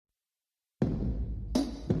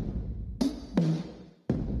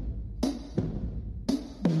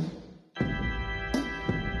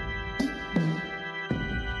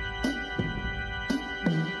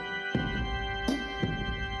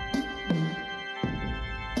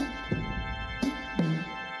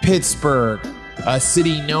Pittsburgh, a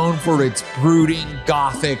city known for its brooding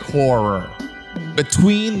gothic horror.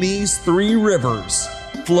 Between these three rivers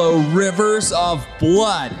flow rivers of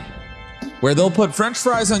blood, where they'll put French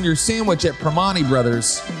fries on your sandwich at Primanti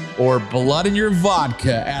Brothers or blood in your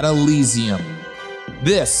vodka at Elysium.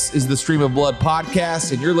 This is the Stream of Blood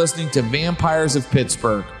podcast, and you're listening to Vampires of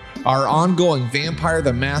Pittsburgh, our ongoing Vampire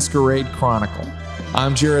the Masquerade Chronicle.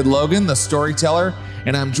 I'm Jared Logan, the storyteller,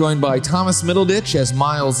 and I'm joined by Thomas Middleditch as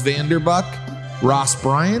Miles Vanderbuck, Ross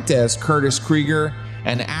Bryant as Curtis Krieger,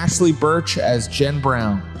 and Ashley Birch as Jen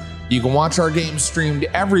Brown. You can watch our games streamed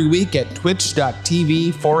every week at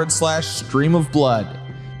twitch.tv/Stream of Blood.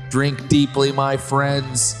 Drink deeply, my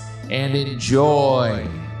friends, and enjoy.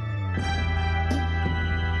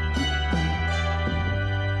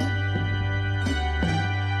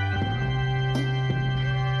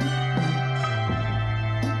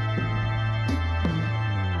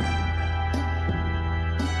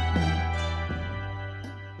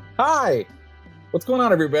 Hi, what's going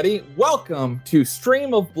on, everybody? Welcome to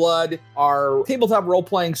Stream of Blood, our tabletop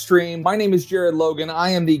role-playing stream. My name is Jared Logan.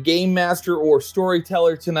 I am the game master or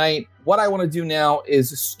storyteller tonight. What I want to do now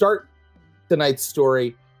is start tonight's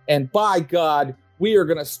story, and by God, we are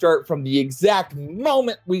going to start from the exact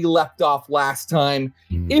moment we left off last time.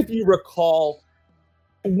 If you recall,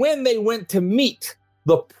 when they went to meet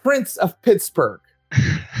the Prince of Pittsburgh,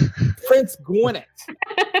 Prince Gwyneth.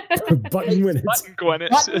 Button Gwyneth.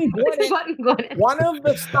 One of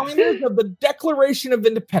the signers of the Declaration of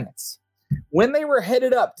Independence. When they were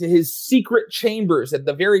headed up to his secret chambers at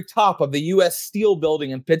the very top of the U.S. Steel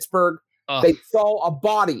building in Pittsburgh, they saw a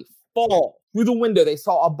body fall through the window. They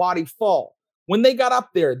saw a body fall. When they got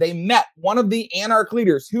up there, they met one of the Anarch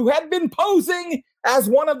leaders who had been posing as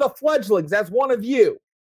one of the fledglings, as one of you.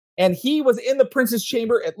 And he was in the prince's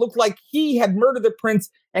chamber. It looked like he had murdered the prince,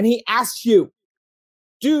 and he asked you,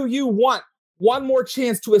 do you want one more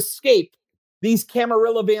chance to escape these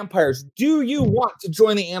Camarilla vampires? Do you want to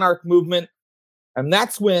join the Anarch movement? And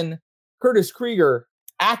that's when Curtis Krieger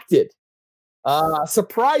acted,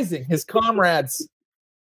 surprising his comrades,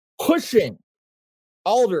 pushing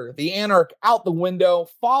Alder, the Anarch, out the window,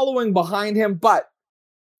 following behind him. But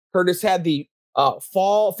Curtis had the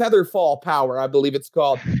feather fall power, I believe it's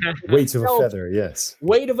called. Weight of a feather, yes.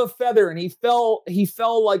 Weight of a feather, and he fell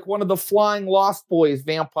like one of the flying Lost Boys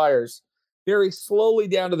vampires, very slowly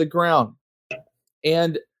down to the ground.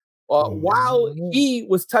 And while he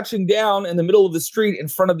was touching down in the middle of the street in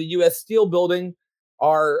front of the U.S. Steel building,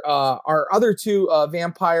 our other two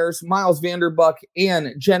vampires, Miles Vanderbuck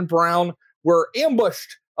and Jen Brown, were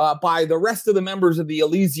ambushed by the rest of the members of the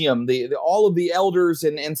Elysium, all of the elders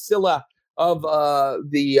and Scylla of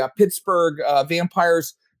the Pittsburgh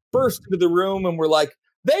vampires burst into the room and were like,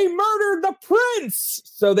 they murdered the prince!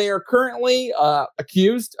 So they are currently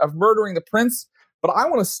accused of murdering the prince. But I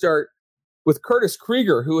want to start with Curtis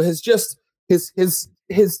Krieger, who has just,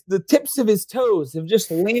 the tips of his toes have just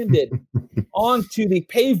landed onto the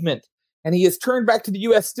pavement, and he has turned back to the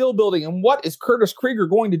U.S. Steel building. And what is Curtis Krieger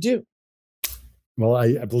going to do? Well,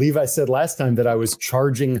 I believe I said last time that I was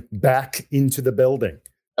charging back into the building.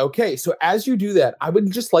 Okay, so as you do that, I would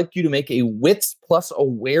just like you to make a wits plus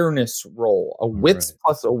awareness roll.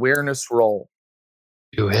 Plus awareness roll.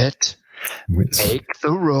 Do it. Make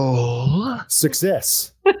the roll.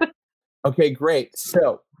 Success. Okay, great.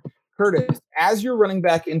 So, Curtis, as you're running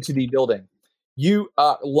back into the building, you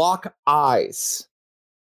lock eyes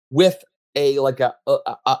with a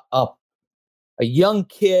young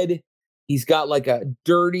kid. He's got like a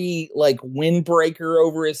dirty, like windbreaker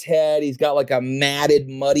over his head. He's got like a matted,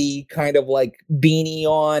 muddy kind of like beanie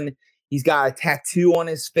on. He's got a tattoo on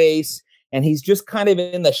his face, and he's just kind of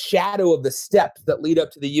in the shadow of the steps that lead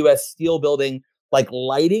up to the U.S. Steel building, like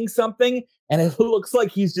lighting something. And it looks like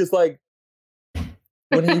he's just like,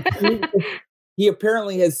 when he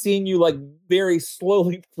apparently has seen you like very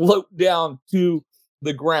slowly float down to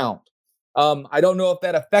the ground. I don't know if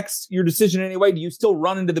that affects your decision in any way. Do you still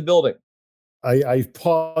run into the building? I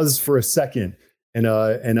pause for a second and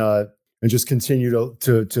just continue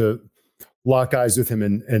to lock eyes with him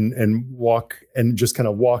and walk and just kind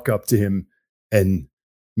of walk up to him and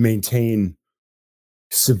maintain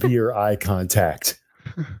severe eye contact.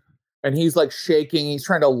 And he's like shaking. He's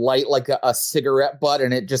trying to light like a cigarette butt,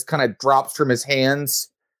 and it just kind of drops from his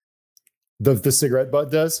hands. The cigarette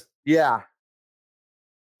butt does? Yeah.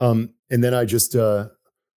 And then I just I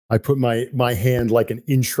put my hand like an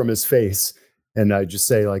inch from his face. And I just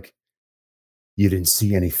say, like, you didn't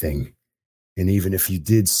see anything. And even if you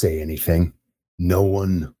did say anything, no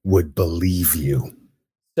one would believe you.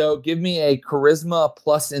 So give me a charisma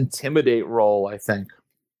plus intimidate roll, I think.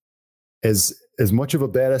 As as much of a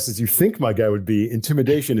badass as you think my guy would be,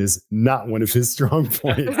 intimidation is not one of his strong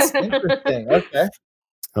points. Interesting. Okay.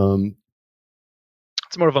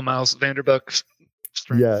 It's more of a Miles Vanderbuck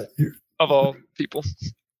strength. Yeah. Of all people.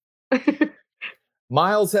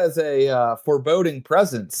 Miles has a foreboding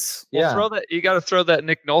presence. Well, you got to throw that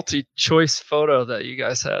Nick Nolte choice photo that you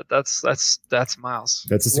guys had. That's Miles.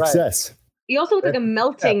 That's a success. Right. You also look like a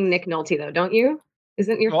melting Nick Nolte, though, don't you?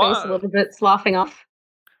 Isn't your face a little bit sloughing off?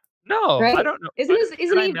 No, right? I don't know.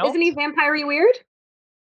 Isn't he vampire-y weird?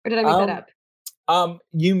 Or did I make that up?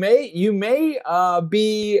 You may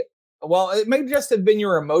be. Well, it may just have been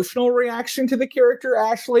your emotional reaction to the character,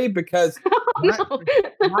 Ashley, because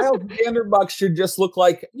Miles Vanderbuck should just look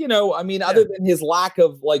like, other than his lack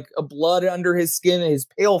of like a blood under his skin and his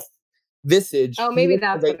pale visage. Oh, maybe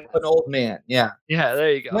that's like an old man. Yeah. Yeah,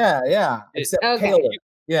 there you go. Yeah. Except paler.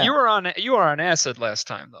 Yeah. You were on acid last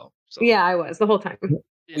time though. So. Yeah, I was the whole time.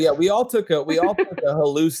 Yeah, we all took a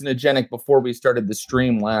hallucinogenic before we started the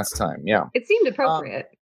stream last time. Yeah. It seemed appropriate.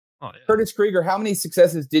 Curtis Krieger, how many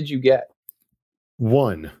successes did you get?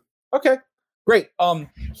 1. Okay, great.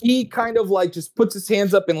 He kind of like just puts his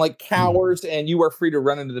hands up and like cowers, and you are free to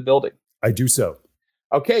run into the building. I do so.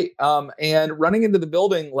 Okay, and running into the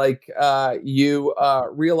building, like you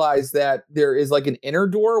realize that there is like an inner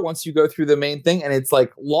door once you go through the main thing, and it's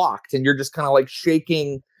like locked, and you're just kind of like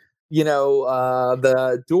shaking,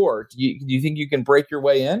 the door. Do you think you can break your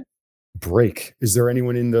way in? Break? Is there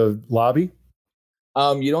anyone in the lobby?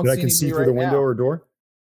 You don't. That I can see through the window or door.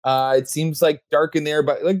 It seems like dark in there,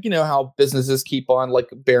 but like how businesses keep on like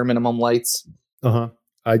bare minimum lights.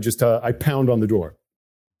 I just I pound on the door.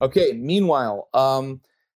 Okay. Meanwhile, all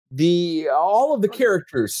of the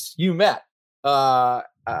characters you met,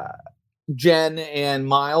 Jen and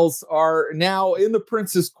Miles, are now in the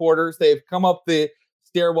prince's quarters. They've come up the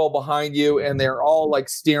stairwell behind you, and they're all like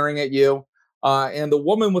staring at you. And the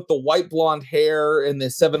woman with the white blonde hair and the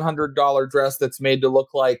 $700 dress that's made to look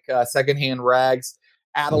like secondhand rags,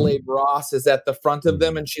 Adelaide Ross, is at the front of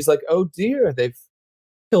them. And she's like, oh dear, they've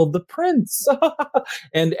killed the prince.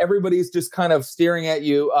 And everybody's just kind of staring at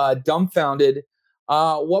you, dumbfounded.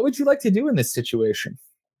 What would you like to do in this situation?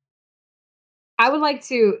 I would like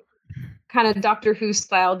to kind of Doctor Who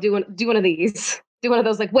style do one of these. Do one of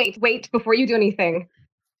those like, wait, before you do anything.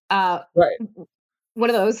 Right. One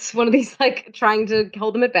of these, like trying to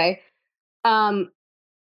hold them at bay.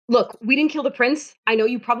 Look, we didn't kill the prince. I know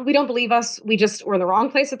you probably don't believe us. We just were in the wrong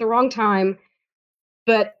place at the wrong time.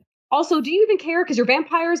 But also, do you even care? Because you're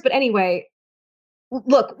vampires. But anyway,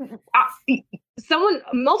 look,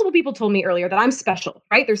 multiple people told me earlier that I'm special,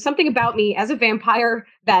 right? There's something about me as a vampire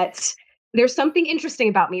there's something interesting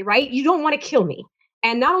about me, right? You don't want to kill me.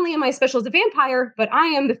 And not only am I special as a vampire, but I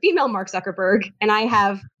am the female Mark Zuckerberg, and I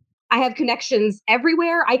have connections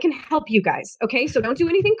everywhere. I can help you guys. Okay. So don't do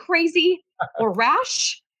anything crazy or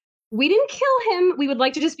rash. We didn't kill him. We would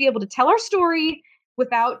like to just be able to tell our story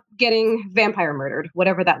without getting vampire murdered,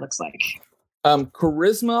 whatever that looks like.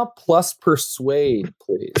 Charisma plus persuade,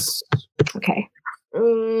 please. Okay.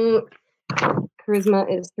 Charisma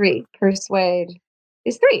is 3. Persuade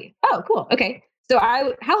is 3. Oh, cool. Okay. So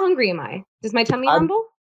how hungry am I? Does my tummy rumble?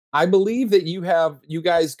 I believe that you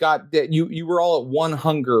guys got that you were all at 1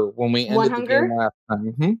 hunger when we ended the game last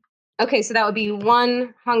time. Mm-hmm. Okay, so that would be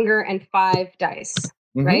 1 hunger and 5 dice,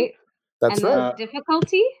 right? That's right. The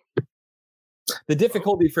difficulty? The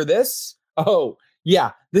difficulty for this? Oh,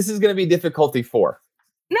 yeah. This is going to be difficulty 4.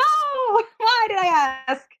 No! Why did I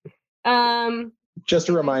ask? Just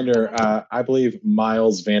a reminder, I believe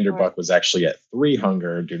Miles Vanderbuck was actually at 3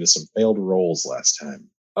 hunger due to some failed rolls last time.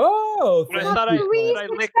 Oh, I thought I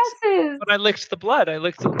licked the blood. I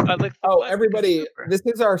licked the blood. Everybody, this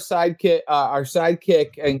is our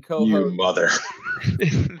sidekick and co-host. You mother.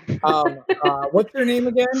 What's your name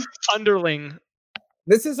again? Underling.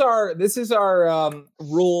 This is our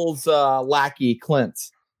rules lackey, Clint.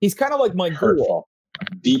 He's kind of like my hurtful.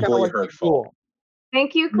 Deeply hurtful.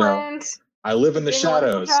 Thank you, Clint. No, I live in the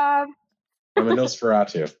shadows. I'm a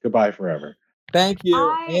Nosferatu. Goodbye forever. Thank you.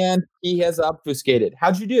 And he has obfuscated.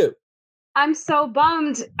 How'd you do? I'm so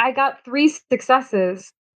bummed. I got 3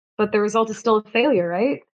 successes, but the result is still a failure,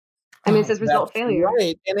 right? I mean, it says result failure.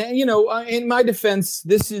 Right. And, in my defense,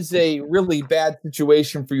 this is a really bad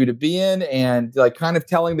situation for you to be in. And like kind of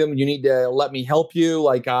telling them you need to let me help you.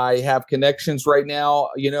 Like I have connections right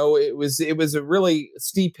now. It was a really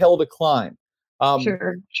steep hill to climb.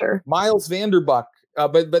 Sure. Miles Vanderbuck.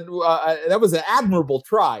 But that was an admirable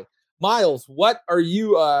try. Miles, what are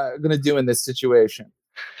you going to do in this situation?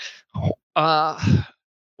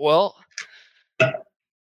 Well,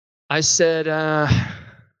 I said,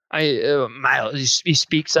 Miles, he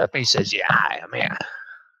speaks up and he says, "Yeah, I mean,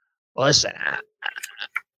 listen,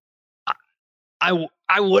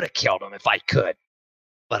 I would have killed him if I could,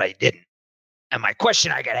 but I didn't. And my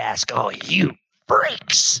question I got to ask all you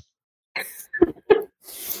freaks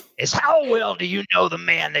is how well do you know the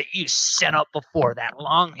man that you sent up before, that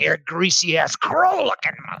long-haired, greasy-ass,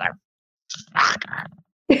 crow-looking motherfucker?"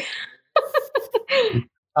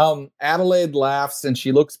 Adelaide laughs and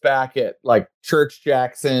she looks back at like Church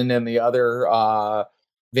Jackson and the other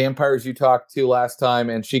vampires you talked to last time,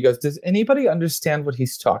 and she goes, "Does anybody understand what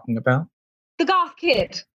he's talking about?" The goth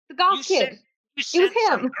kid. The goth kid. You It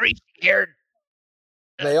was him. Greasy-haired.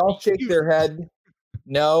 They all shake their head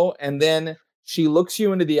no, and then she looks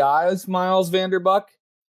you into the eyes, Miles Vanderbuck,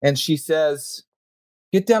 and she says,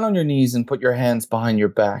 "Get down on your knees and put your hands behind your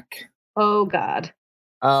back." Oh, God.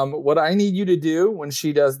 What I need you to do when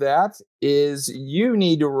she does that is you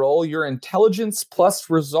need to roll your intelligence plus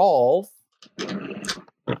resolve.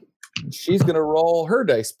 She's going to roll her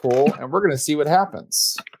dice pool, and we're going to see what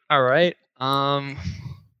happens. All right. Oh,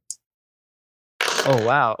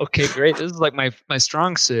 wow. Okay, great. This is like my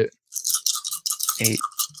strong suit. 8.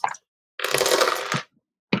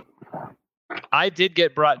 I did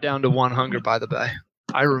get brought down to 1 hunger, by the way.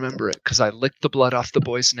 I remember it because I licked the blood off the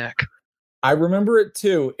boy's neck. I remember it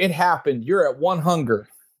too. It happened. You're at 1 hunger.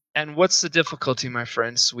 And what's the difficulty, my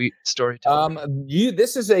friend? Sweet storyteller.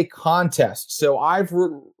 This is a contest. So I've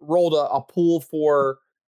rolled a pool for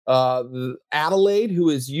Adelaide, who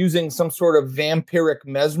is using some sort of vampiric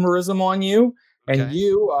mesmerism on you. And Okay.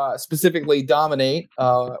 you specifically dominate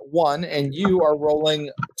 1, and you are rolling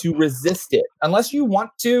to resist it. Unless you want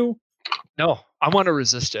to. No, I want to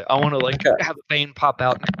resist it. I want to have a vein pop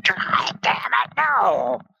out. God damn it,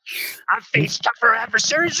 no! I've faced tougher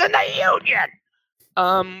adversaries in the Union.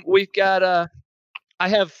 We've got I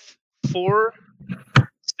have 4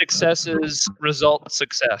 successes, result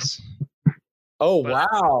success. Oh, But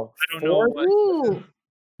wow. I don't know what. Ooh.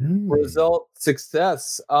 Result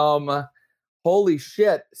success. Holy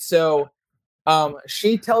shit. So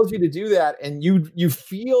she tells you to do that, and you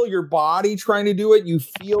feel your body trying to do it. You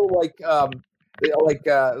feel like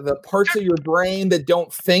the parts of your brain that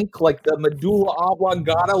don't think, like the medulla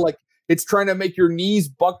oblongata, like it's trying to make your knees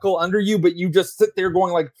buckle under you, but you just sit there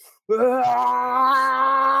going like,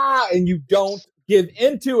 "Ah," and you don't give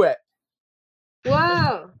into it.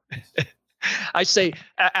 Whoa. I say,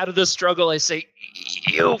 out of this struggle, I say,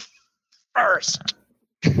 "You first."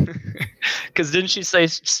 Because didn't she say,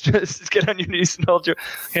 "Get on your knees and hold your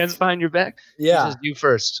hands behind your back"? Yeah. She says, "You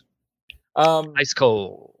first." Um, Ice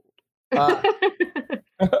cold.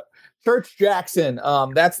 Church Jackson,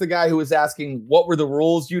 that's the guy who was asking what were the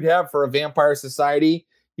rules you'd have for a vampire society.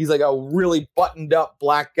 He's like a really buttoned up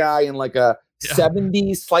black guy in like a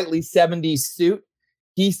 70s, slightly 70s suit.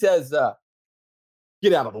 He says,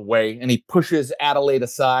 "Get out of the way." And he pushes Adelaide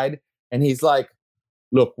aside, and he's like,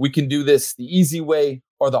 "Look, we can do this the easy way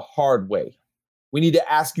or the hard way. We need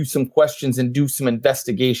to ask you some questions and do some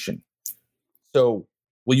investigation. So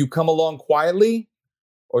will you come along quietly,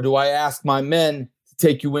 or do I ask my men to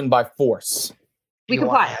take you in by force?" We You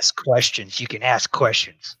want comply. to ask questions, you can ask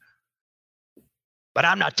questions. But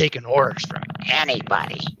I'm not taking orders from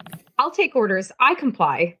anybody. I'll take orders. I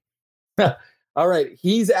comply. All right.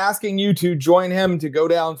 He's asking you to join him to go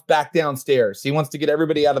back downstairs. He wants to get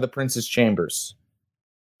everybody out of the prince's chambers.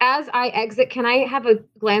 As I exit, can I have a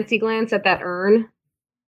glancey glance at that urn?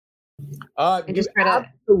 You just try to-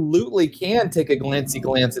 absolutely can take a glancey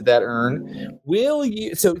glance at that urn. Will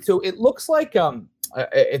you? So it looks like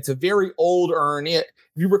it's a very old urn. If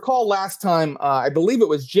you recall last time, I believe it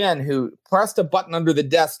was Jen who pressed a button under the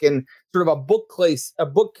desk and sort of a bookcase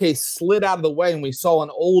slid out of the way, and we saw an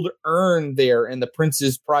old urn there in the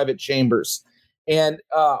prince's private chambers. And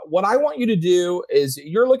what I want you to do is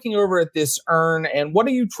you're looking over at this urn, and what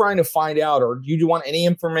are you trying to find out, or do you want any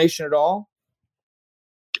information at all?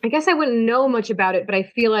 I guess I wouldn't know much about it, but I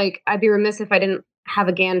feel like I'd be remiss if I didn't have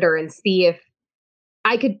a gander and see if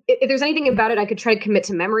I could, if there's anything about it, I could try to commit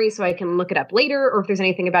to memory so I can look it up later, or if there's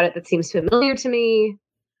anything about it that seems familiar to me.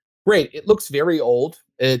 Great. It looks very old.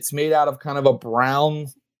 It's made out of kind of a brown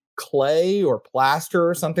clay or plaster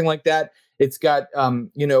or something like that. It's got,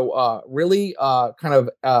 really kind of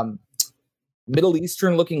Middle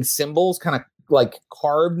Eastern looking symbols kind of like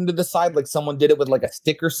carved into the side, like someone did it with like a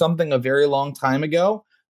stick or something a very long time ago.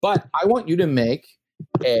 But I want you to make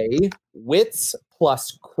a wits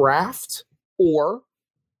plus craft or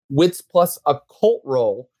wits plus occult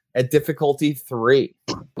roll at difficulty 3.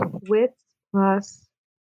 Wits plus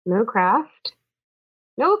no craft,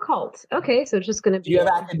 no occult. Okay, so it's just going to be. Do you have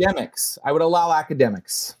academics? I would allow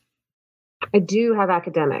academics. I do have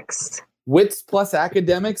academics. Wits plus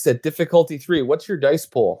academics at difficulty 3. What's your dice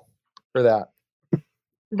pool for that?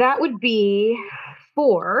 That would be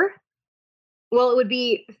 4. Well, it would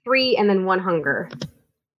be 3 and then 1 hunger.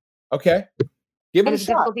 Okay. Give it And a it's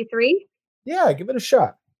shot. difficulty 3? Yeah, give it a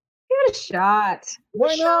shot. Give it a shot.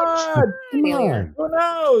 Why not? Failure. Who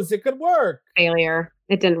knows? It could work. Failure.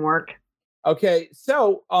 It didn't work. Okay,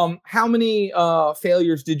 so how many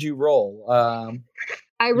failures did you roll?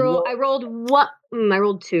 I rolled what? I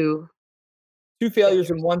rolled 2. 2 failures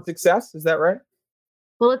and 1 success. Is that right?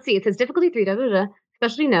 Well, let's see. It says difficulty 3.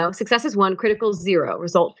 Especially no. Success is 1. Critical 0.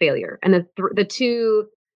 Result failure. And the 2.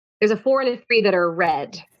 There's a 4 and a 3 that are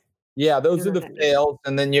red. Yeah, those are the fails.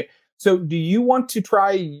 And then you. So, do you want to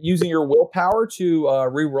try using your willpower to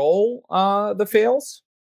re-roll the fails?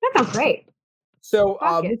 That sounds great. So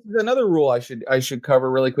this is another rule I should cover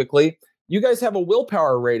really quickly. You guys have a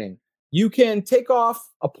willpower rating. You can take off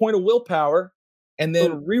a point of willpower and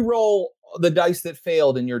then re-roll the dice that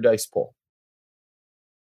failed in your dice pool.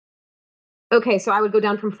 Okay, so I would go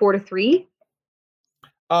down from 4 to 3.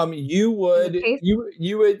 You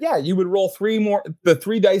would roll 3 more, the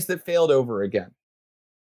 3 dice that failed over again.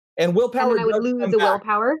 And willpower. And then I would lose the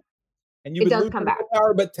willpower. And you would lose the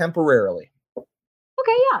willpower, but temporarily.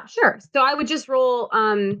 Okay, yeah, sure. So I would just roll.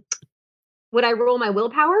 Would I roll my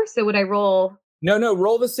willpower? So would I roll? No.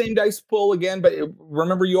 Roll the same dice pool again, but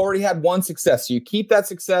remember you already had 1 success. So you keep that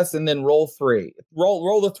success and then roll 3.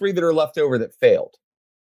 Roll the 3 that are left over that failed.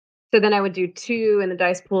 So then I would do 2 in the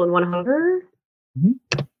dice pool and 1 hunger.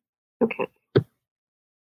 Mm-hmm. Okay.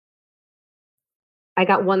 I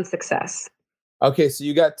got 1 success. Okay, so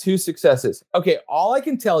you got 2 successes. Okay, all I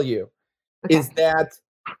can tell you is that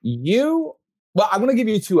well, I'm going to give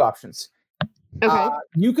you 2 options. Okay.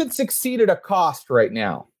 You could succeed at a cost right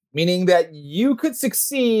now, meaning that you could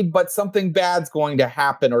succeed, but something bad's going to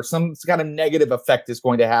happen or some kind of negative effect is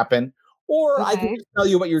going to happen. Or I can just tell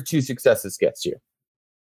you what your 2 successes gets you.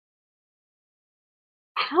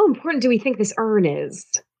 How important do we think this urn is?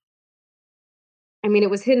 I mean, it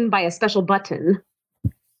was hidden by a special button.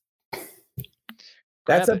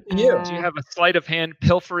 That's up to you. Do you have a sleight of hand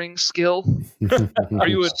pilfering skill? Are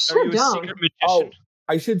you a secret magician? Oh,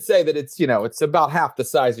 I should say that it's about half the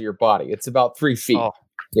size of your body. It's about 3 feet. Oh,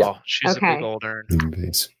 yeah. Oh, she's a big old urn.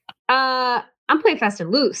 I'm playing fast and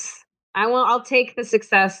loose. I'll take the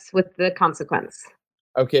success with the consequence.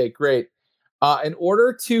 Okay, great. In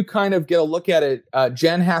order to kind of get a look at it,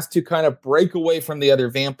 Jen has to kind of break away from the other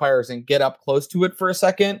vampires and get up close to it for a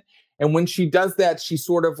second. And when she does that, she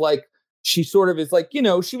sort of is like, she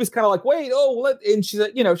was kind of like, wait, and she's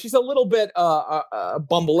she's a little bit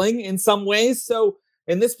bumbling in some ways. So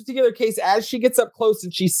in this particular case, as she gets up close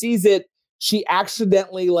and she sees it, she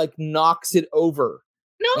accidentally knocks it over.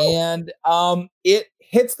 No. And it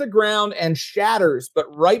hits the ground and shatters. But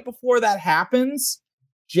right before that happens,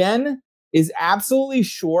 Jen is absolutely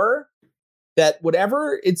sure that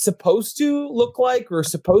whatever it's supposed to look like or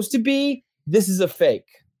supposed to be, this is a fake.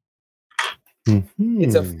 Mm-hmm.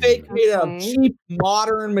 It's a fake made of cheap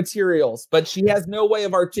modern materials, but she has no way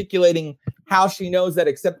of articulating how she knows that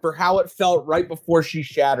except for how it felt right before she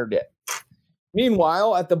shattered it.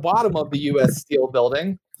 Meanwhile, at the bottom of the U.S. Steel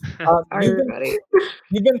building,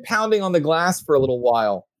 you've been pounding on the glass for a little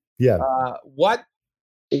while. Yeah. What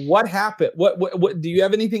happened? What do you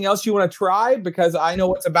have anything else you want to try? Because I know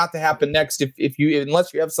what's about to happen next.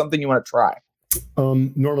 Unless you have something you want to try.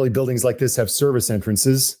 Normally buildings like this have service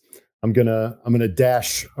entrances. I'm gonna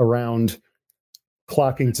dash around,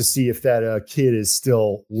 clocking to see if that kid is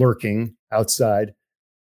still lurking outside.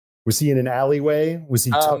 Was he in an alleyway? Was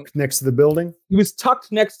he tucked next to the building? He was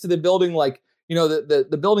tucked next to the building,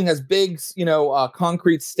 the building has big,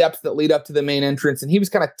 concrete steps that lead up to the main entrance, and he was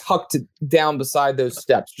kind of tucked down beside those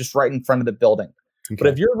steps, just right in front of the building. Okay. But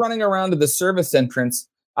if you're running around to the service entrance,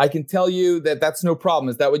 I can tell you that that's no problem.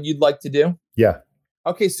 Is that what you'd like to do? Yeah.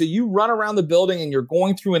 Okay, so you run around the building and you're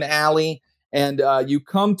going through an alley, and you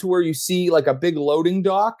come to where you see a big loading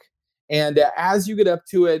dock. And as you get up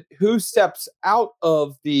to it, who steps out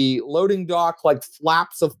of the loading dock like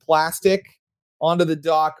flaps of plastic onto the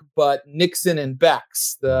dock, but Nixon and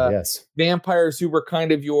Bex, the vampires who were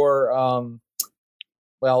kind of your,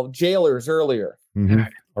 jailers earlier. Mm-hmm.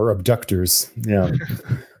 Or abductors. Yeah.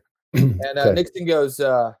 And Nixon goes,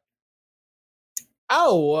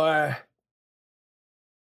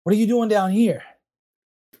 what are you doing down here?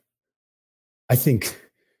 I think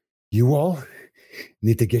you all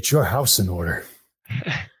need to get your house in order.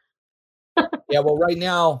 Yeah, well, right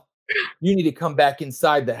now, you need to come back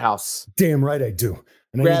inside the house. Damn right I do.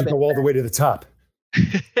 And I need to go all the way to the top.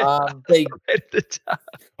 They right at the top.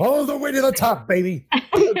 All the way to the top, baby.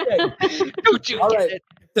 okay. Don't you All get right. it?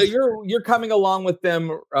 So you're coming along with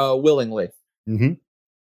them willingly. Mm-hmm.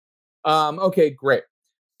 Okay, great.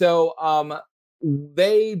 So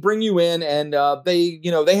they bring you in, and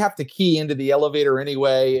they have to key into the elevator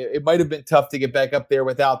anyway. It might have been tough to get back up there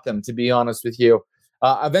without them, to be honest with you.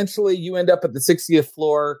 Eventually, you end up at the 60th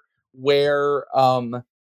floor, where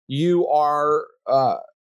you are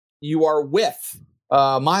with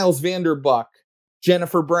Miles Vanderbuck,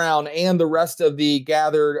 Jennifer Brown, and the rest of the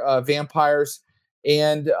gathered vampires.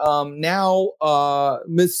 And now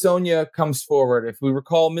Miss Sonia comes forward. If we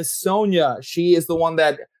recall, Miss Sonia, she is the one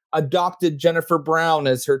that adopted Jennifer Brown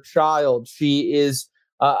as her child. She is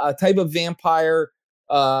a type of vampire.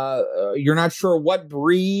 You're not sure what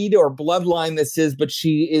breed or bloodline this is, but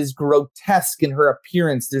she is grotesque in her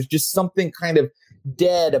appearance. There's just something kind of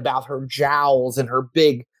dead about her jowls and her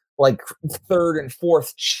big, like, third and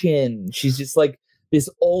fourth chin. She's just like this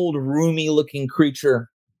old, roomy looking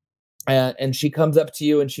creature. And she comes up to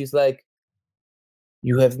you and she's like,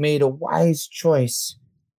 "You have made a wise choice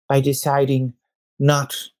by deciding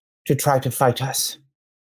not to try to fight us.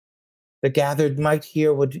 The gathered might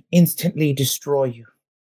here would instantly destroy you.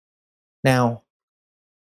 Now,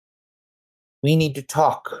 we need to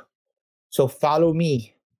talk. So follow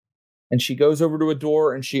me." And she goes over to a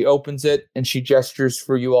door and she opens it and she gestures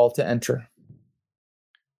for you all to enter.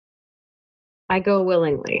 I go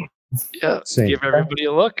willingly. Yeah, Same. give everybody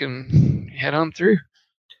a look and head on through.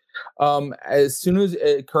 As soon as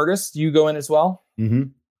Curtis, you go in as well. Mm-hmm.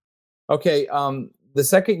 Okay. The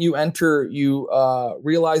second you enter, you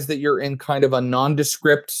realize that you're in kind of a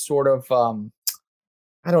nondescript sort of,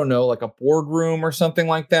 I don't know, like a boardroom or something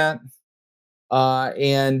like that.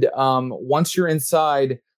 And once you're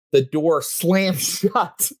inside, the door slams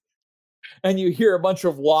shut, and you hear a bunch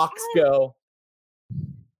of locks go,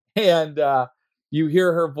 and you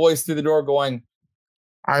hear her voice through the door going,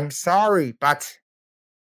 "I'm sorry, but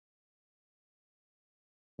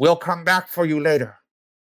we'll come back for you later."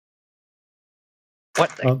 What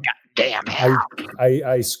the goddamn hell?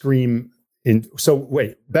 I scream in. So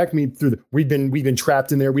wait, back me through. We've been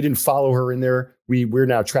trapped in there. We didn't follow her in there. We're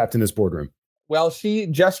now trapped in this boardroom. Well, she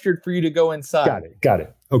gestured for you to go inside. Got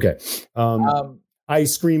it. Okay. I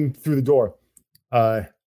scream through the door.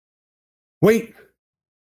 Wait!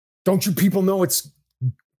 Don't you people know what's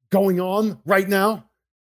going on right now?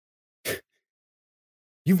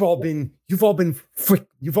 You've all been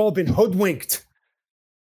hoodwinked.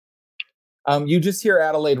 You just hear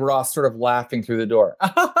Adelaide Ross sort of laughing through the door.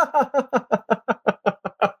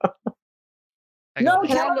 No,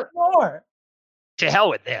 tell us more. To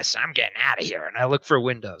hell with this. I'm getting out of here. And I look for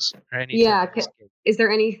windows. Is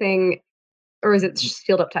there anything, or is it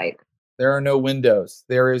sealed up tight? There are no windows.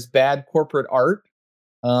 There is bad corporate art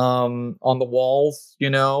on the walls,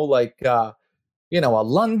 like a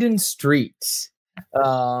London street,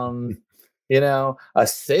 a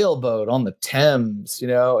sailboat on the Thames.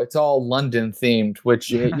 It's all London themed,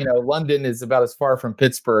 which London is about as far from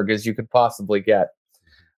Pittsburgh as you could possibly get.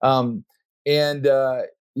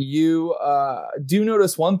 You do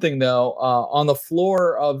notice one thing, though. On the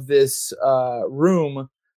floor of this room,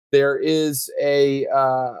 there is a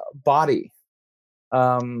body.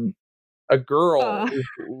 A girl is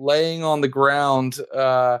laying on the ground.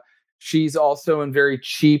 She's also in very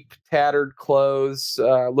cheap, tattered clothes.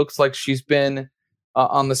 Looks like she's been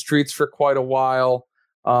on the streets for quite a while.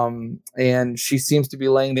 And she seems to be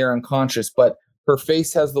laying there unconscious, but her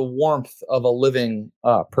face has the warmth of a living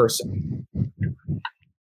person.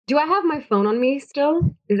 Do I have my phone on me still?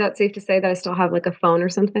 Is that safe to say that I still have like a phone or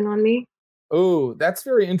something on me? Oh, that's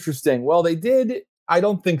very interesting. Well, they did. I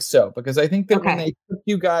don't think so, because I think that when they took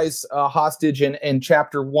you guys hostage in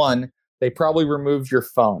chapter 1, they probably removed your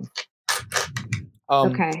phone.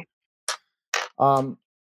 Okay. And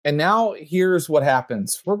now here's what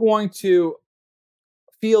happens. We're going to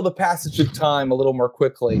feel the passage of time a little more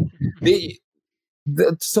quickly.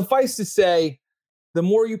 Suffice to say, the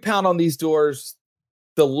more you pound on these doors,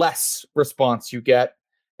 the less response you get,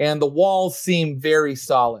 and the walls seem very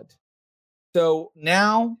solid. So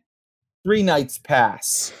now 3 nights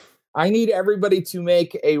pass. I need everybody to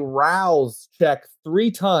make a rouse check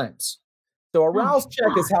 3 times. So a rouse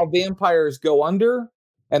check is how vampires go under,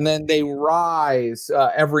 and then they rise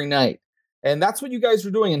every night. And that's what you guys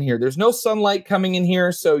are doing in here. There's no sunlight coming in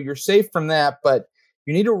here, so you're safe from that, but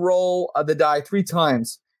you need to roll the die 3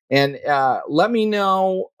 times. And let me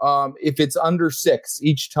know if it's under 6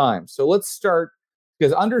 each time. So let's start,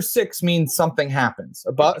 because under 6 means something happens.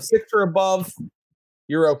 Above 6 or above,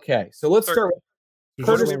 you're okay. So let's start with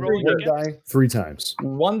Curtis, we rolling one again? die 3 times.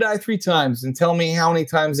 One die 3 times, and tell me how many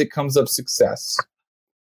times it comes up success.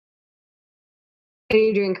 Are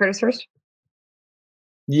you doing Curtis first?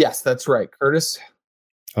 Yes, that's right, Curtis.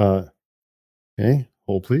 Okay,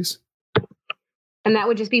 hold please. And that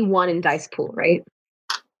would just be 1 in dice pool, right?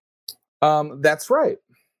 That's right.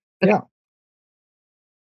 I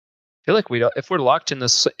feel like if we're locked in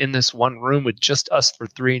this one room with just us for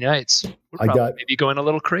 3 nights, we're probably maybe going a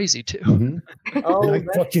little crazy too. Mhm. Oh, And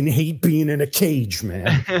I fucking hate being in a cage,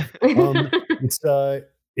 man.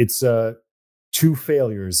 It's 2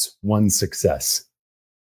 failures, 1 success.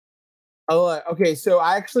 Okay. So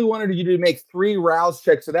I actually wanted you to make 3 rouse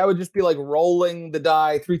checks. So that would just be like rolling the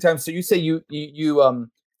die 3 times. So you say you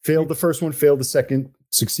Failed the first one, failed the second,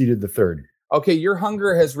 succeeded the third. okay. Your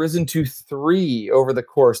hunger has risen to 3 over the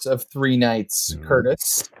course of 3 nights,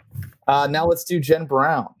 Curtis. Now let's do Jen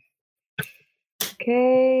Brown.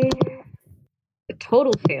 Okay. A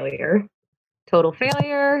total failure.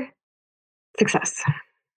 Success.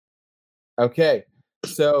 Okay.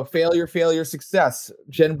 So failure, success.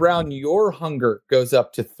 Jen Brown, your hunger goes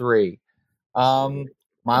up to 3.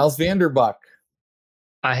 Miles Vanderbuck.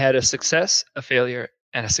 I had a success, a failure,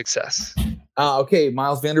 and a success. Okay,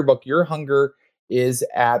 Miles Vanderbuck, your hunger is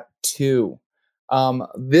at 2.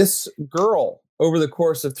 This girl, over the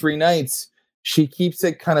course of 3 nights, she keeps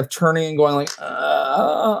it kind of turning and going like,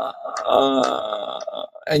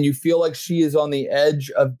 and you feel like she is on the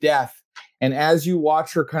edge of death. And as you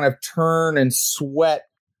watch her kind of turn and sweat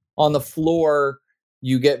on the floor,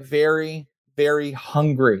 you get very, very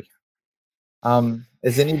hungry.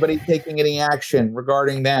 Is anybody taking any action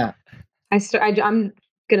regarding that? I'm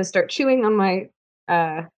gonna start chewing on my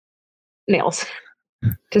nails,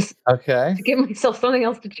 just Okay. to give myself something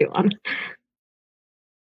else to chew on.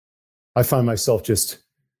 I find myself just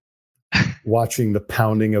watching the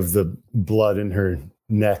pounding of the blood in her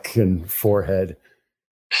neck and forehead.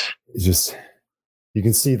 It's just, you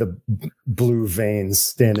can see the blue veins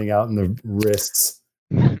standing out in the wrists.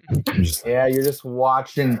 Yeah, you're just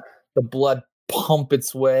watching the blood pump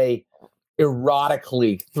its way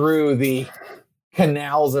erotically through the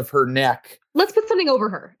canals of her neck. Let's put something over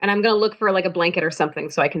her, and I'm gonna look for like a blanket or something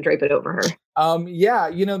so I can drape it over her. Yeah,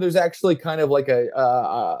 there's actually kind of like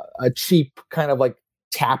a cheap kind of like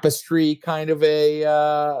tapestry kind of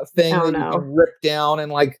a thing that you can rip down and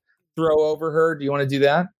like throw over her. Do you want to do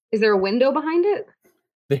that? Is there a window behind it?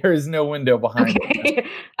 There is no window behind it.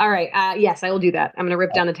 All right. Yes, I will do that. I'm going to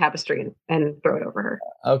rip down the tapestry and throw it over her.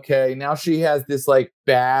 Okay. Now she has this like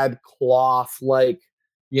bad cloth, like,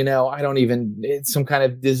 it's some kind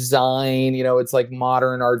of design, it's like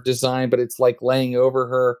modern art design, but it's like laying over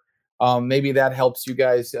her. Maybe that helps you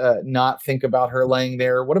guys not think about her laying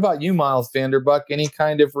there. What about you, Miles Vanderbuck? Any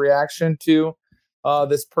kind of reaction to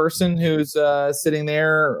this person who's sitting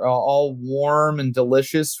there all warm and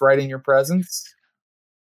delicious right in your presence?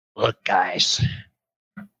 Look, guys,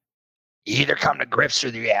 you either come to grips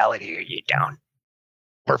with reality or you don't.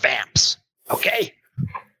 We're vamps, okay?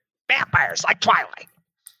 Vampires like Twilight.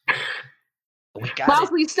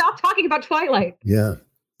 Miles, will you stop talking about Twilight? Yeah.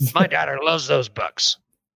 My daughter loves those books.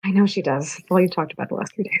 I know she does. That's all you talked about the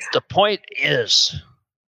last 3 days. The point is,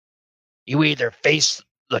 you either face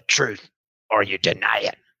the truth or you deny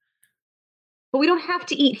it. But we don't have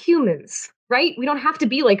to eat humans, right? We don't have to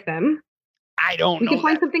be like them. I don't know. We can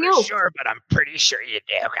find something else. Sure, but I'm pretty sure you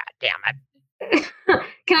do. God damn it.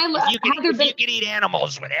 Can I? If you could eat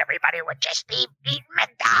animals, with everybody would just be eating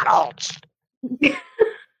McDonald's.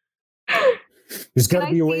 There's got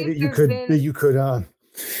to be a way that you could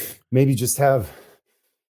maybe just have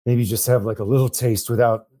like a little taste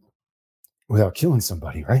without killing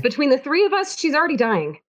somebody, right? Between the 3 of us, she's already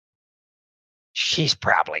dying. She's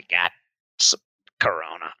probably got some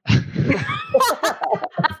corona.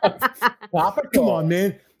 Come on,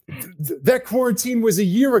 man. That quarantine was a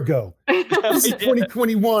year ago. This is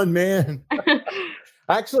 2021, man.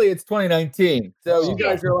 Actually, it's 2019. So you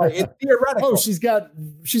guys are like, it's theoretical. Oh, she's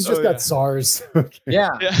just got SARS. Okay. Yeah.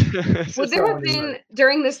 Would there have been,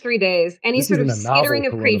 during this 3 days, any sort of skittering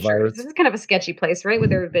of creatures? This is kind of a sketchy place, right? Would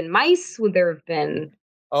there have been mice? Would there have been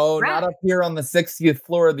rats? Not up here on the 60th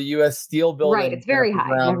floor of the U.S. Steel building. Right, it's very high.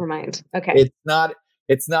 Never mind. Okay.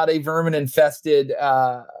 It's not a vermin-infested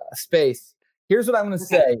space. Here's what I'm going to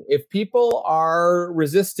say. If people are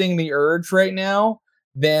resisting the urge right now,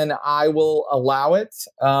 then I will allow it.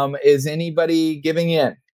 Is anybody giving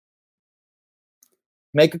in?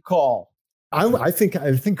 Make a call. I think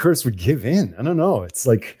Curtis would give in. I don't know. It's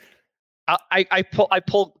like I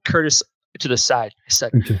pulled Curtis to the side. I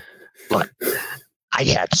said, "Look, I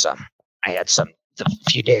had some a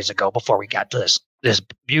few days ago before we got to this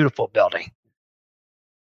beautiful building.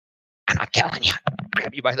 I'm not telling you.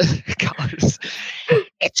 Grab you by the collars.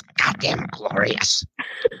 It's goddamn glorious.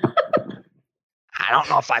 I don't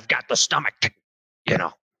know if I've got the stomach to,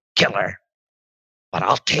 kill her, but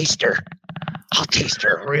I'll taste her. I'll taste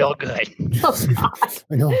her real good.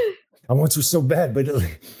 I know. I want to so bad, but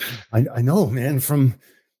I know, man, from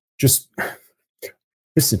just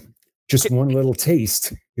one little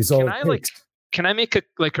taste is all it takes. Can I make a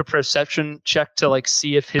perception check to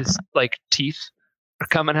see if his teeth are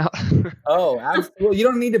coming out? Oh, absolutely. You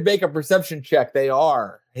don't need to make a perception check. They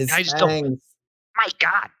are. His I just don't. My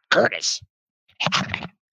God, Curtis.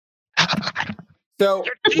 So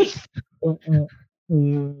Your teeth.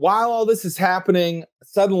 while all this is happening,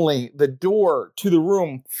 suddenly the door to the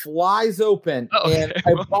room flies open and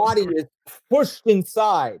a body is pushed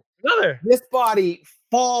inside. This body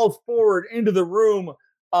falls forward into the room,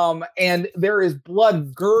 and there is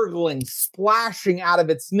blood gurgling, splashing out of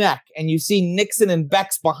its neck. And you see Nixon and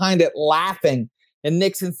Bex behind it laughing. And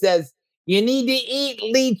Nixon says, "You need to eat,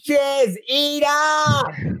 leeches, eat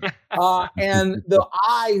up!" And the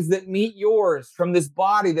eyes that meet yours from this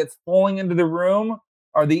body that's falling into the room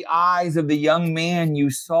are the eyes of the young man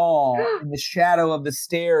you saw in the shadow of the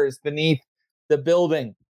stairs beneath the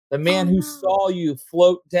building. The man who saw you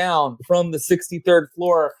float down from the 63rd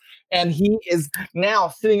floor. And he is now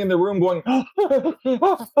sitting in the room going,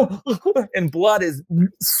 and blood is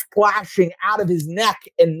splashing out of his neck.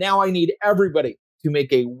 And now I need everybody to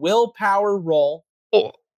make a willpower roll.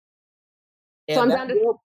 So I'm down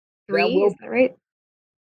to 3, is that right?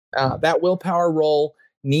 That willpower roll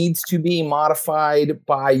needs to be modified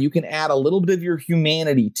by, you can add a little bit of your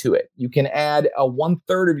humanity to it. You can add a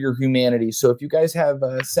 1/3 of your humanity. So if you guys have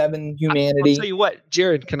 7 humanity. I'll tell you what,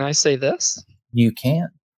 Jared, can I say this? You can.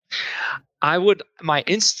 My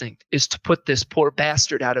instinct is to put this poor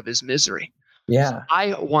bastard out of his misery. Yeah. So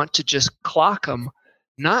I want to just clock him,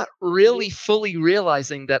 not really fully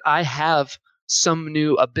realizing that I have some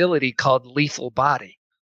new ability called lethal body.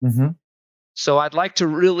 Mm-hmm. So I'd like to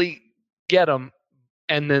really get him,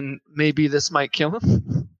 and then maybe this might kill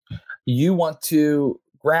him. You want to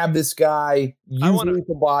grab this guy, use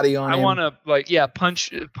lethal body on him. I want to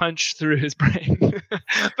punch through his brain,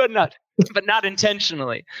 but not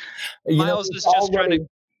intentionally. Miles is just trying to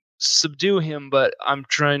subdue him, but I'm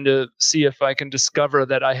trying to see if I can discover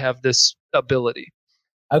that I have this ability.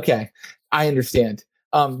 Okay, I understand.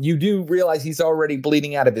 You do realize he's already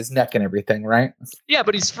bleeding out of his neck and everything, right? Yeah,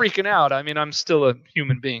 but he's freaking out. I mean, I'm still a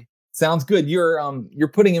human being. Sounds good.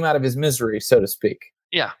 You're putting him out of his misery, so to speak.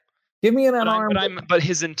 Yeah. Give me an unarmed. But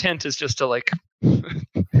his intent is just to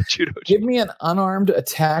judo. Give me an unarmed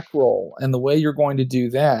attack roll, and the way you're going to do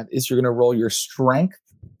that is you're going to roll your strength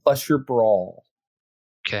plus your brawl.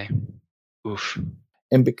 Okay. Oof.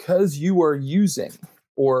 And because you are using,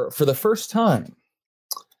 or for the first time,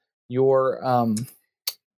 your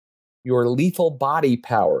lethal body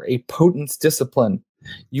power, a potence discipline,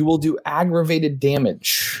 you will do aggravated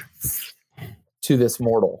damage to this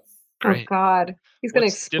mortal. Great. Oh God, he's going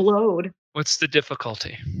to explode. What's the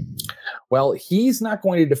difficulty? Well, he's not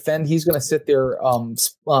going to defend. He's going to sit there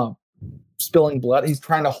spilling blood. He's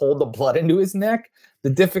trying to hold the blood into his neck. The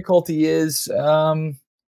difficulty is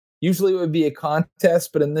usually it would be a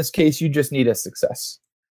contest, but in this case, you just need a success.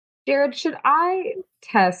 Jared, should I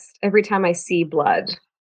test every time I see blood?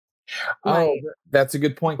 Oh, that's a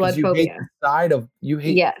good point, because you hate the sight of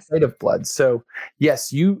sight of blood. So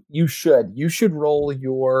yes, you should. You should roll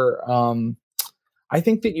your I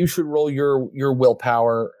think that you should roll your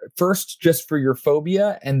willpower first, just for your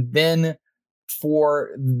phobia, and then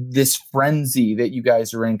for this frenzy that you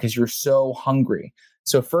guys are in because you're so hungry.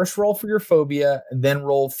 So first roll for your phobia, and then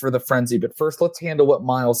roll for the frenzy. But first, let's handle what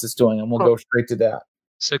Miles is doing, and we'll go straight to that.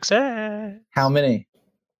 Success. How many?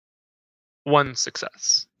 1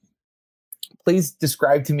 success. Please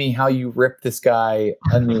describe to me how you rip this guy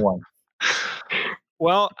a new one.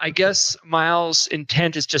 Well, I guess Miles'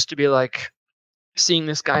 intent is just to be seeing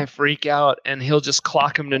this guy freak out, and he'll just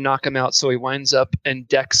clock him to knock him out, so he winds up and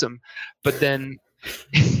decks him. But then,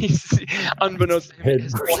 he's, unbeknownst to him,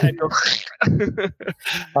 his whole head goes.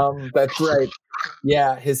 That's right.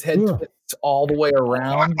 Yeah, his head twists all the way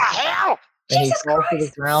around. What the hell? And he falls to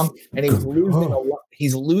the ground, and he's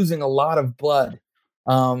losing a lot of blood.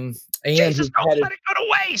 And Jesus, don't let it go to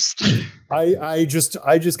waste. I just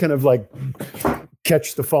kind of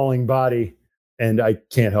catch the falling body, and I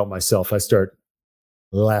can't help myself. I start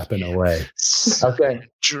lapping away. Okay.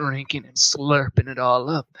 Drinking and slurping it all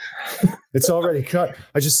up. It's already cut.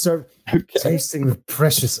 I just start tasting the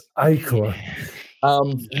precious ichor.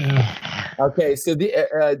 Okay, so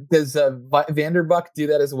does Vanderbuck do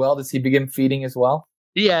that as well? Does he begin feeding as well?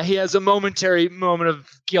 Yeah, he has a momentary moment of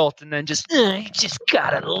guilt, and then just you just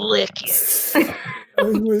gotta lick it.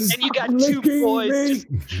 And you got two boys,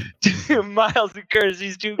 Miles and Curtis,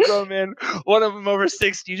 these two grown men, one of them over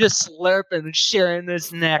 60, just slurping and sharing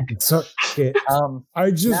this neck. Suck it.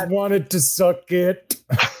 I just wanted to suck it.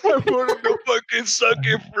 I wanted to fucking suck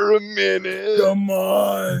it for a minute. Come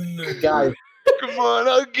on, guys. Come on,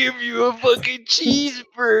 I'll give you a fucking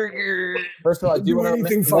cheeseburger. First of all, I do want to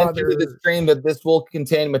mention to the stream that this will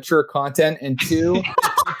contain mature content, and 2,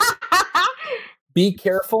 be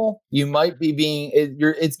careful. You might be being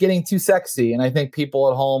it's getting too sexy, and I think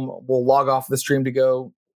people at home will log off the stream to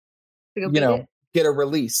go get a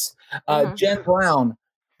release. Jen Brown,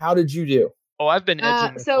 how did you do? Oh, I've been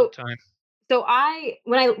edging this whole time. So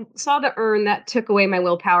when I saw the urn that took away my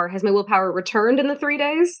willpower, has my willpower returned in the 3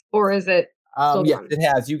 days, or is it? Yes, it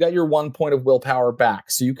has. You got your 1 point of willpower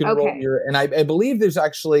back, so you can roll your. And I believe there's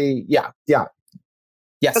actually, yes,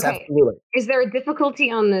 absolutely. Is there a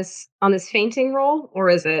difficulty on this fainting roll, or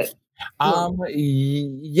is it?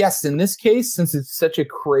 Yes, in this case, since it's such a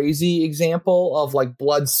crazy example of like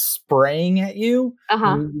blood spraying at you,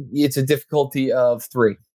 it's a difficulty of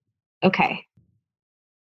 3. Okay.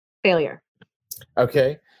 Failure.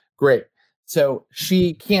 Okay, great. So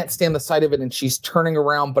she can't stand the sight of it, and she's turning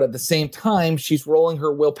around, but at the same time, she's rolling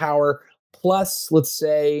her willpower plus, let's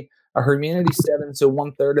say, her humanity 7. So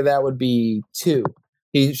 1/3 of that would be 2.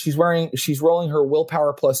 She's rolling her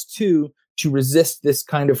willpower plus 2 to resist this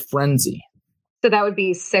kind of frenzy. So that would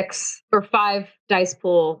be 6 or 5 dice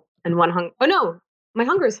pool and 1 hunger. Oh no, my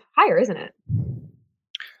hunger is higher, isn't it?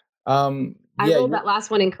 I rolled that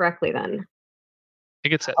last one incorrectly then. I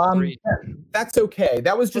think it's at 3. That's okay.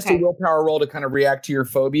 That was just a willpower roll to kind of react to your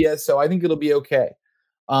phobia, so I think it'll be okay.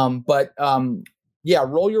 Roll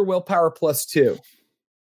your willpower plus 2.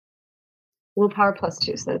 Willpower plus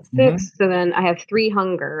 2, so that's 6. So then I have 3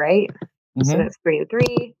 hunger, right? So that's 3 and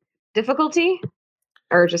 3. Difficulty,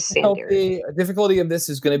 or just standard? Difficulty of this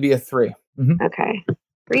is going to be a 3. Okay,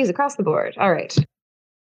 3s across the board. All right.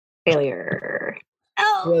 Failure.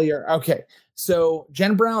 Failure. Okay. So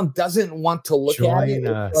Jen Brown doesn't want to look at it.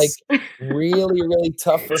 It's like really, really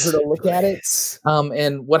tough for her to look at it.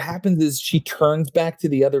 And what happens is she turns back to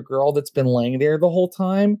the other girl that's been laying there the whole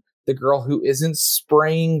time. The girl who isn't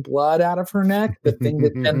spraying blood out of her neck, the thing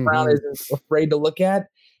that Jen Brown isn't afraid to look at.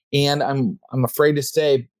 And I'm afraid to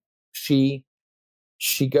say she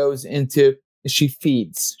feeds.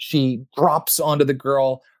 She drops onto the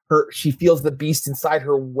girl. She feels the beast inside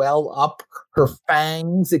her well up. Her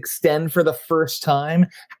fangs extend for the first time.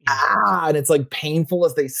 And it's like painful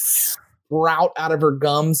as they sprout out of her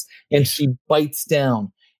gums, and she bites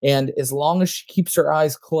down. And as long as she keeps her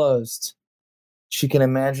eyes closed, she can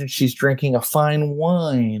imagine she's drinking a fine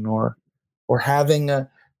wine or having a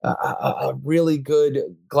really good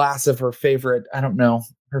glass of her favorite,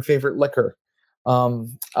 her favorite liquor.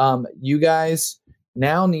 You guys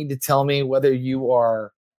now need to tell me whether you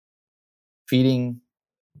are feeding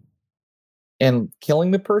and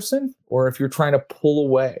killing the person, or if you're trying to pull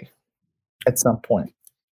away at some point.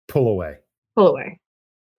 Pull away.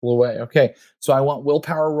 Okay. So I want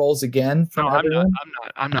willpower rolls again. No,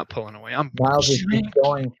 I'm not pulling away. Miles is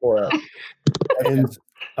going for it. And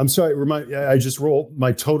I'm sorry, I just roll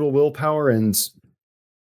my total willpower and just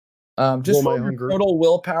roll my total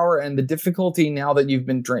willpower and the difficulty now that you've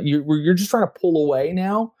been drinking. You're just trying to pull away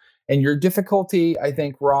now. And your difficulty, I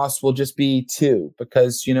think, Ross, will just be 2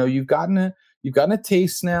 because you've gotten a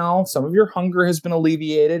taste now. Some of your hunger has been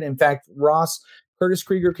alleviated. In fact, Ross, Curtis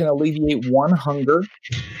Krieger can alleviate 1 hunger.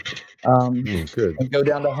 Good. And go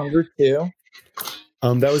down to hunger 2.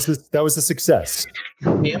 That was a success.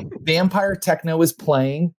 Vampire Techno is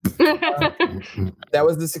playing. That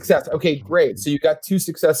was the success. Okay, great. So you got 2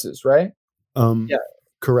 successes, right? Yeah.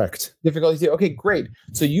 Correct. Difficulty 2. Okay, great.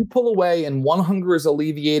 So you pull away and 1 hunger is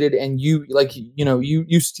alleviated, and you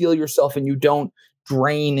steel yourself and you don't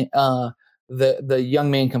drain the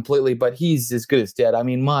young man completely, but he's as good as dead. I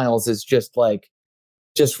mean, Miles is just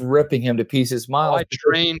ripping him to pieces. Miles, I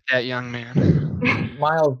drained that young man.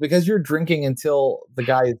 Miles, because you're drinking until the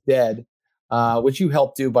guy is dead, which you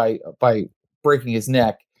helped do by breaking his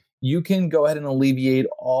neck, you can go ahead and alleviate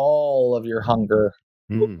all of your hunger.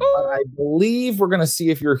 But I believe we're going to see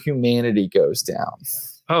if your humanity goes down.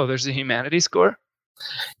 Oh, there's a humanity score?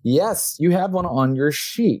 Yes, you have one on your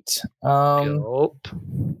sheet.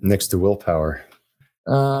 Next to willpower.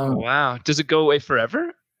 Wow. Does it go away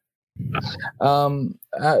forever?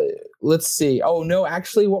 Let's see. Oh, no,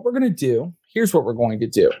 actually, what we're going to do, here's what we're going to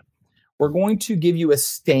do. We're going to give you a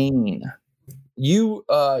stain. You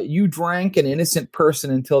drank an innocent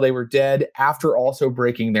person until they were dead after also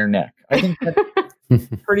breaking their neck. I think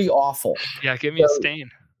pretty awful. Yeah, give me a stain.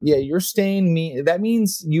 Yeah, your stain that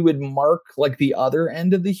means you would mark like the other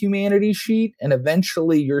end of the humanity sheet, and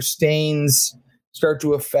eventually your stains start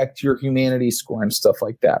to affect your humanity score and stuff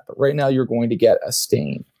like that. But right now you're going to get a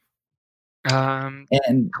stain. And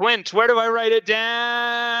Clint, where do I write it down?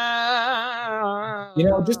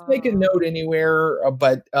 Just make a note anywhere.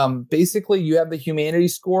 But basically, you have the humanity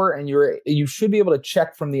score, and you should be able to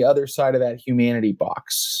check from the other side of that humanity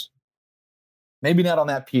box. Maybe not on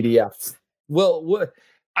that PDF. Well, what?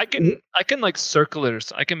 I can like circle it, or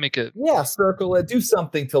I can make it. Yeah, circle it. Do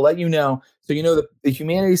something to let you know. So the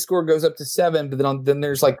humanity score goes up to 7, but then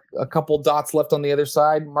there's like a couple dots left on the other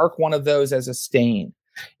side. Mark one of those as a stain.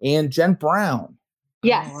 And Jen Brown.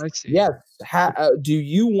 Yes. Oh, I see. Yes. Do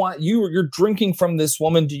you want you're drinking from this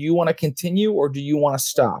woman? Do you want to continue or do you want to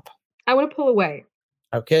stop? I want to pull away.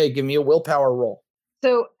 Okay, give me a willpower roll.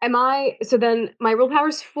 So then my willpower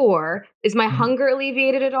is 4. Is my hunger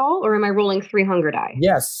alleviated at all, or am I rolling 3 hunger die?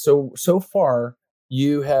 Yes. So far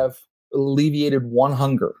you have alleviated 1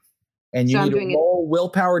 hunger. And you need to roll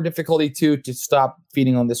willpower difficulty 2 to stop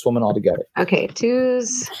feeding on this woman altogether. Okay,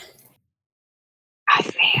 2s. I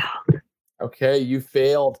failed. Okay, you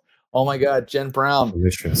failed. Oh my God, Jen Brown.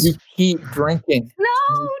 Delicious. You keep drinking.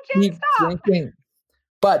 No, Jen, stop. Drinking.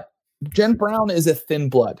 But Jen Brown is a thin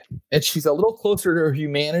blood, and she's a little closer to her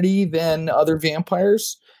humanity than other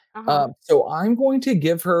vampires. So I'm going to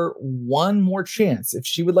give her one more chance. If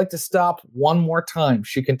she would like to stop one more time,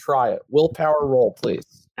 she can try it. Willpower roll,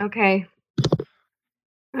 please. Okay.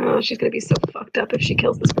 Oh, she's gonna be so fucked up if she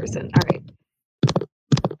kills this person. All right.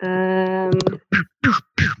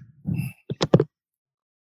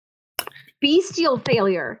 Bestial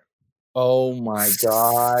failure. Oh my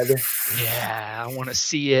God. Yeah, I want to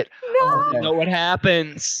see it. No. I want to know what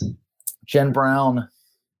happens. Jen Brown,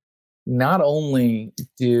 not only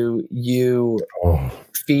do you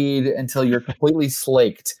feed until you're completely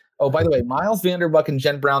slaked. Oh, by the way, Miles Vanderbuck and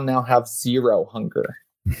Jen Brown now have 0 hunger.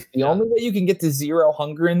 The only way you can get to 0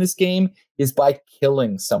 hunger in this game is by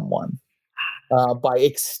killing someone, by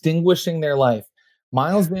extinguishing their life.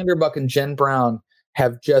 Miles Vanderbuck and Jen Brown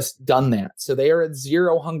have just done that. So they are at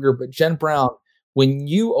 0 hunger. But Jen Brown, when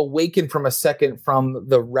you awaken from a second from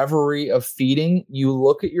the reverie of feeding, you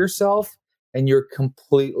look at yourself and you're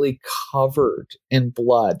completely covered in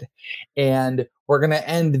blood. And we're going to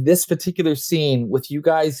end this particular scene with you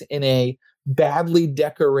guys in a badly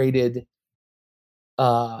decorated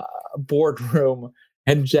boardroom,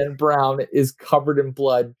 and Jen Brown is covered in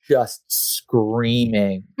blood, just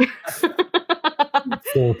screaming.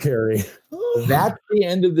 Full carry. That's the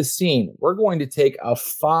end of the scene. We're going to take a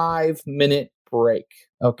 5-minute break.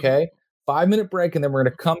 Okay, 5-minute break, and then we're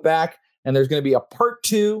going to come back, and there's going to be a part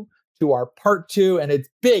 2 to our part 2, and it's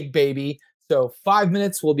big, baby. So 5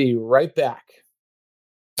 minutes. We'll be right back.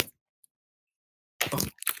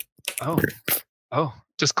 Oh!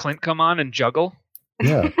 Does Clint come on and juggle?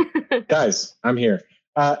 Yeah. Guys, I'm here.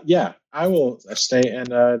 Yeah, I will stay and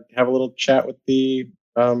have a little chat with the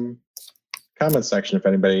comment section if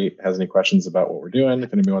anybody has any questions about what we're doing.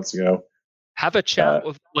 If anybody wants to go, have a chat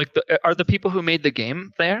with are the people who made the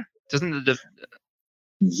game there? Doesn't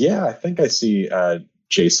yeah, I think I see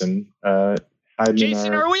Jason.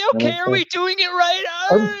 Jason, are we okay? Are we doing it right?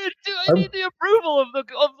 I need the approval of the.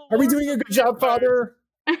 Are we doing a good job, Father?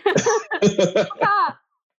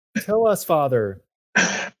 Tell us, Father.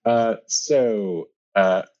 So,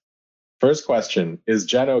 first question: is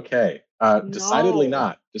Jen okay? Decidedly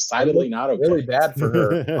not. Decidedly not okay. Really bad for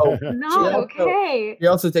her. Oh, not okay. She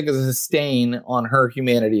also takes a stain on her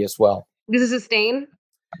humanity as well. This is a stain?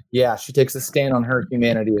 Yeah, she takes a stain on her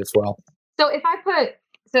humanity as well. So if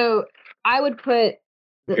I would put.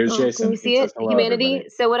 Here's Jason. Can you see it? Humanity. Everybody.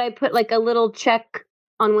 So would I put like a little check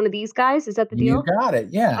on one of these guys? Is that the deal? You got it.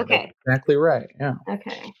 Yeah. Okay. That's exactly right. Yeah.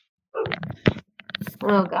 Okay.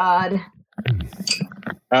 Oh God.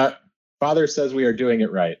 Father says we are doing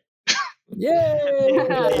it right.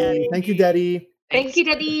 Yay! Thank you, Daddy. Thank you,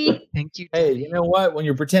 Daddy. Thank you. Hey, you know what? When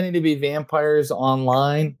you're pretending to be vampires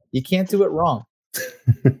online, you can't do it wrong.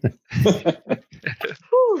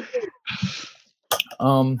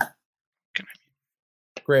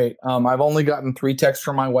 Great. I've only gotten 3 texts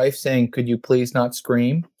from my wife saying, "Could you please not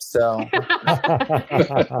scream?" So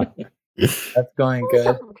that's going good.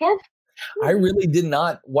 Okay. I really did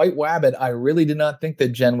not, White Wabbit, I really did not think that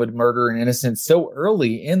Jen would murder an innocent so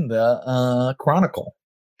early in the Chronicle.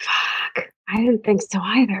 Fuck. I didn't think so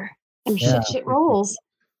either. And shit rolls.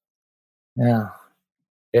 Yeah.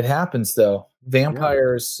 It happens though.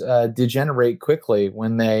 Vampires degenerate quickly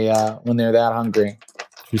when they're that hungry.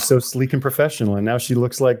 She's so sleek and professional, and now she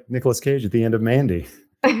looks like Nicolas Cage at the end of Mandy.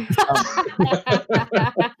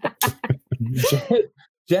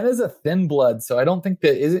 Jen is a thin blood, so I don't think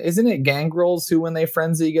that isn't it Gangrels who, when they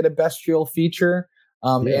frenzy, get a bestial feature.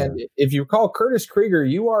 And if you recall, Curtis Krieger,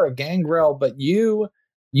 you are a Gangrel, but you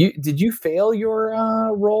did you fail your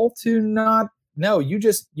roll to not? No, you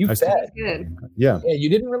fed. Good. Yeah. You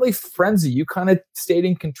didn't really frenzy. You kind of stayed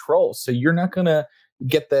in control, so you're not gonna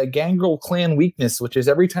get the Gangrel clan weakness, which is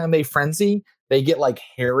every time they frenzy, they get like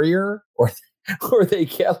hairier, or they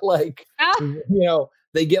get like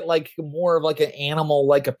they get like more of like an animal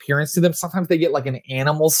like appearance to them. Sometimes they get like an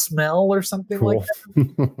animal smell or something like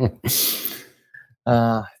that.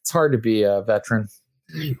 It's hard to be a veteran.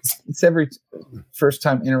 It's every first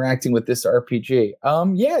time interacting with this RPG.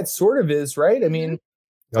 Yeah, it sort of is, right? I mean,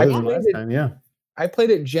 I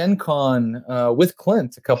played at Gen Con with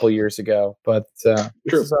Clint a couple years ago, but this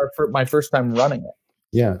is my first time running it.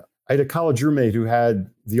 Yeah, I had a college roommate who had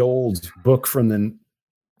the old book from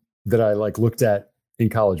that I like looked at in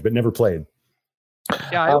college, but never played.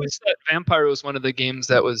 Yeah, I always thought Vampire was one of the games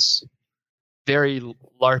that was very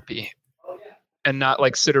LARPy and not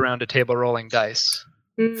like sit around a table rolling dice.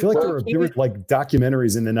 I feel like there were like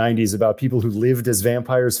documentaries in the 90s about people who lived as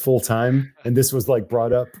vampires full time, and this was like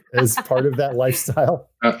brought up as part of that lifestyle.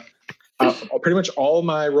 Pretty much all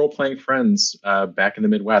my role-playing friends back in the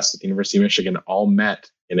Midwest at the University of Michigan all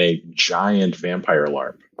met in a giant vampire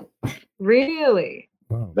LARP. Really?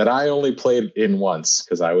 Wow. That I only played in once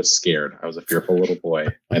because I was scared. I was a fearful little boy,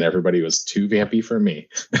 and everybody was too vampy for me.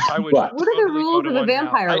 What are the rules of a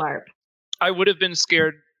vampire LARP? I would have been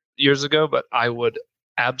scared years ago, but I would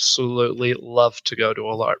absolutely love to go to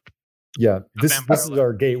a LARP. Yeah, this is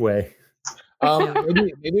our gateway.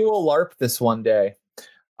 Maybe we'll LARP this one day.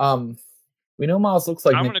 We know Miles looks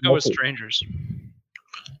like. I'm going to go with strangers.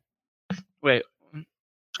 Wait.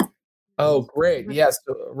 Oh, great! Yes,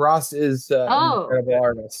 Ross is an incredible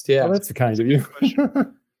artist. Yeah, that's the kind of you.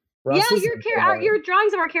 Your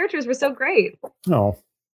drawings of our characters were so great. No.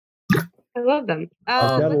 I love them.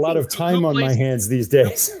 I've got a lot of time on my hands these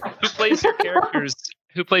days. Who plays your characters?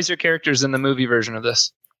 Who plays your characters in the movie version of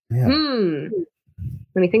this? Yeah. Let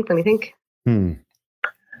me think.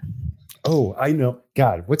 Oh, I know.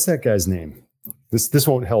 God, what's that guy's name? This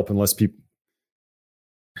won't help unless people.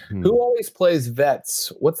 Who always plays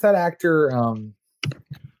vets? What's that actor?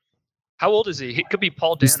 How old is he? He could be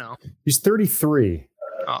Paul Dano. He's 33.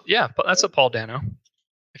 Oh, yeah, that's a Paul Dano.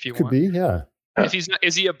 If you could want. be, yeah. If he's not,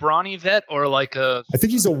 is he a brawny vet or like a? I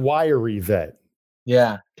think he's a wiry vet.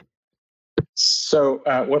 Yeah. So,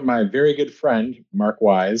 what my very good friend Mark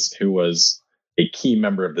Wise, who was a key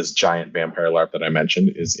member of this giant vampire LARP that I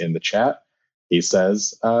mentioned, is in the chat. He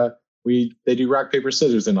says, they do rock paper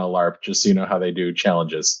scissors in a LARP, just so you know how they do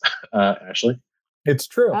challenges. Ashley, it's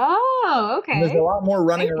true. Oh, okay. And there's a lot more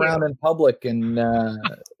running around in public, and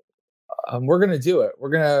we're gonna do it. We're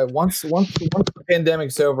gonna once the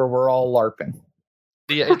pandemic's over, we're all LARPing.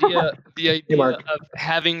 The idea of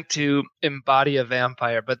having to embody a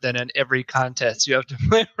vampire, but then in every contest you have to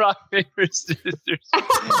play rock paper scissors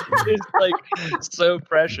is like so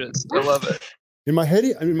precious. I love it. In my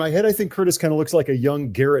head, I think Curtis kind of looks like a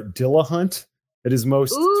young Garrett Dillahunt at his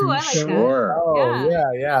most. Ooh, I like that.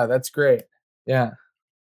 Oh yeah, that's great. Yeah.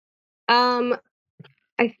 I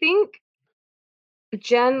think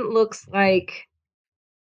Jen looks like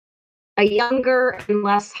a younger and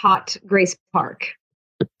less hot Grace Park.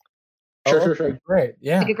 Sure. Great.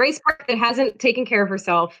 Yeah. Like a Grace Park that hasn't taken care of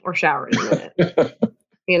herself or showered in a minute.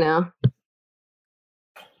 You know?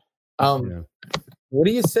 What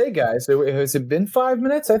do you say, guys? Has it been 5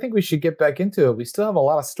 minutes? I think we should get back into it. We still have a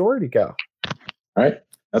lot of story to go. All right.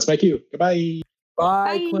 That's my cue. Goodbye.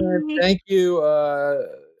 Bye, Clint. Thank you,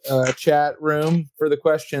 chat room, for the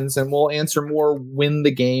questions, and we'll answer more when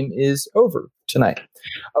the game is over tonight.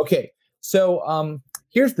 Okay. So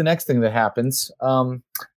here's the next thing that happens.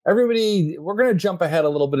 Everybody, we're going to jump ahead a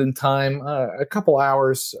little bit in time. A couple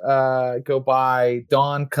hours go by.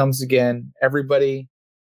 Dawn comes again. Everybody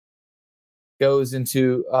goes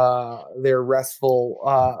into their restful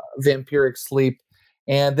vampiric sleep.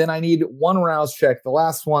 And then I need one rouse check, the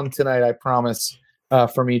last one tonight, I promise,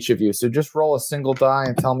 from each of you. So just roll a single die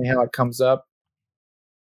and tell me how it comes up.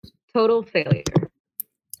 Total failure.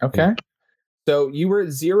 Okay. So you were at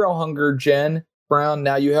 0 hunger, Jen. Brown,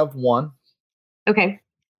 now you have 1. Okay.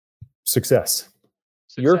 Success.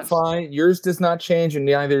 You're fine. Yours does not change, and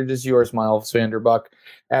neither does yours, Miles Vanderbuck.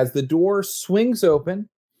 As the door swings open,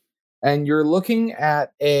 and you're looking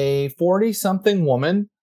at a 40-something woman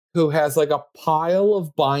who has like a pile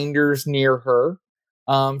of binders near her.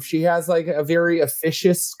 She has like a very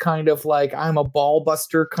officious kind of like I'm a ball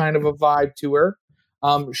buster kind of a vibe to her.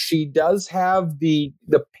 She does have the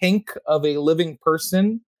pink of a living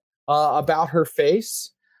person about her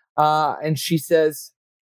face, and she says,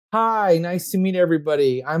 "Hi, nice to meet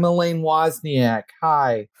everybody. I'm Elaine Wozniak.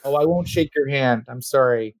 Hi. Oh, I won't shake your hand. I'm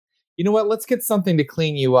sorry. You know what? Let's get something to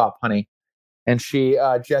clean you up, honey." And she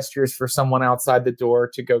gestures for someone outside the door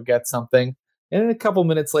to go get something. And then a couple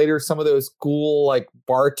minutes later, some of those cool like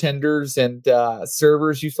bartenders and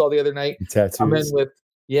servers you saw the other night come in with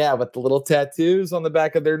the little tattoos on the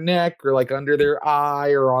back of their neck or like under their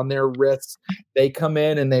eye or on their wrists. They come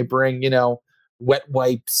in and they bring, wet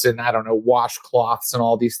wipes and I don't know, washcloths and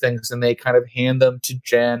all these things. And they kind of hand them to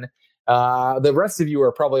Jen. The rest of you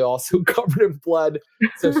are probably also covered in blood.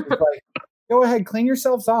 So she's like, go ahead, clean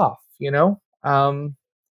yourselves off,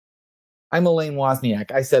 I'm Elaine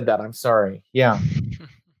Wozniak. I said that. I'm sorry. Yeah.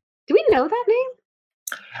 Do we know that name?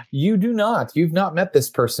 You do not. You've not met this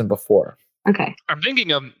person before. Okay. I'm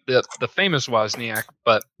thinking of the famous Wozniak,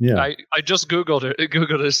 but I just Googled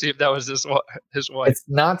to see if that was his wife. It's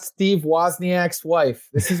not Steve Wozniak's wife.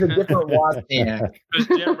 This is a different Wozniak.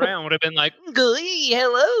 Because Jen Brown would have been like,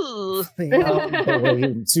 hello.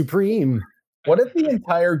 Supreme. What if the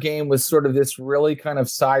entire game was sort of this really kind of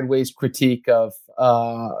sideways critique of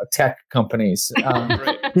tech companies?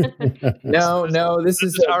 No, this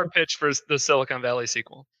is our pitch for the Silicon Valley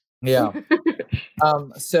sequel. Yeah.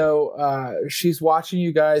 So she's watching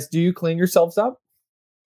you guys. Do you clean yourselves up?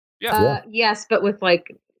 Yeah. Yes, but with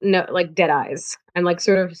dead eyes. I'm like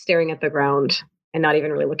sort of staring at the ground and not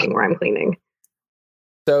even really looking where I'm cleaning.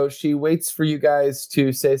 So she waits for you guys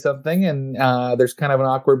to say something, and there's kind of an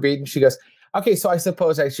awkward beat, and she goes, "Okay, so I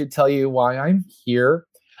suppose I should tell you why I'm here.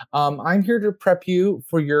 I'm here to prep you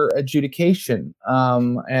for your adjudication,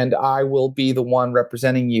 and I will be the one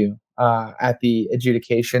representing you at the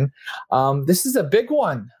adjudication. This is a big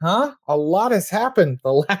one, huh? A lot has happened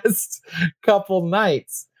the last couple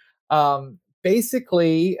nights.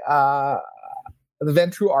 Basically, the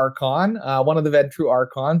Ventru Archon, one of the Ventru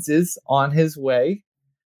Archons, is on his way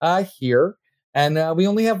here, and we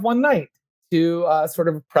only have one night to sort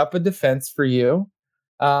of prep a defense for you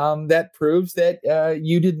that proves that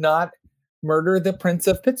you did not murder the Prince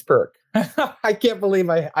of Pittsburgh." I can't believe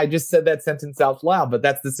I just said that sentence out loud, but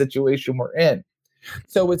that's the situation we're in.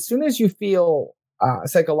 So as soon as you feel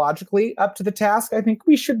psychologically up to the task, I think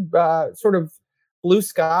we should sort of blue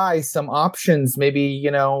sky some options, maybe,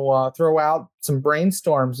 throw out some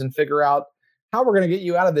brainstorms and figure out how we're going to get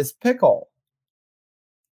you out of this pickle.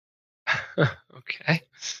 Okay.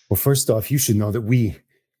 Well, first off, you should know that we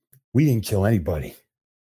didn't kill anybody.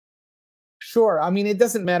 Sure. I mean, it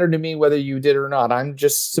doesn't matter to me whether you did or not. I'm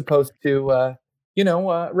just supposed to,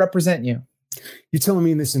 represent you. You're telling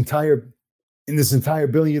me in this entire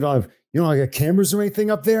building, you don't got cameras or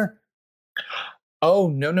anything up there? Oh,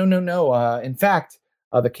 no. In fact,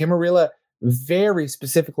 the Camarilla very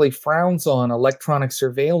specifically frowns on electronic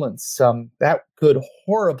surveillance. That could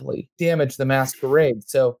horribly damage the masquerade.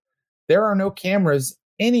 So there are no cameras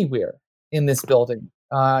anywhere in this building,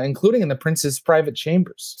 including in the prince's private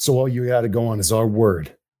chambers. So all you got to go on is our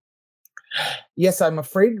word. Yes, I'm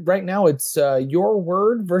afraid right now it's your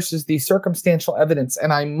word versus the circumstantial evidence.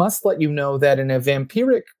 And I must let you know that in a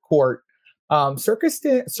vampiric court,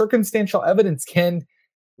 circumstantial evidence can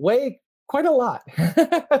weigh quite a lot.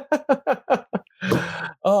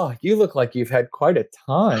 Oh, you look like you've had quite a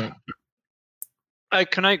time.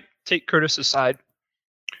 Can I take Curtis aside?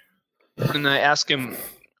 And I ask him,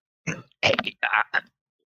 "Hey,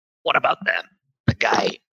 what about the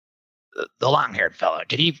guy, the long-haired fellow?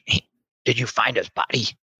 Did you find his body?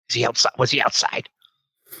 Is he outside? Was he outside?"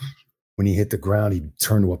 When he hit the ground, he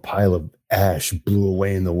turned to a pile of ash, blew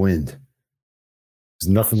away in the wind. There's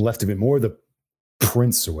nothing left of it. More the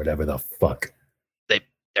prince or whatever the fuck.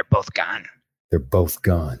 They're both gone. They're both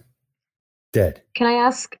gone. Dead. Can I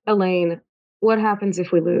ask Elaine, what happens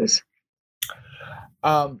if we lose?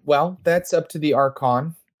 Well, that's up to the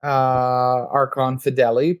Archon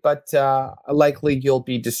Fideli, but likely you'll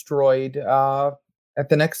be destroyed at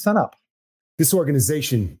the next sunup. This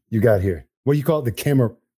organization you got here, what do you call it?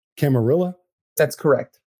 The Camarilla? That's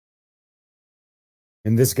correct.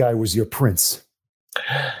 And this guy was your prince?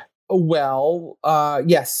 Well,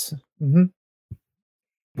 yes. Mm-hmm.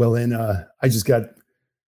 Well, then I just got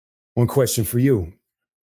one question for you.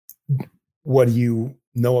 What do you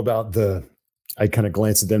know about I kind of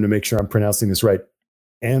glance at them to make sure I'm pronouncing this right,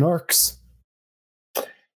 Anarchs?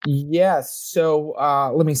 Yes. So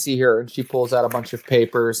let me see here. And she pulls out a bunch of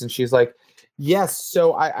papers and she's like, yes.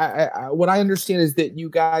 So I what I understand is that you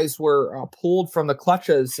guys were pulled from the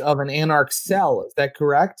clutches of an Anarch cell. Is that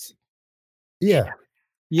correct? Yeah.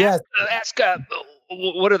 Yes. Ask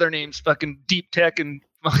what are their names? Fucking Deep Tech and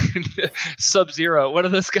fucking Sub-Zero. What are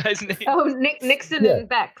those guys' names? Oh, Nixon Yeah. and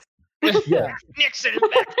Bex. Yeah. Nixon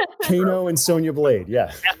and Beck. Kano and Sonya Blade.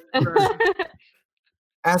 Yeah.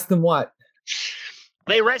 Ask them what.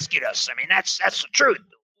 They rescued us. I mean, that's the truth.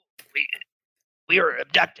 We were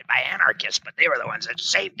abducted by anarchists, but they were the ones that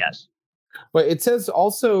saved us. But it says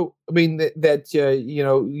also, I mean, that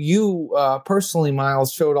you personally,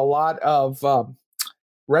 Miles, showed a lot of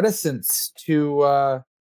reticence to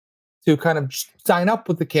kind of sign up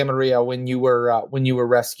with the Camarilla when you were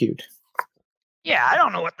rescued. Yeah, I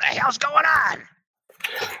don't know what the hell's going on.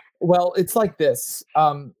 Well, it's like this.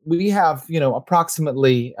 We have,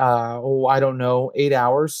 approximately, 8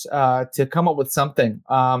 hours to come up with something.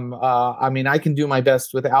 I mean, I can do my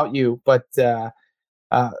best without you, but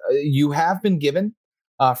you have been given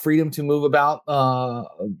freedom to move about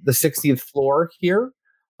the 60th floor here.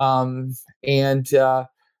 And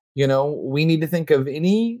we need to think of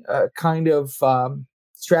any kind of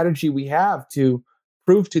strategy we have to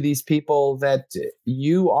prove to these people that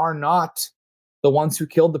you are not the ones who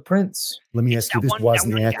killed the prince. Let me ask you this,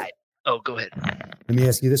 Wozniak. Oh, go ahead. Let me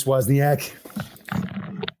ask you this, Wozniak.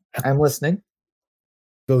 I'm listening.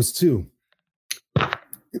 Those two,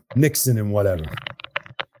 Nixon and whatever.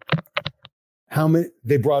 How many?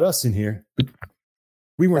 They brought us in here, but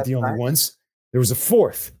we weren't the only ones. There was a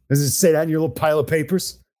fourth. Does it say that in your little pile of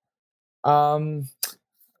papers?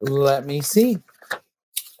 Let me see.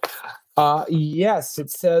 Yes, it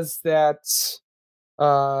says that.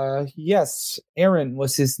 Yes, Aaron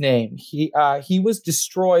was his name. He was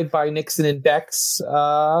destroyed by Nixon and Bex,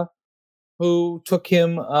 who took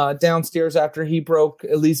him downstairs after he broke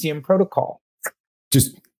Elysium Protocol.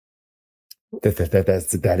 Just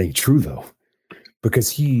that ain't true though, because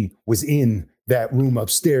he was in that room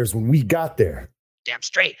upstairs when we got there. Damn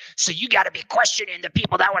straight. So you got to be questioning the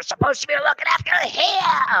people that were supposed to be looking after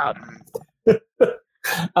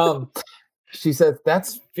him. She says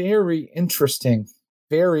that's very interesting.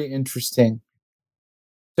 Very interesting.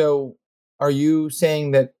 So, are you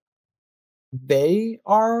saying that they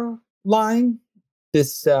are lying?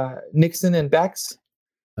 This Nixon and Bex?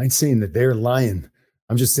 I ain't saying that they're lying.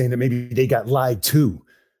 I'm just saying that maybe they got lied to.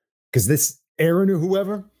 Because this Aaron or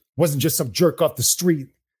whoever wasn't just some jerk off the street.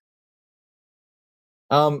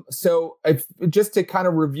 So, just to kind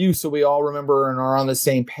of review so we all remember and are on the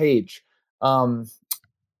same page,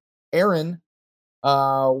 Aaron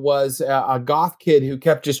was a goth kid who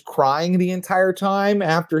kept just crying the entire time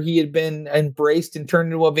after he had been embraced and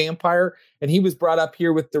turned into a vampire. And he was brought up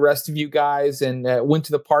here with the rest of you guys and went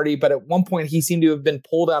to the party. But at one point, he seemed to have been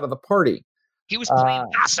pulled out of the party. He was playing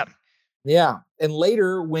awesome. Yeah. And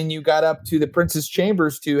later, when you got up to the prince's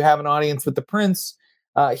chambers to have an audience with the prince,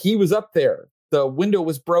 he was up there. The window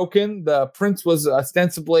was broken. The prince was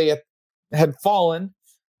ostensibly had fallen.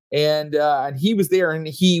 And he was there, and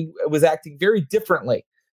he was acting very differently.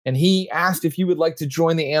 And he asked if you would like to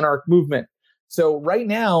join the Anarch movement. So right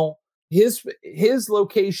now, his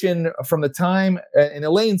location from the time, and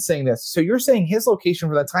Elaine's saying this. So you're saying his location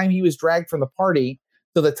from the time he was dragged from the party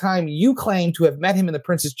to the time you claim to have met him in the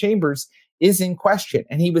prince's chambers is in question.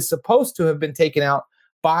 And he was supposed to have been taken out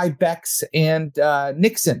by Bex and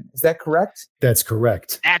Nixon. Is that correct? That's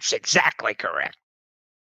correct. That's exactly correct.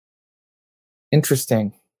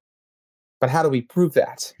 Interesting. But how do we prove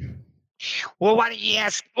that? Well, why don't you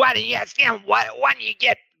ask him? Why don't you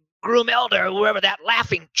get Groomelda or whoever that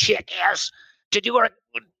laughing chick is to do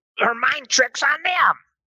her mind tricks on them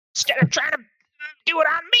instead of trying to do it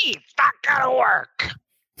on me? It's not gonna work.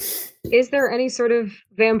 Is there any sort of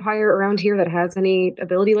vampire around here that has any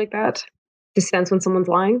ability like that to sense when someone's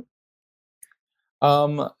lying?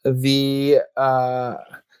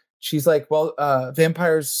 She's like, well,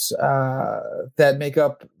 vampires that make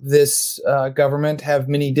up this government have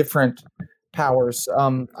many different powers.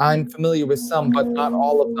 I'm familiar with some, but not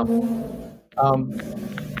all of them.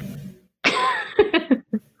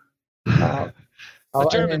 The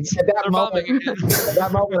Germans, at that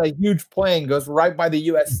moment, a huge plane goes right by the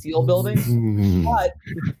U.S. Steel building, but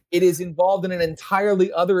it is involved in an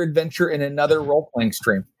entirely other adventure in another role-playing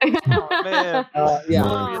stream. Oh, man.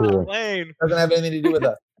 Yeah, cool. Doesn't have anything to do with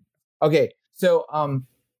us. Okay, so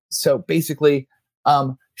basically,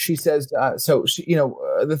 she says,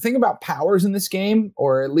 the thing about powers in this game,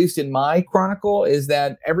 or at least in my chronicle, is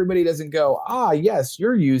that everybody doesn't go, yes,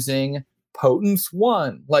 you're using Potence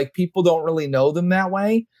 1. Like, people don't really know them that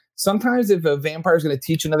way. Sometimes if a vampire is going to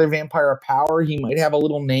teach another vampire a power, he might have a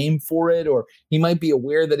little name for it, or he might be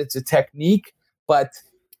aware that it's a technique, but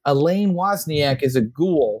Elaine Wozniak is a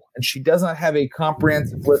ghoul, and she does not have a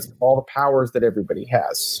comprehensive list of all the powers that everybody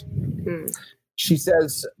has. She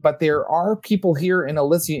says, but there are people here in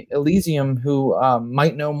Elysium who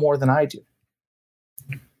might know more than I do.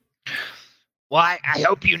 Well, I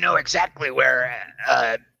hope you know exactly where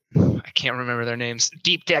I can't remember their names.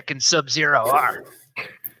 Deep Tech and Sub-Zero are.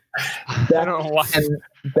 I don't know why. And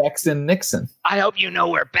Bex and Nixon. I hope you know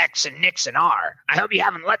where Bex and Nixon are. I hope you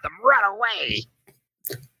haven't let them run away.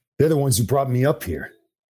 They're the ones who brought me up here.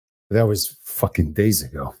 That was fucking days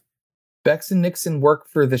ago. Bex and Nixon work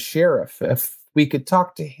for the sheriff. If we could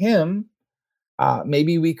talk to him,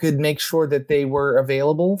 maybe we could make sure that they were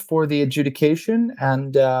available for the adjudication,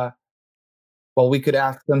 and we could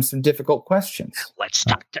ask them some difficult questions. Let's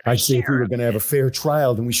talk to the I'd say if we were sheriff. going to have a fair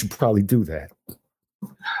trial, then we should probably do that.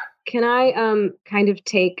 Can I kind of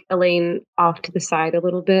take Elaine off to the side a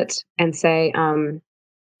little bit and say,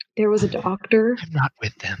 there was a doctor. I'm not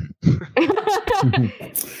with them.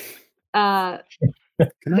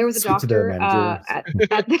 There was a doctor at the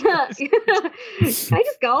Can I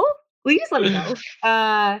just go? Will you just let me go?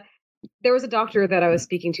 There was a doctor that I was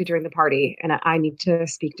speaking to during the party, and I need to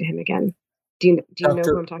speak to him again. Do you know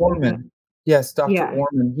who I'm talking about? Yes, Dr. Yeah.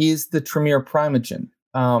 Orman. He's the Tremere Primogen,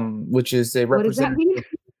 which is a What does that representative. mean?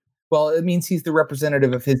 Well, it means he's the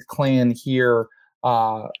representative of his clan here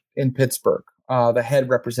in Pittsburgh, the head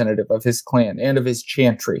representative of his clan and of his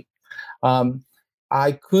chantry.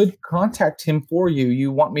 I could contact him for you.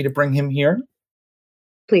 You want me to bring him here?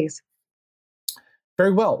 Please.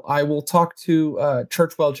 Very well. I will talk to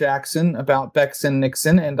Churchwell Jackson about Bex and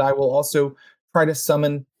Nixon, and I will also try to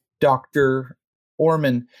summon Dr.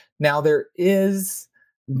 Orman. Now, there is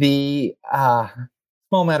the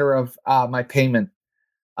small matter of my payment.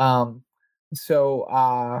 So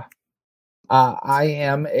I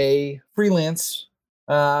am a freelance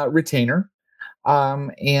retainer,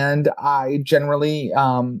 and I generally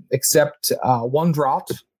accept one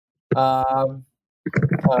draught for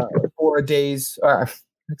a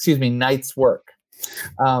night's work.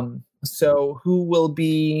 So who will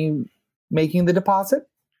be making the deposit?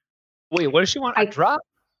 Wait, what does she want? A drop?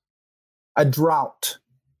 A draught.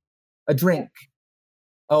 A drink.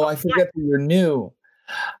 Oh, I forget that you're new.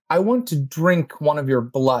 I want to drink one of your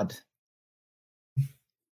blood.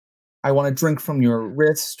 I want to drink from your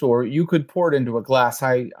wrist, or you could pour it into a glass.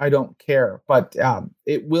 I don't care, but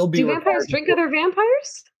it will be. Do vampires drink other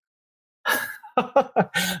vampires?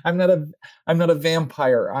 I'm not a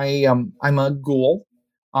vampire. I'm a ghoul.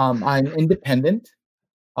 I'm independent.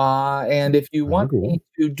 And if you want me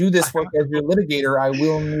to do this work as your litigator, I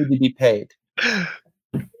will need to be paid.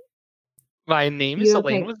 My name is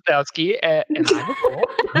Elaine Wazowski, and I'm a ghoul.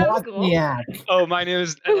 Wozniak. Oh, my name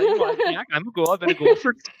is Elaine Wozniak. I'm a ghoul. I've been a ghoul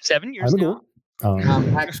for 7 years now.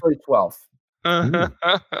 Actually 12.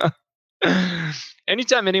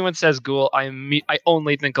 Anytime anyone says ghoul, I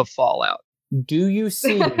only think of Fallout. Do you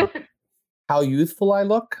see how youthful I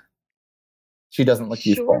look? She doesn't look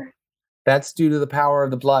youthful. That's due to the power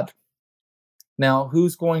of the blood. Now,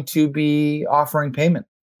 who's going to be offering payment?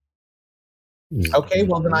 Okay,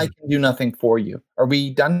 well then I can do nothing for you. Are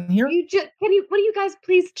we done here? Will you guys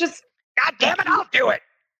please just? God damn it! I'll do it.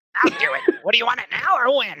 I'll do it. What do you want it now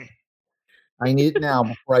or when? I need it now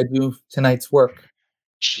before I do tonight's work.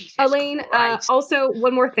 Jesus Elaine, also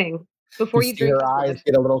one more thing before you drink. Her eyes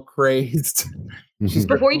get a little crazed.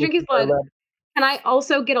 Before you drink his blood, can I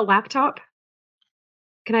also get a laptop?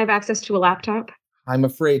 Can I have access to a laptop? I'm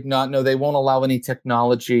afraid not. No, they won't allow any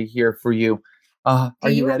technology here for you. Are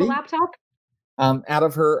you ready? Have a laptop? Out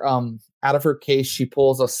of her case, she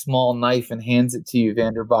pulls a small knife and hands it to you,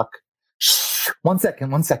 Vanderbuck. Shh, one second.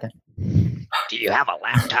 Do you have a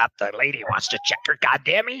laptop? The lady wants to check her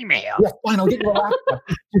goddamn email. Yes, fine. I'll get you a laptop.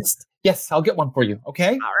 Yes, I'll get one for you.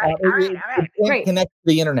 Okay. All right. Great. Connect to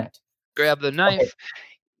the internet. Grab the knife. Okay.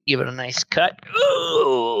 Give it a nice cut.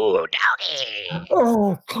 Ooh, doggy.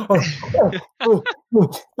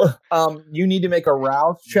 You need to make a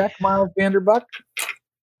rouse check, Miles Vanderbuck.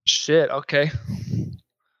 Shit. Okay.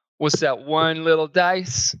 What's that? One little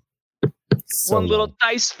dice. One little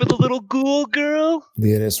dice for the little ghoul girl.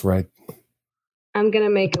 Yeah, that's right. I'm gonna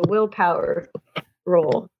make a willpower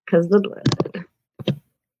roll because the blood.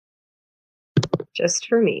 Just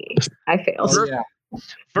for me, I failed. Oh, yeah.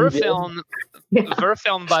 Verfilm,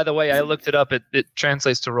 by the way, I looked it up. It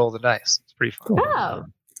translates to roll the dice. It's pretty fun. Oh.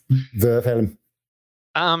 Verfilm.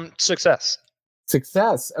 Success.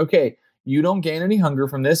 Okay. You don't gain any hunger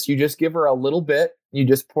from this. You just give her a little bit. You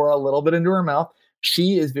just pour a little bit into her mouth.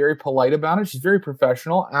 She is very polite about it. She's very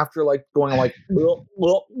professional. After going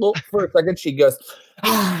for a second, she goes,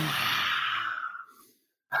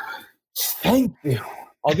 "Thank you.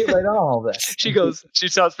 I'll get right on all this. She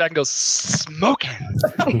stops back and goes, smoking.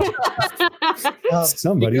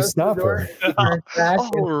 Somebody stop her.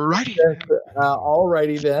 Alrighty.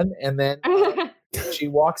 Alrighty then. And then she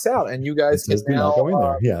walks out, and you guys can now go in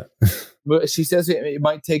there. Yeah. She says it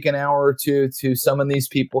might take an hour or two to summon these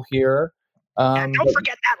people here. And don't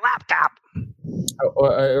forget that laptop.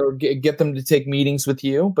 Or get them to take meetings with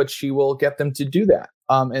you, but she will get them to do that.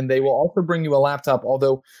 And they will also bring you a laptop,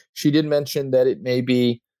 although she did mention that it may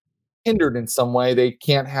be hindered in some way. They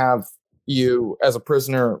can't have you as a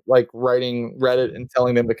prisoner, like writing Reddit and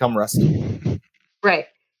telling them to come rescue. Right.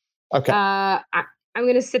 Okay. I'm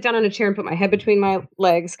going to sit down on a chair and put my head between my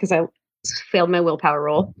legs because I failed my willpower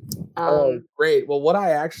roll. Oh, great. Well, what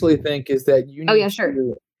I actually think is that you need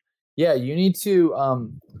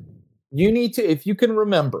you need to, if you can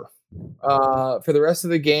remember, for the rest of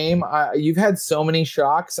the game, you've had so many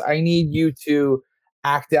shocks. I need you to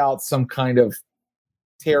act out some kind of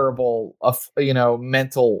terrible,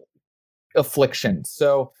 mental affliction.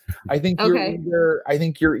 So I think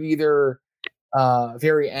you're either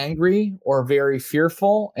very angry or very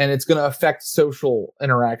fearful, and it's going to affect social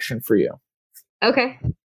interaction for you. Okay.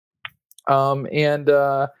 I'll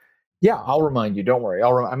remind you. Don't worry.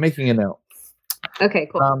 I'm making a note. Okay,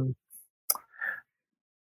 cool.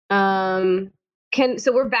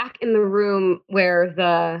 So we're back in the room where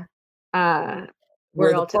the where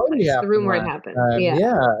it all took place. The room where it happened.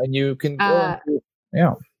 Yeah, and you can go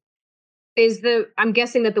I'm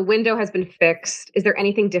guessing that the window has been fixed. Is there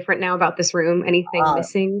anything different now about this room? Anything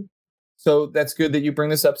missing? So that's good that you bring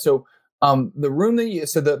this up. So the room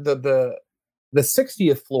that the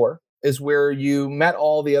 60th floor is where you met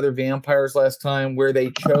all the other vampires last time, where they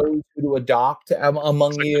chose to adopt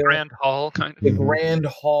among you. The grand hall, kind of. The grand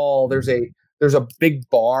hall. There's a big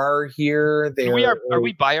bar here. Are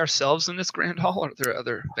we by ourselves in this grand hall, or are there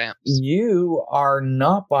other vamps? You are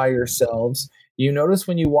not by yourselves. You notice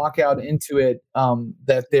when you walk out into it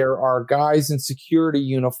that there are guys in security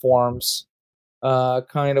uniforms,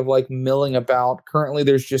 kind of like milling about. Currently,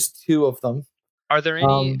 there's just 2 of them. Are there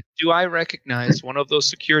any? Do I recognize one of those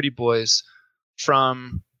security boys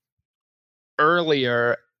from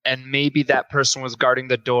earlier? And maybe that person was guarding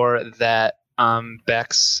the door that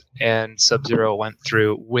Bex and Sub-Zero went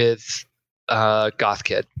through with Goth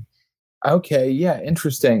Kid. Okay, yeah,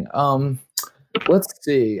 interesting. Let's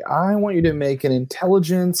see. I want you to make an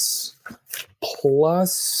intelligence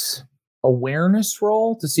plus awareness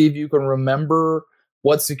roll to see if you can remember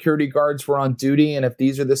what security guards were on duty and if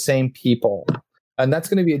these are the same people. And that's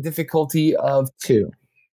going to be a difficulty of 2.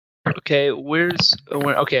 Okay,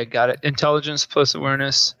 okay, I got it. Intelligence plus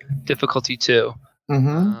awareness, difficulty 2.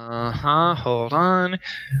 Mm-hmm. Hold on.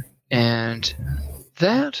 And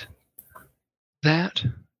that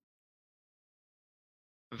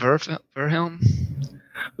Verhelm.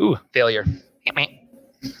 Ooh, failure.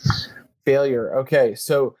 Failure. Okay,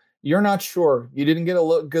 so you're not sure. You didn't get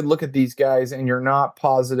a good look at these guys, and you're not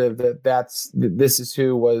positive that this is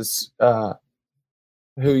who was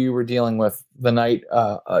who you were dealing with the night,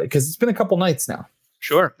 because it's been a couple nights now.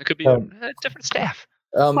 Sure, it could be different staff.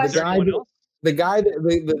 The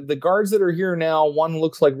guards that are here now, one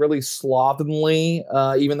looks like really slovenly,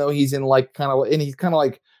 even though he's in he's kind of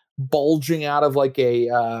like bulging out of like a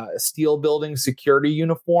steel building security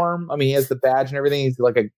uniform. I mean, he has the badge and everything. He's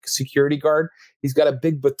like a security guard. He's got a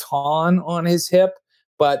big baton on his hip,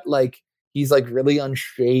 but like he's like really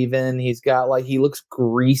unshaven. He looks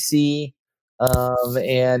greasy.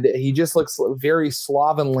 And he just looks very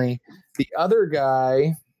slovenly. The other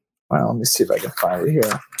guy, well, let me see if I can find it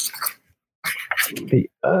here. The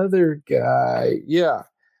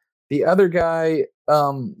other guy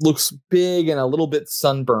looks big and a little bit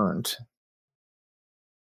sunburned.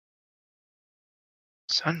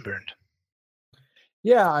 Sunburned?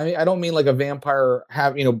 Yeah, I mean, I don't mean like a vampire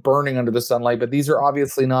burning under the sunlight, but these are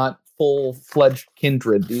obviously not full-fledged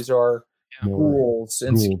kindred. These are ghouls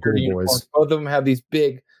and security uniforms. Both of them have these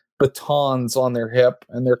big batons on their hip,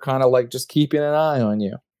 and they're kind of like just keeping an eye on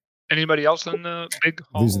you. Anybody else in the big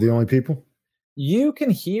hall? These are the only people? You can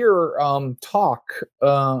hear talk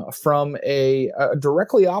from a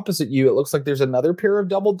directly opposite you. It looks like there's another pair of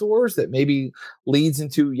double doors that maybe leads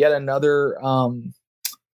into yet another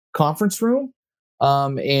conference room,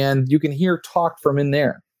 and you can hear talk from in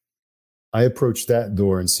there. I approach that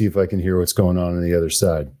door and see if I can hear what's going on the other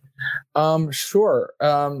side. Sure.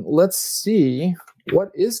 Let's see what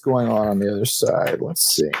is going on the other side. Let's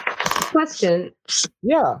see. Question.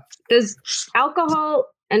 Yeah. Does alcohol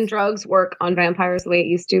and drugs work on vampires the way it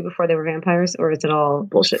used to before they were vampires, or is it all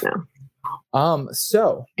bullshit now?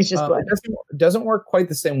 So It's just blood. It doesn't work quite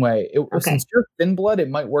the same way. Since you're thin blood, it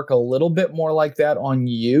might work a little bit more like that on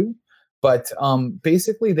you. But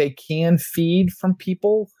basically, they can feed from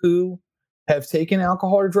people who have taken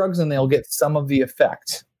alcohol or drugs, and they'll get some of the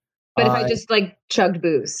effect. But if I just like chugged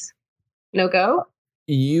booze, no go?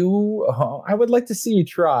 I would like to see you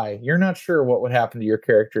try. You're not sure what would happen to your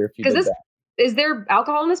character if you did that. Is there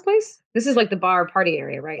alcohol in this place? This is like the bar party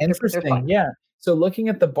area, right? Interesting. Yeah. So looking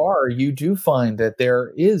at the bar, you do find that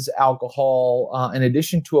there is alcohol in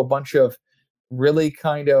addition to a bunch of really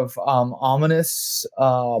kind of ominous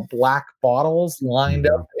black bottles lined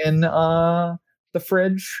up in the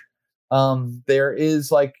fridge. There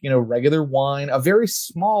is regular wine, a very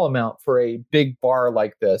small amount for a big bar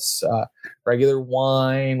like this. Regular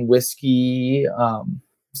wine, whiskey,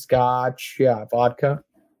 scotch, vodka.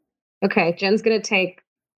 Okay, Jen's gonna take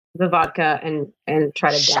the vodka and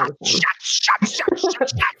try to down him.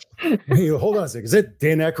 Hey, hold on a second. Is that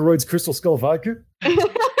Dan Aykroyd's Crystal Skull vodka? The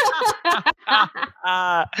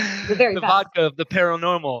vodka of the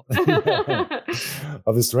paranormal.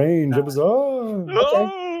 Of the strange, it was Oh.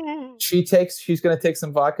 She's going to take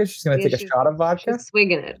some vodka. She's going to take a shot of vodka. She's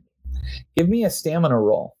swigging it. Give me a stamina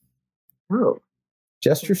roll. Oh.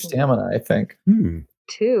 Just your stamina, I think.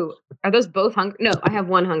 2. Are those both hunger? No, I have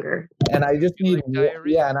 1 hunger. And I just need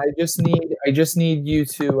I just need you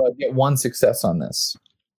to get 1 success on this.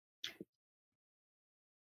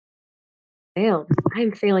 Failed.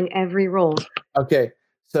 I'm failing every roll. Okay.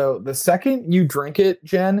 So the second you drink it,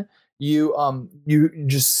 Jen, you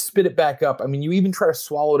just spit it back up. I mean, you even try to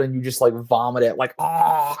swallow it and you just like vomit it, like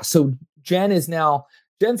So Jen's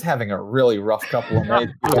having a really rough couple of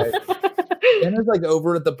nights. Jen is like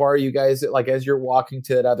over at the bar. You guys, like as you're walking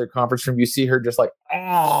to that other conference room, you see her just like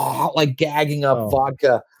gagging up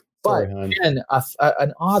vodka. But Jen,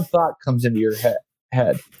 an odd thought comes into your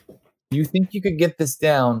head. You think you could get this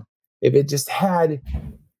down if it just had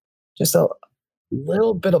just a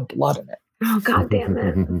little bit of blood in it? Oh, God damn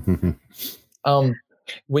it.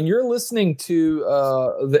 When you're listening to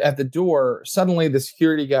at the door, suddenly the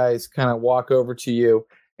security guys kind of walk over to you,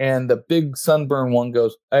 and the big sunburn one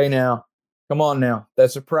goes, "Hey, now, come on now.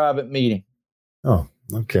 That's a private meeting." Oh,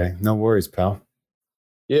 okay. No worries, pal.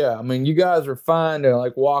 Yeah, I mean, you guys are fine to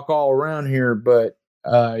like walk all around here, but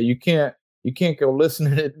you can't go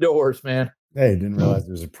listening at doors, man. Hey, didn't realize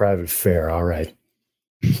there was a private fair. All right.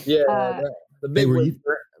 Yeah, the big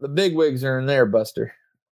wigs are in there, Buster.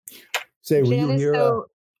 Say, were you here?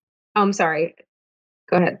 I'm sorry.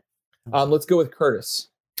 Go ahead. Let's go with Curtis.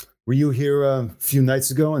 Were you here a few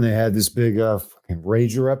nights ago and they had this big fucking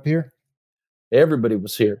rager up here? Everybody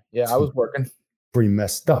was here. Yeah, I was working. Pretty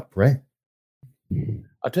messed up, right?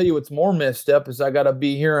 I'll tell you what's more messed up is I got to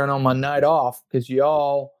be here and on my night off because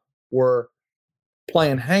y'all were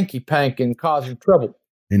playing hanky-panky and causing trouble.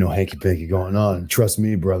 Ain't no hanky-panky going on. Trust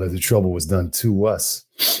me, brother, the trouble was done to us.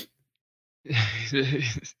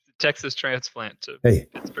 Texas transplant to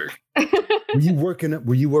Pittsburgh. Were you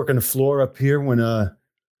working the floor up here when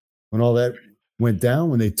all that went down,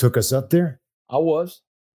 when they took us up there? I was.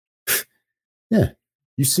 Yeah.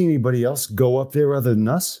 You see anybody else go up there other than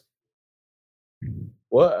us?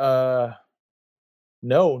 What?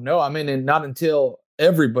 No. I mean, not until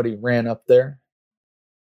everybody ran up there.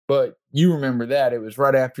 But you remember that. It was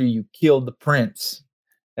right after you killed the prince.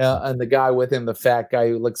 And the guy with him, the fat guy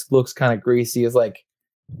who looks kind of greasy, is like,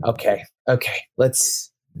 okay,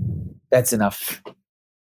 that's enough.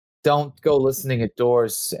 Don't go listening at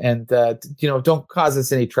doors, and don't cause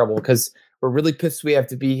us any trouble, because we're really pissed we have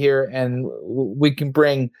to be here, and we can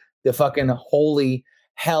bring the fucking holy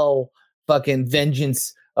hell fucking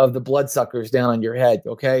vengeance of the bloodsuckers down on your head.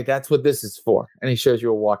 Okay, that's what this is for. And he shows you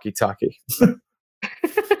a walkie-talkie.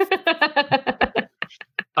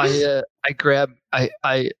 I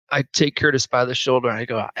take Curtis by the shoulder and I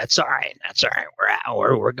go, That's all right.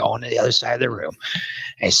 We're going to the other side of the room.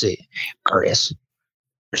 I say, Curtis,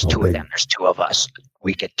 there's 2 of them. There's 2 of us.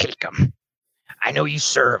 We could take them. I know you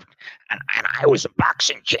served, and I was a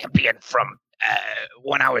boxing champion from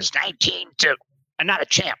when I was 19 to not a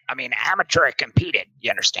champ. I mean, amateur. I competed. You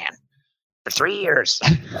understand? For 3 years.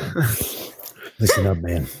 Listen up,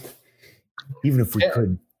 man. Even if we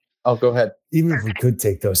could. Oh, go ahead. Even if we could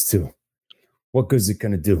take those 2, what good is it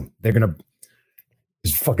going to do? They're going to,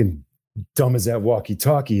 as fucking dumb as that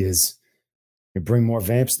walkie-talkie is, they bring more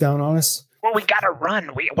vamps down on us? Well, we got to run.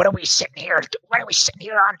 What are we sitting here? What are we sitting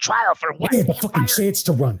here on trial for? What? I had a fucking chance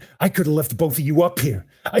to run. I could have left both of you up here.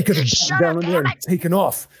 I could have gone down in there and taken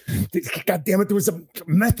off. God damn it, there was a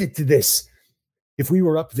method to this. If we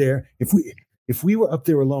were up there, if we were up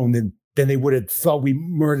there alone, then they would have thought we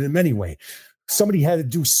murdered him anyway. Somebody had to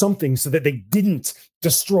do something so that they didn't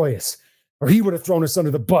destroy us, or he would have thrown us under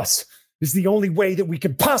the bus. It's the only way that we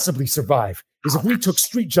could possibly survive, is if we took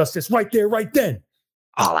street justice right there, right then.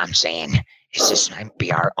 All I'm saying is this might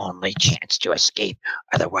be our only chance to escape.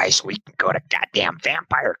 Otherwise, we can go to goddamn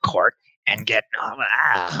vampire court and get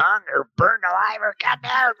hung or burned alive or God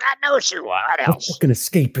knows who. What else? What fucking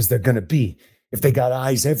escape is there going to be if they got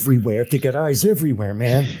eyes everywhere? If they got eyes everywhere,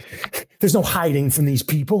 man. There's no hiding from these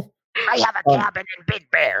people. I have a cabin in Big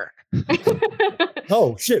Bear.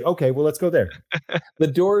 Oh, shit. Okay, well, let's go there. The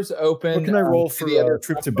doors open. What can I roll for the other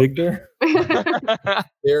trip to Big Bear?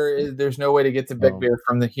 There's no way to get to Big Bear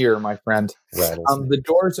from here, my friend. The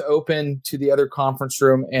doors open to the other conference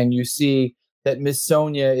room, and you see that Miss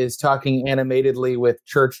Sonia is talking animatedly with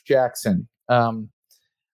Church Jackson. And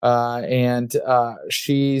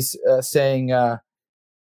she's saying,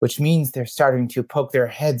 which means they're starting to poke their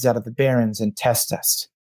heads out of the barrens and test us.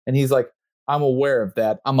 And he's like, I'm aware of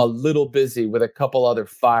that. I'm a little busy with a couple other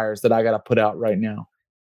fires that I got to put out right now.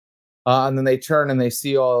 And then they turn and they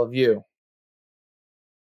see all of you.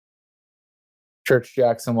 Church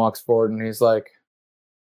Jackson walks forward and he's like,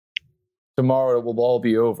 tomorrow it will all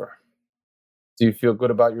be over. Do you feel good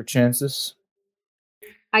about your chances?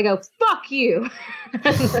 I go, fuck you.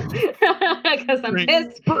 Because I'm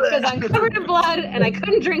pissed, because I'm covered in blood and I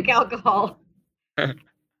couldn't drink alcohol.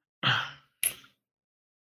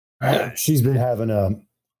 She's been having a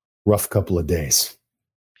rough couple of days.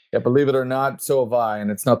 Yeah, believe it or not, so have I.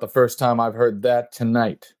 And it's not the first time I've heard that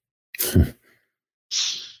tonight.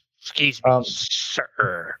 Excuse me,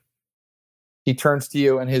 sir. He turns to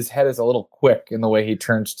you and his head is a little quick in the way he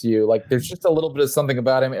turns to you. Like there's just a little bit of something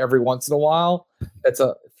about him every once in a while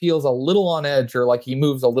feels a little on edge, or like he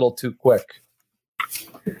moves a little too quick.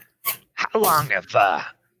 How long have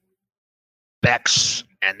Bex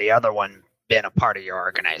and the other one been a part of your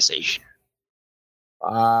organization?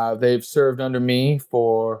 They've served under me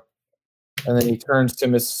for, and then he turns to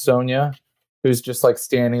Miss Sonia, who's just like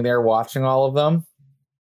standing there watching all of them.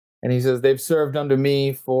 And he says, they've served under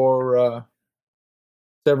me for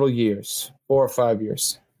several years, 4 or 5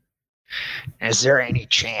 years. Is there any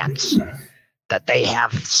chance that they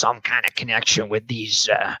have some kind of connection with these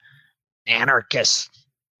anarchists?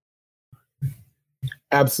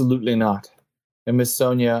 Absolutely not. And Miss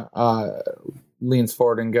Sonia leans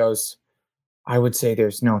forward and goes, I would say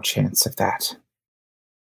there's no chance of that.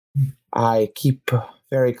 I keep a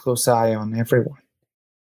very close eye on everyone.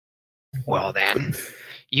 Well then,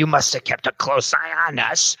 you must have kept a close eye on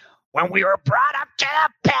us when we were brought up to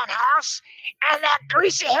the penthouse and that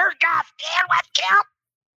greasy hair goth Dan was killed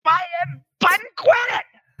by Button Quinnet.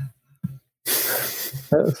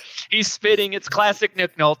 He's spitting. It's classic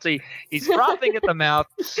Nick Nolte. He's frothing at the mouth.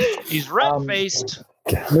 He's red-faced.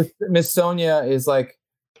 Miss Sonia is like,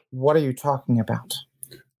 what are you talking about?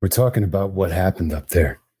 We're talking about what happened up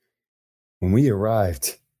there. When we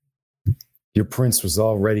arrived, your prince was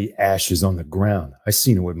already ashes on the ground. I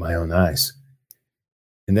seen it with my own eyes.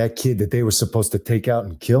 And that kid that they were supposed to take out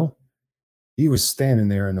and kill, he was standing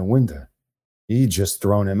there in the window. He'd just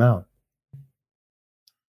thrown him out.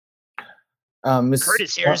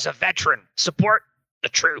 Curtis here is a veteran. Support the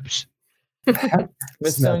troops.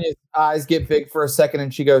 Miss Sonia's eyes get big for a second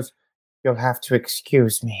and she goes, you'll have to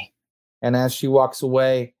excuse me. And as she walks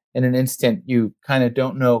away, in an instant, you kind of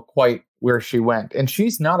don't know quite where she went. And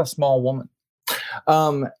she's not a small woman.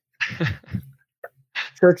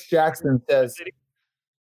 Church Jackson says,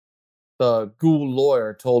 the ghoul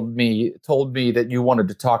lawyer told me that you wanted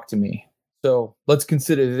to talk to me. So let's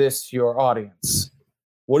consider this your audience.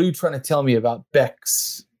 What are you trying to tell me about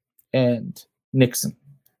Bex and Nixon?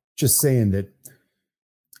 Just saying that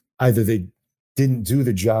either they didn't do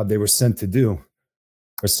the job they were sent to do,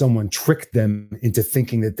 or someone tricked them into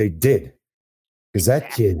thinking that they did. Because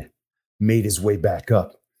that kid made his way back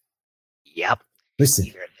up. Yep. Listen,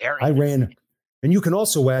 I ran, and you can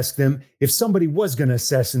also ask them if somebody was going to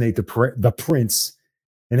assassinate the prince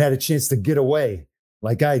and had a chance to get away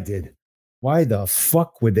like I did. Why the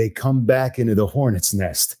fuck would they come back into the hornet's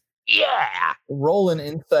nest? Yeah. Roll an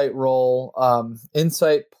insight roll.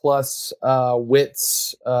 Insight plus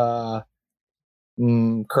wits.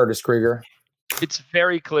 Curtis Krieger. It's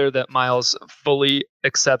very clear that Miles fully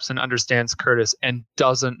accepts and understands Curtis and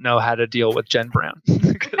doesn't know how to deal with Jen Brown.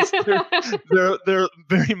 Because they're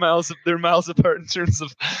very miles apart in terms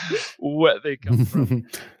of what they come from.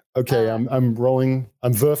 Okay, I'm rolling.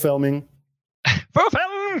 I'm verfilming.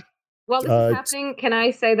 Verfilming! While this is happening, can I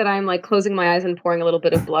say that I'm like closing my eyes and pouring a little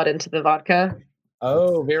bit of blood into the vodka?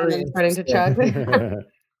 Oh, very and then starting to chug.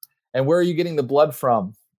 And where are you getting the blood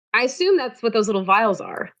from? I assume that's what those little vials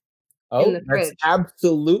are. Oh, that's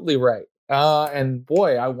absolutely right. And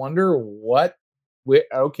boy, I wonder what.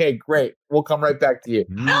 Okay, great. We'll come right back to you.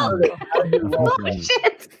 Holy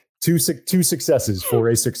shit. Two successes for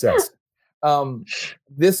a success.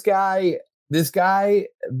 This guy,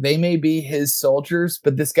 they may be his soldiers,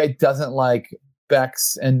 but this guy doesn't like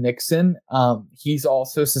Bex and Nixon. He's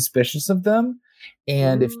also suspicious of them.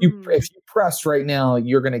 And if you press right now,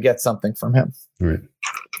 you're going to get something from him. Right.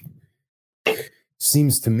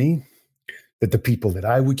 Seems to me that the people that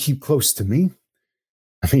I would keep close to me,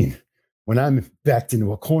 I mean, when I'm backed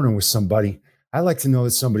into a corner with somebody, I like to know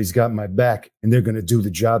that somebody's got my back and they're going to do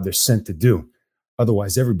the job they're sent to do.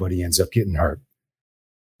 Otherwise, everybody ends up getting hurt.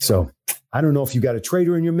 So I don't know if you got a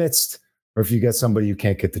traitor in your midst or if you got somebody who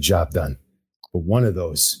can't get the job done. But one of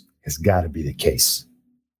those has got to be the case.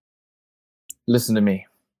 Listen to me.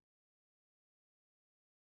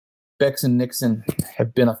 Bex and Nixon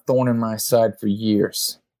have been a thorn in my side for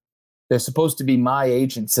years. They're supposed to be my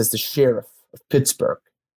agents as the sheriff of Pittsburgh,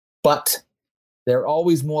 but they're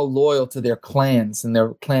always more loyal to their clans and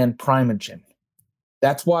their clan primogen.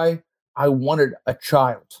 That's why I wanted a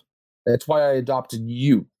child. That's why I adopted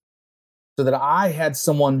you, so that I had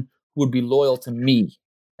someone who would be loyal to me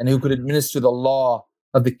and who could administer the law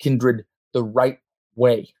of the kindred the right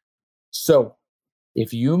way. So,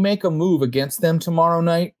 if you make a move against them tomorrow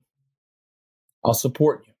night, I'll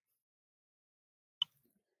support you.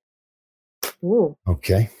 Ooh.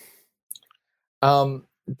 Okay.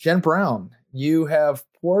 Jen Brown, you have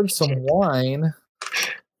poured some wine.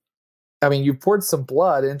 I mean, you poured some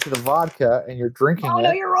blood into the vodka and you're drinking it. Oh,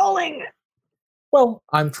 no, you're rolling. Well,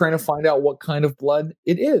 I'm trying to find out what kind of blood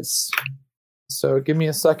it is. So give me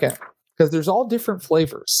a second, because there's all different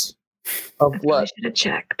flavors of blood. I should have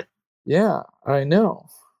checked. Yeah, I know.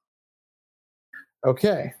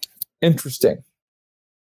 Okay, interesting.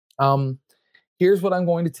 Here's what I'm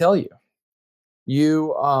going to tell you.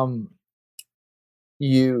 You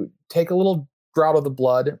take a little draught of the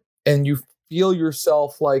blood and you feel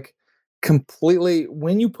yourself like completely,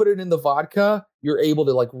 when you put it in the vodka, you're able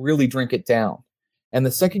to like really drink it down. And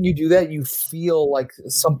the second you do that, you feel like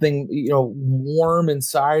something, warm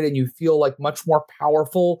inside, and you feel like much more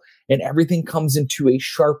powerful, and everything comes into a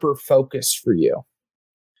sharper focus for you.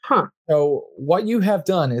 Huh. So what you have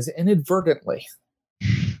done is inadvertently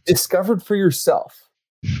discovered for yourself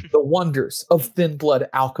the wonders of thin blood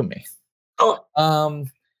alchemy.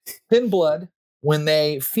 Thin blood, when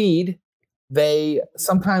they feed, they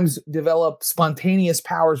sometimes develop spontaneous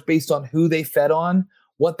powers based on who they fed on,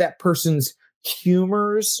 what that person's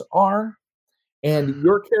humors are. And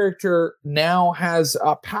your character now has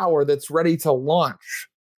a power that's ready to launch.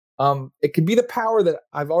 It could be the power that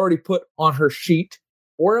I've already put on her sheet,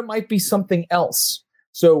 or it might be something else.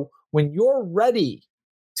 So when you're ready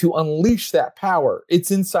to unleash that power,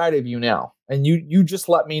 it's inside of you now. And you just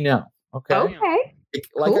let me know. Okay. Okay.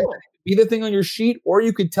 Like, Cool. I could be the thing on your sheet, or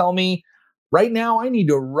you could tell me, right now I need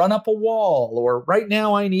to run up a wall, or right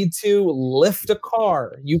now I need to lift a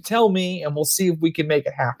car. You tell me, and we'll see if we can make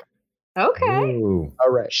it happen. Okay. Ooh. All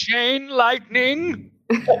right. Chain lightning.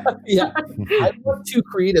 Yeah. I want to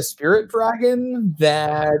create a spirit dragon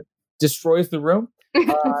that destroys the room.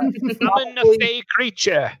 Summon a fey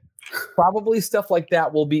creature. Probably stuff like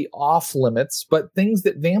that will be off limits, but things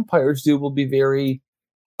that vampires do will be very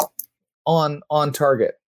on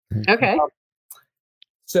target. Okay.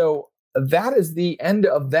 So that is the end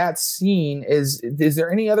of that scene. Is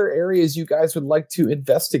there any other areas you guys would like to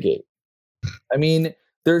investigate? I mean,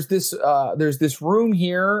 there's this room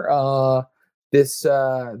here, this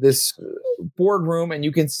boardroom, and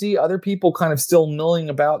you can see other people kind of still milling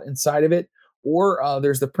about inside of it. Or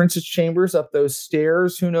there's the Prince's Chambers up those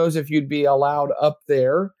stairs. Who knows if you'd be allowed up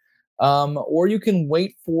there? Or you can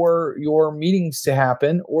wait for your meetings to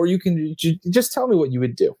happen, or you can just tell me what you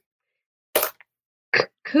would do.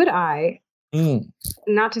 Could I,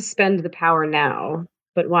 not to spend the power now,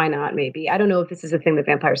 but why not maybe? I don't know if this is a thing that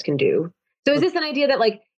vampires can do. So is this an idea that,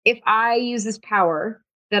 like, if I use this power,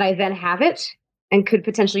 that I then have it and could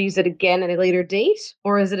potentially use it again at a later date?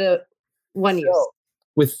 Or is it a one use?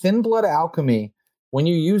 With thin blood alchemy, when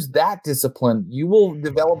you use that discipline, you will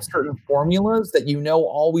develop certain formulas that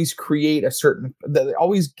always create that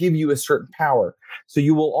always give you a certain power. So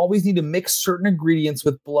you will always need to mix certain ingredients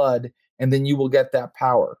with blood, and then you will get that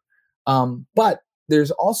power. But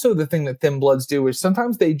there's also the thing that thin bloods do is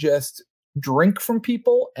sometimes they just drink from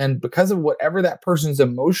people, and because of whatever that person's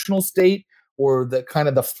emotional state or the kind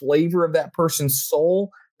of the flavor of that person's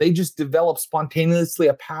soul, they just develop spontaneously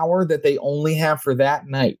a power that they only have for that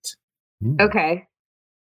night. Okay.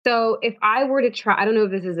 So if I were to try, I don't know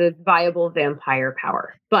if this is a viable vampire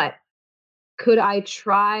power, but could I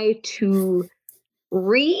try to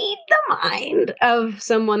read the mind of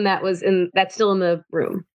someone that's still in the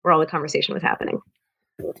room where all the conversation was happening.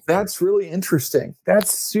 That's really interesting.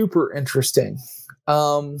 That's super interesting.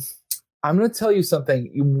 I'm going to tell you something.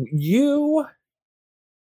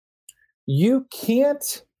 You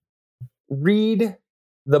can't read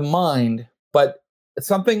the mind, but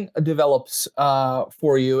something develops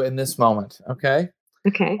for you in this moment. Okay.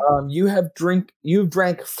 Okay. You've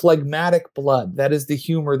drank phlegmatic blood. That is the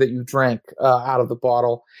humor that you drank out of the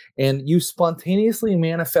bottle, and you spontaneously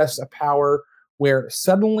manifest a power where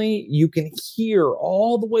suddenly you can hear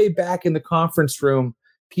all the way back in the conference room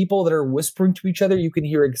people that are whispering to each other. You can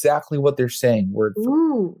hear exactly what they're saying, word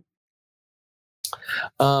for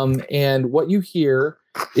word. And what you hear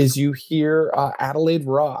is Adelaide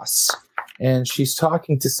Ross, and she's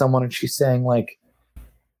talking to someone, and she's saying like,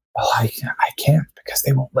 "Oh, I can't because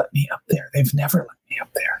they won't let me up there. They've never let me up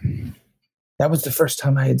there. That was the first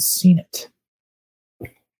time I had seen it.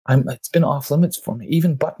 It's been off limits for me.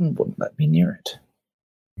 Even Button wouldn't let me near it.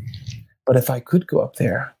 But if I could go up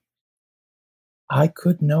there, I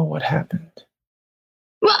could know what happened."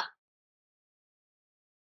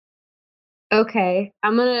 Okay,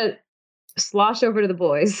 I'm gonna slosh over to the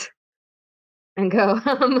boys and go,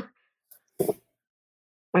 I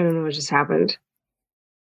don't know what just happened.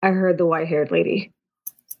 I heard the white-haired lady.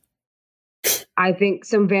 I think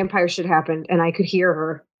some vampire shit happened, and I could hear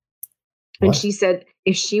her. What? And she said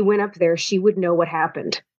if she went up there, she would know what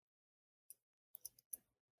happened.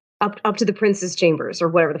 Up to the prince's chambers, or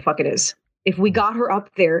whatever the fuck it is. If we got her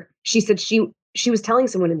up there, she said she was telling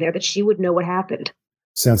someone in there that she would know what happened.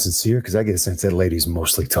 Sounds sincere, because I get a sense that ladies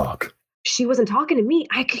mostly talk. She wasn't talking to me.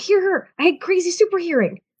 I could hear her. I had crazy super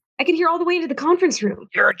hearing. I could hear all the way into the conference room.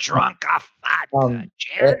 You're drunk off vodka,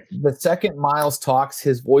 Jen. The second Miles talks,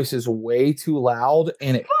 his voice is way too loud,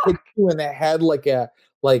 and it hits you in the head like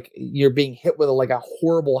you're being hit with a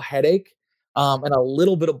horrible headache, and a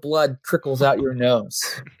little bit of blood trickles out your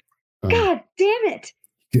nose. God damn it!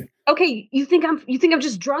 Yeah. Okay, you think I'm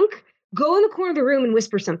just drunk? Go in the corner of the room and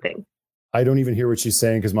whisper something. I don't even hear what she's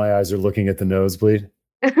saying because my eyes are looking at the nosebleed.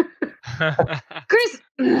 Chris,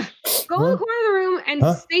 go in the corner of the room and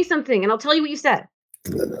say something, and I'll tell you what you said.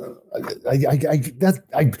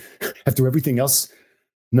 After everything else,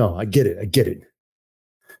 no, I get it.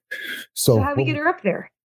 So how do we get her up there?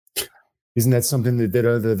 Isn't that something that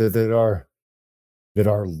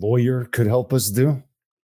our lawyer could help us do?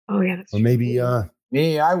 Oh yeah, that's or maybe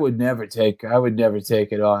me. I would never take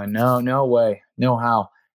it on. No way, no how.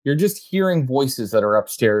 You're just hearing voices that are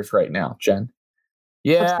upstairs right now, Jen.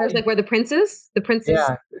 Yeah, upstairs, like where the prince is. The prince is.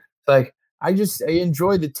 Yeah, like I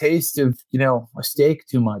enjoy the taste of a steak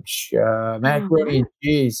too much, macaroni and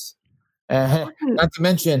cheese. Not to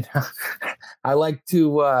mention, I like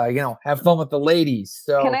to have fun with the ladies.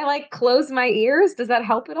 So can I close my ears? Does that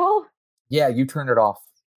help at all? Yeah, you turn it off.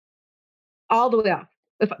 All the way off.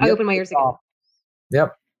 If I open my ears again.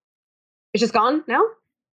 Yep. It's just gone now?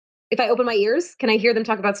 If I open my ears, can I hear them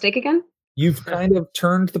talk about steak again? You've kind of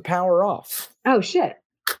turned the power off. Oh, shit.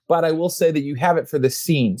 But I will say that you have it for the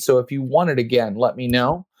scene. So if you want it again, let me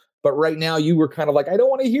know. But right now you were kind of like, I don't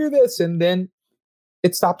want to hear this. And then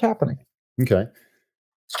it stopped happening. Okay.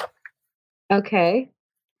 Okay.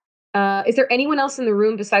 Is there anyone else in the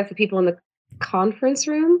room besides the people in the conference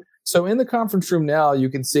room? So in the conference room now, you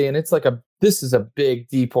can see, and it's this is a big,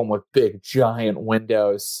 deep one with big, giant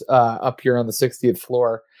windows up here on the 60th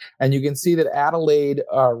floor. And you can see that Adelaide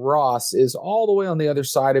Ross is all the way on the other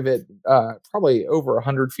side of it, probably over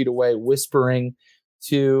 100 feet away, whispering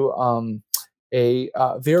to a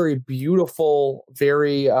very beautiful,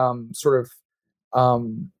 very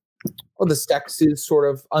the sex is sort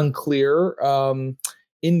of unclear,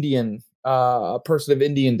 Indian, a person of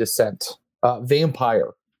Indian descent,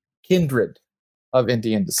 vampire. Kindred of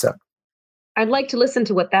Indian descent. I'd like to listen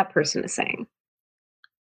to what that person is saying.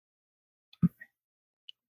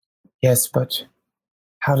 Yes, but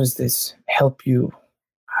how does this help you?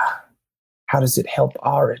 How does it help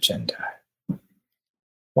our agenda?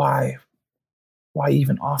 Why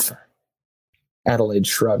even offer? Adelaide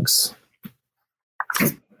shrugs.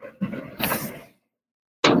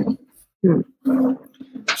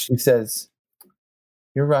 She says,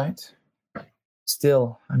 "You're right.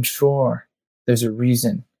 Still, I'm sure there's a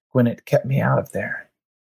reason Gwyneth kept me out of there.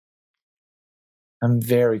 I'm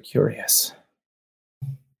very curious."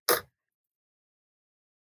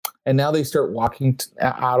 And now they start walking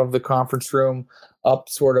out of the conference room, up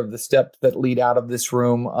sort of the steps that lead out of this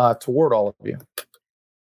room toward all of you.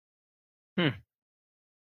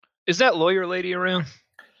 Is that lawyer lady around?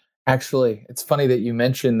 Actually, it's funny that you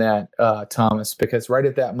mentioned that, Thomas, because right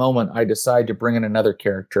at that moment, I decide to bring in another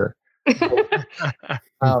character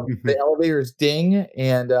The elevators ding,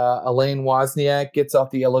 and Elaine Wozniak gets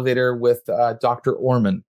off the elevator with Dr.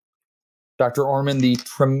 Orman. Dr. Orman, the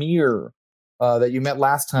Tremere that you met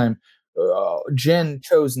last time, Jen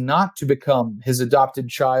chose not to become his adopted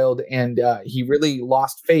child, and he really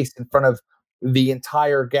lost face in front of the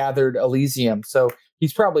entire gathered Elysium. So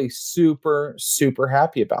he's probably super, super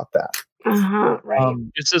happy about that. Right.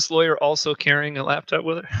 Is this lawyer also carrying a laptop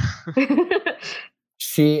with her?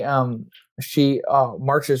 She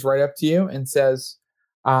marches right up to you and says,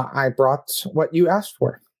 I brought what you asked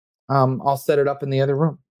for. I'll set it up in the other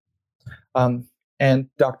room. And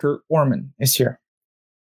Dr. Orman is here.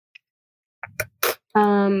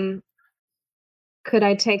 Could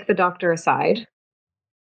I take the doctor aside?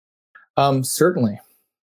 Certainly.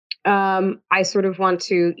 I sort of want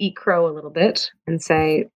to eat crow a little bit and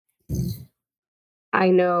say, I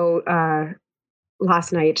know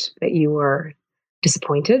last night that you were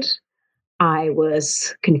disappointed. I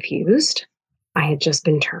was confused. I had just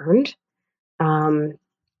been turned. I'm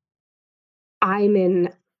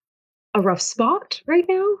in a rough spot right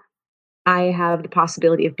now. I have the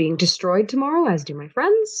possibility of being destroyed tomorrow, as do my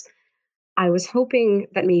friends. I was hoping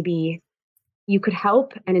that maybe you could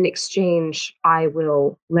help, and in exchange, I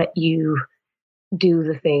will let you do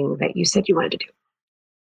the thing that you said you wanted to do.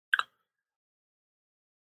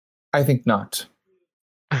 I think not.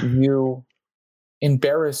 You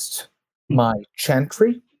embarrassed my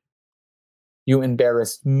chantry. You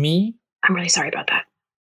embarrassed me. I'm really sorry about that.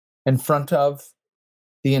 In front of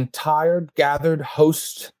the entire gathered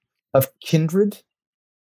host of kindred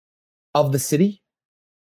of the city.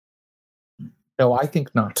 No, I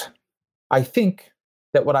think not. I think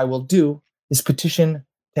that what I will do is petition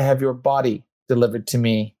to have your body delivered to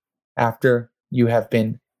me after you have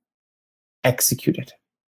been executed.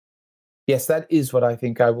 Yes, that is what I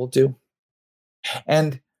think I will do.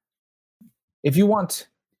 And if you want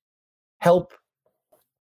help,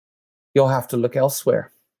 you'll have to look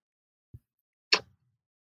elsewhere.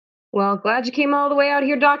 Well, glad you came all the way out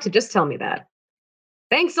here, Doc, to just tell me that.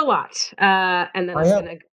 Thanks a lot. And then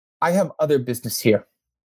I have other business here.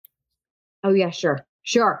 Oh, yeah, sure.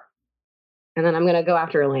 And then I'm going to go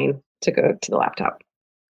after Elaine to go to the laptop.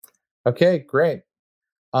 Okay, great.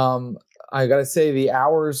 I got to say the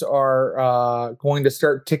hours are going to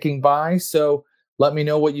start ticking by, so let me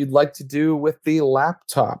know what you'd like to do with the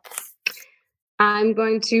laptop. I'm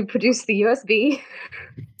going to produce the USB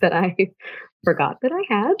that I forgot that I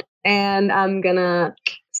had, and I'm going to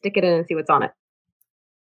stick it in and see what's on it.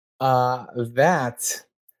 That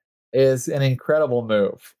is an incredible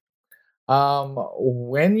move.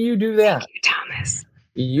 When you do that, Thank you, Thomas.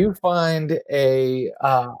 You find a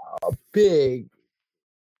big,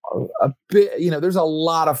 there's a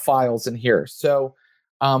lot of files in here. So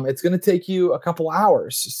it's going to take you a couple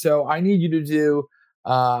hours. So I need you to do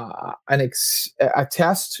a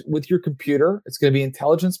test with your computer. It's going to be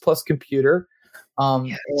intelligence plus computer.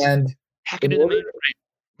 And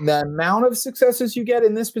the amount of successes you get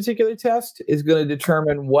in this particular test is going to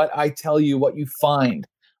determine what I tell you, what you find.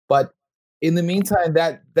 But in the meantime,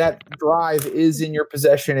 that drive is in your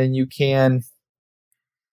possession, and you can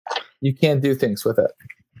do things with it.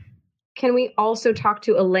 Can we also talk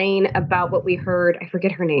to Elaine about what we heard? I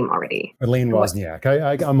forget her name already. Elaine Wozniak.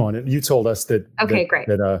 I'm on it. You told us that. Okay, great.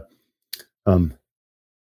 That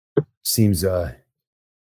seems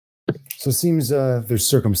there's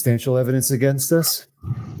circumstantial evidence against us.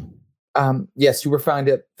 Yes, you were found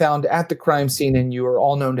at the crime scene, and you are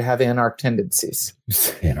all known to have anarch tendencies.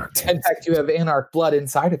 In fact, you have anarch blood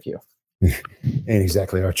inside of you. Ain't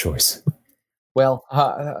exactly our choice. Well,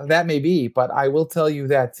 that may be, but I will tell you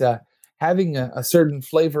that having a certain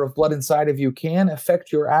flavor of blood inside of you can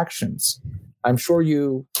affect your actions. I'm sure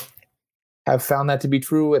you have found that to be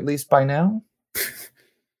true, at least by now.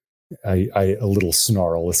 A little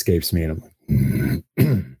snarl escapes me, and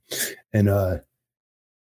I'm and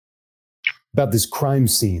about this crime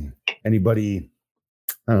scene. Anybody,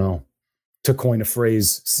 I don't know, to coin a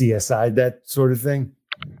phrase, CSI, that sort of thing?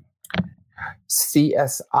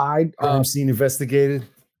 CSI? Crime scene investigated?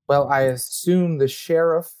 Well, I assume the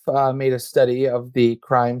sheriff made a study of the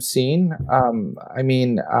crime scene.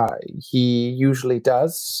 He usually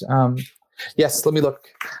does. Yes, let me look.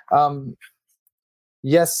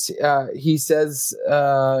 Yes, he says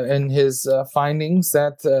in his findings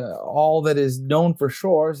that all that is known for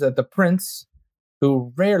sure is that the prince,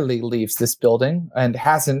 who rarely leaves this building and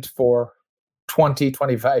hasn't for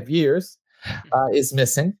 25 years, is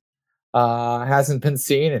missing, hasn't been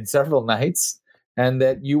seen in several nights, and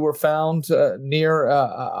that you were found near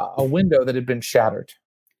a window that had been shattered.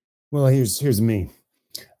 Well, here's me.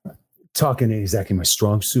 Talking ain't exactly my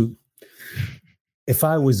strong suit. if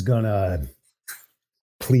I was gonna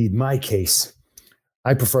plead my case,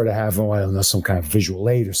 I prefer to have, I don't know, some kind of visual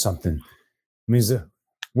aid or something. I mean,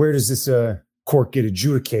 where does this court get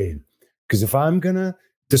adjudicated? Because if I'm gonna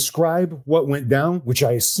describe what went down, which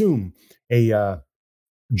I assume a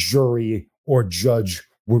jury or judge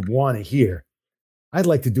would want to hear, I'd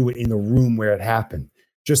like to do it in the room where it happened,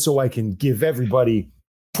 just so I can give everybody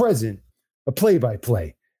present a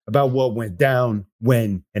play-by-play about what went down,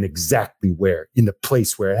 when, and exactly where, in the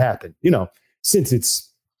place where it happened. You know, since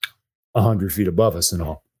it's 100 feet above us and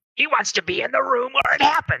all. He wants to be in the room where it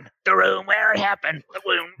happened. The room where it happened. The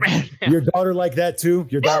room where it happened. Your daughter like that too?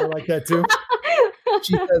 Your daughter like that too?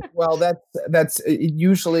 She says, "Well, that's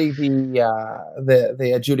usually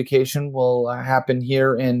the adjudication will happen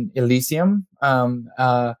here in Elysium,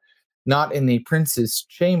 not in the prince's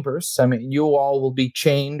chambers. I mean, you all will be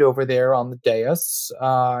chained over there on the dais,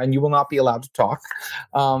 and you will not be allowed to talk.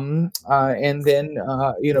 And then,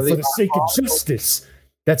 for the sake of justice,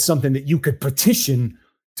 that's something that you could petition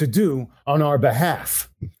to do on our behalf.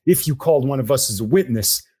 If you called one of us as a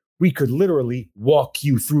witness, we could literally walk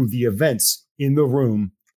you through the events in the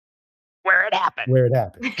room where it happened. Where it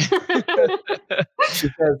happened." She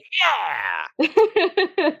says,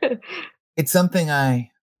 Yeah. "It's something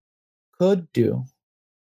I could do."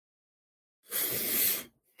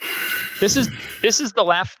 This is the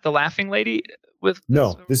laughing lady with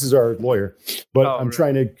No, this is our lawyer, but I'm right.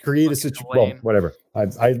 trying to create a situation. Well, whatever.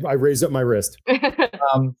 I raise up my wrist.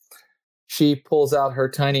 She pulls out her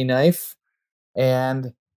tiny knife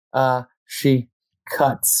and she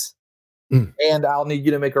cuts. And I'll need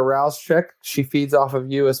you to make a rouse check. She feeds off of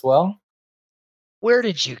you as well. Where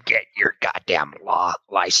did you get your goddamn law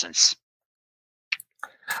license?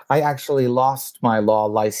 I actually lost my law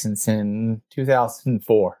license in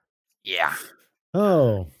 2004. Yeah.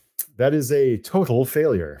 Oh, that is a total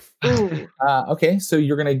failure. Okay, so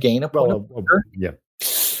you're going to gain a point of hunger. Yeah.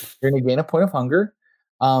 You're going to gain a point of hunger.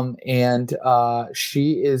 And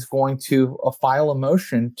she is going to file a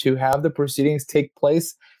motion to have the proceedings take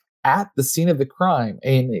place at the scene of the crime.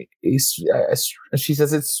 And she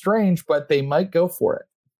says it's strange, but they might go for it.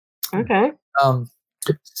 Okay.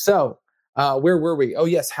 So where were we? Oh,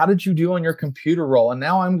 yes. How did you do on your computer roll? And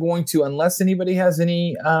now I'm going to, unless anybody has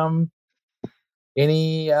any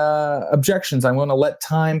objections, I'm going to let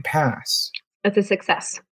time pass. That's a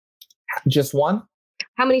success. Just one?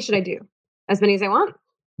 How many should I do? As many as I want?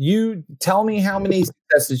 You tell me how many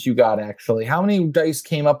successes you got, actually. How many dice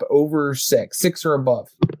came up over 6 or above?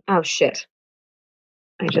 Oh, shit.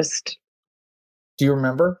 Do you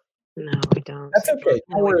remember? No, I don't. That's okay.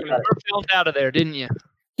 Don't worry about it. You filled out of there, didn't you?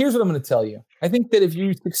 Here's what I'm going to tell you. I think that if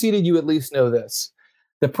you succeeded, you at least know this.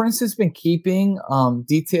 The prince has been keeping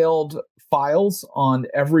detailed files on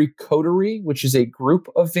every coterie, which is a group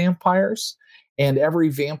of vampires, and every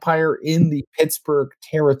vampire in the Pittsburgh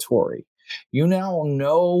territory. You now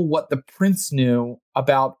know what the prince knew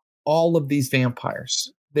about all of these vampires,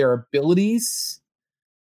 their abilities,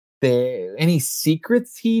 any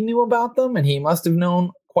secrets he knew about them, and he must have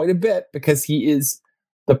known quite a bit because he is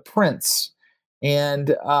the prince.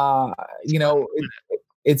 And you're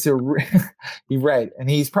right, and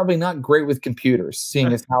he's probably not great with computers,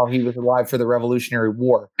 seeing as how he was alive for the Revolutionary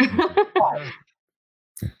War.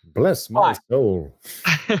 Bless my soul.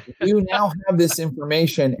 You now have this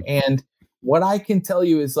information, and what I can tell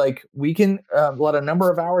you is, like, we can let a number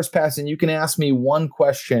of hours pass, and you can ask me one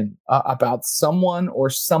question about someone or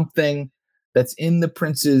something that's in the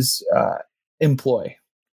prince's employ.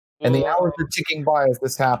 And the hours are ticking by as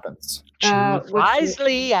this happens.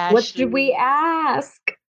 Wisely, Ashley. What should we ask?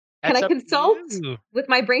 Can I consult with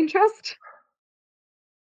my brain trust?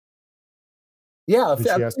 Yeah, Did she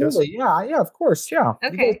ask us? absolutely. Yeah, of course. Yeah.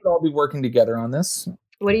 Okay. You guys could all be working together on this.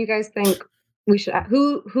 What do you guys think we should?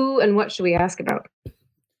 Who, and what should we ask about?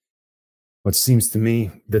 What seems to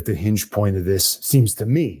me that the hinge point of this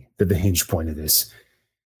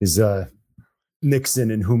is Nixon,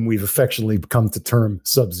 in whom we've affectionately come to term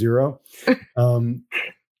Sub-Zero.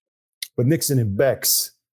 But Nixon and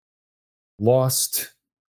Bex lost,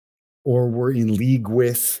 or were in league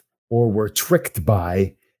with, or were tricked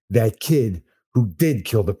by that kid who did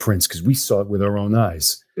kill the prince, because we saw it with our own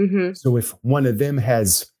eyes. Mm-hmm. So if one of them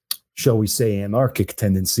has, shall we say, anarchic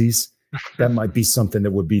tendencies, that might be something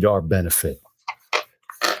that would be to our benefit.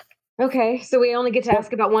 Okay, so we only get to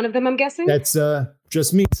ask about one of them, I'm guessing? That's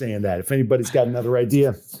just me saying that. If anybody's got another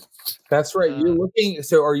idea. That's right. You're looking.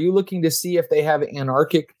 So, are you looking to see if they have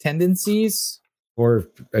anarchic tendencies? Or,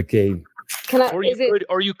 okay.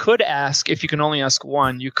 Or you could ask, if you can only ask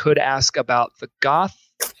one, you could ask about the goth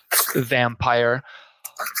vampire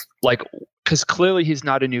like, because clearly he's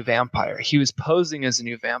not a new vampire. He was posing as a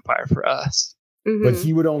new vampire for us. Mhm. But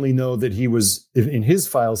he would only know that he was, in his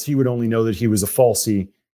files, he would only know that he was a falsie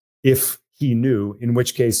if he knew, in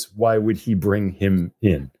which case, why would he bring him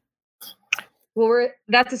in? Well,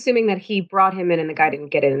 that's assuming that he brought him in and the guy didn't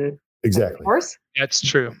get in. Exactly. Of course. That's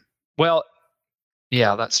true. Well,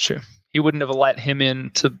 yeah, that's true. He wouldn't have let him in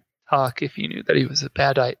to talk if he knew that he was a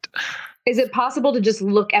badite. Is it possible to just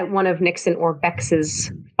look at one of Nixon or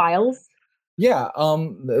Bex's files? Yeah,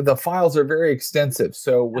 the files are very extensive.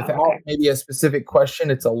 So without maybe a specific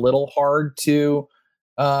question, it's a little hard to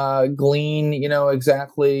glean,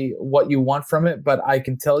 exactly what you want from it. But I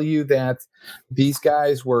can tell you that these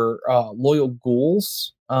guys were loyal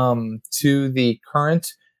ghouls to the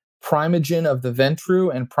current Primogen of the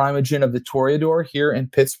Ventru and Primogen of the Toreador here in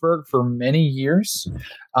Pittsburgh for many years,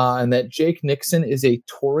 and that Jake Nixon is a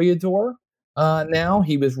Toreador now.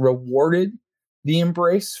 He was rewarded the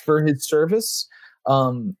embrace for his service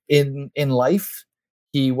in life.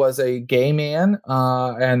 He was a gay man,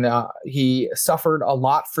 and he suffered a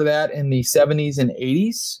lot for that in the 70s and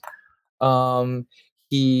 80s.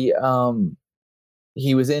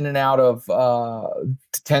 He was in and out of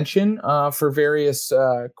detention for various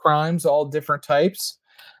crimes, all different types.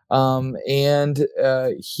 You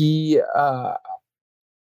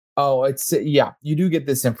do get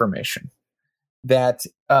this information that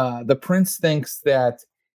the prince thinks that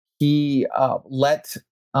he let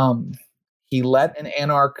an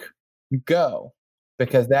anarch go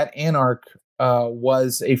because that anarch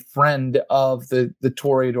was a friend of the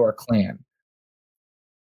Toreador clan.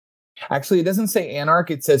 Actually, it doesn't say anarch;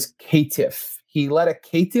 it says caitiff. He let a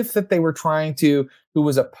caitiff that they were who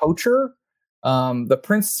was a poacher. The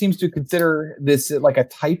prince seems to consider this like a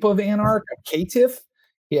type of anarch, a caitiff.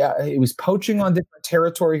 Yeah, he was poaching on different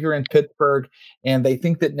territory here in Pittsburgh, and they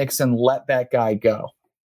think that Nixon let that guy go.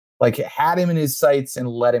 Like, had him in his sights and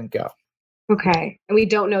let him go. Okay. And we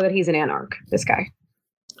don't know that he's an anarch, this guy.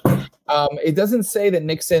 It doesn't say that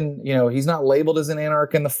Nixon, he's not labeled as an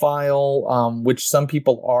anarch in the file, which some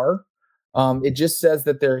people are. It just says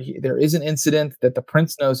that there is an incident that the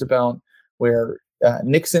prince knows about where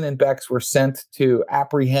Nixon and Bex were sent to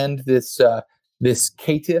apprehend this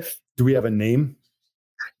caitiff. Do we have a name?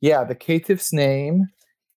 Yeah, the caitiff's name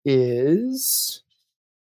is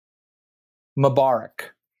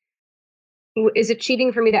Mubarak. Is it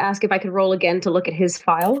cheating for me to ask if I could roll again to look at his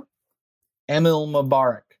file? Emil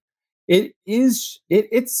Mubarak. It is.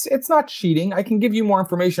 It's not cheating. I can give you more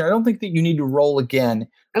information. I don't think that you need to roll again.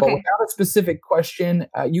 Okay. But without a specific question,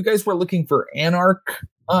 you guys were looking for anarch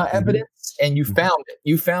evidence, and you found it.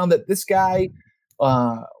 You found that this guy,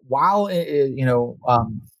 while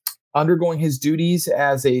undergoing his duties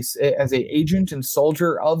as a agent and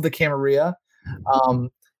soldier of the Camarilla,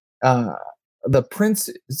 the prince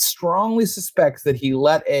strongly suspects that he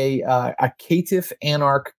let a caitiff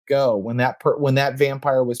anarch go when that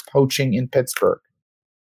vampire was poaching in Pittsburgh.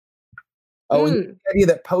 And the idea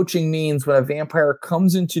that poaching means when a vampire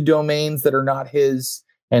comes into domains that are not his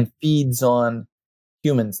and feeds on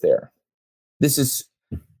humans there. This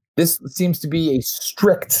seems to be a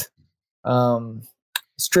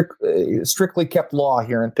strictly kept law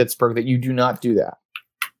here in Pittsburgh that you do not do that.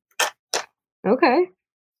 Okay.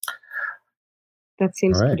 That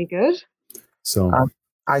seems pretty good. So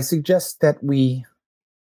I suggest that we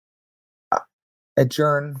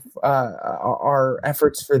adjourn our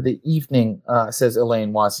efforts for the evening, says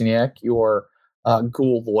Elaine Wozniak, your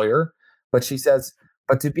ghoul lawyer. But she says,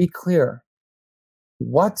 but to be clear,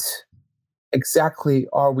 what exactly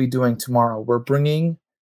are we doing tomorrow? We're bringing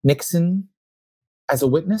Nixon as a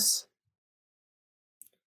witness?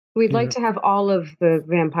 We'd like to have all of the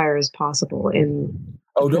vampires possible in...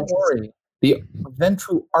 Oh, don't worry. The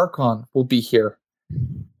Ventru Archon will be here.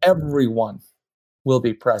 Everyone will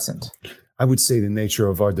be present. I would say the nature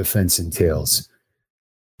of our defense entails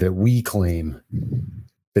that we claim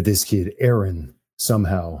that this kid, Aaron,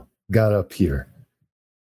 somehow got up here.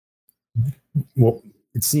 Well,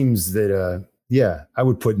 it seems that, I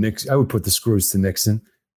would put the screws to Nixon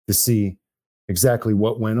to see exactly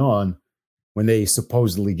what went on when they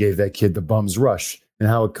supposedly gave that kid the bum's rush and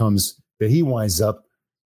how it comes that he winds up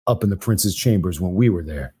in the prince's chambers when we were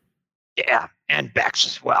there. Yeah, and Bex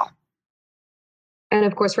as well. And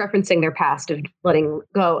of course, referencing their past of letting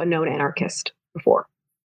go a known anarchist before.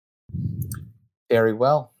 Very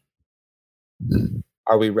well.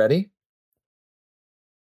 Are we ready?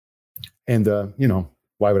 And,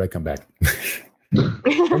 why would I come back?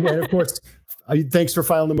 Again, of course, thanks for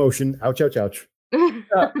filing the motion. Ouch, ouch, ouch.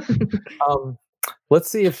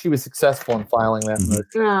 Let's see if she was successful in filing that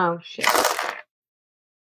motion. Oh, shit.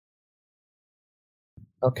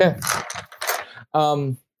 Okay.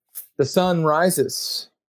 The sun rises.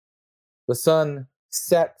 The sun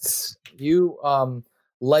sets. You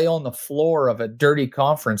lay on the floor of a dirty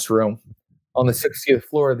conference room on the 60th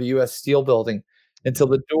floor of the U.S. Steel Building until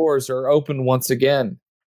the doors are open once again.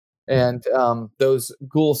 And those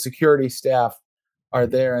ghoul security staff are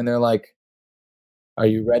there, and they're like, "Are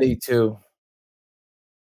you ready to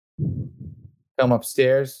come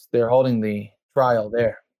upstairs?" They're holding the trial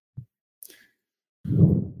there.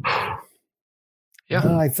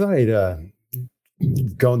 Yeah. I thought I'd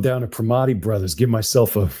gone down to Primati Brothers, get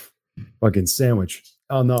myself a fucking sandwich.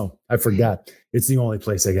 Oh no, I forgot. It's the only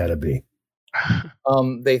place I gotta be.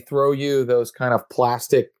 They throw you those kind of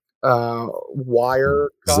plastic wire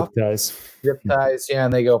Zip ties. zip ties, yeah,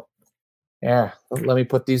 and they go, "Yeah, let me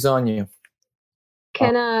put these on you."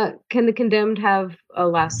 Can the condemned have a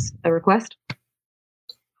request?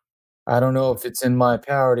 I don't know if it's in my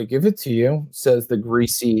power to give it to you, says the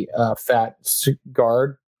greasy, fat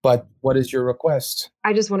guard. But what is your request?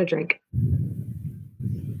 I just want to drink.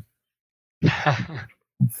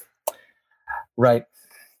 Right.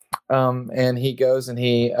 And he goes and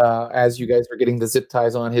he, as you guys are getting the zip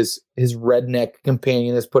ties on, his redneck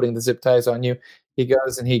companion is putting the zip ties on you. He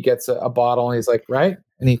goes and he gets a bottle and he's like, right?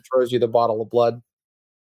 And he throws you the bottle of blood.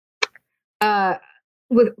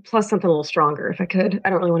 With plus something a little stronger, if I could. I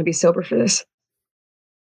don't really want to be sober for this.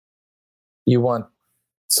 You want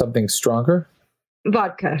something stronger?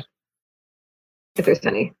 Vodka, if there's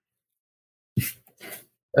any.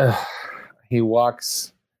 He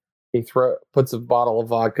walks. He puts a bottle of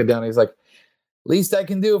vodka down. He's like, least I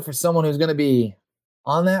can do for someone who's going to be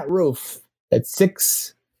on that roof at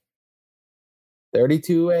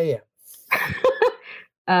 6:32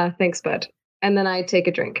 a.m. Thanks, bud. And then I take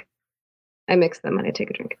a drink. I mix them and I take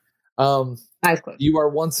a drink. Eyes closed. You are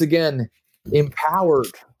once again empowered.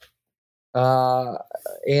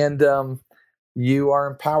 And you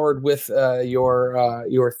are empowered with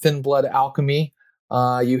your thin blood alchemy.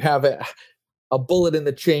 You have a bullet in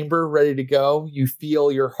the chamber ready to go. You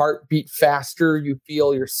feel your heart beat faster. You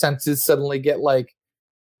feel your senses suddenly get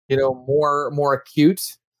more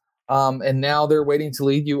acute. And now they're waiting to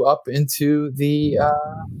lead you up into the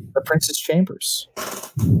prince's chambers.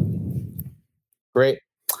 Great.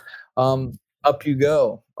 Up you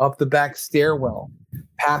go, up the back stairwell,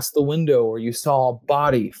 past the window where you saw a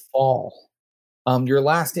body fall. Your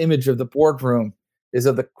last image of the boardroom is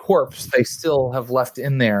of the corpse they still have left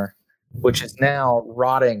in there, which is now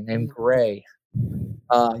rotting and gray.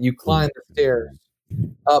 You climb the stairs,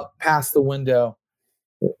 up past the window,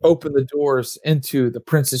 open the doors into the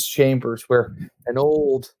prince's chambers, where an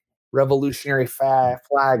old revolutionary flag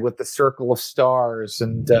with the circle of stars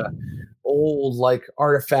and old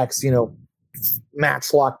artifacts,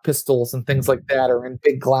 matchlock pistols and things like that are in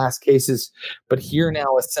big glass cases. But here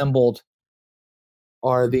now assembled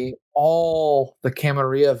are all the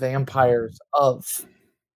Camarilla vampires of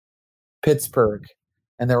Pittsburgh,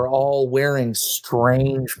 and they're all wearing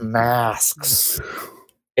strange masks.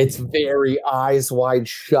 It's very eyes wide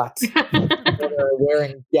shut. They're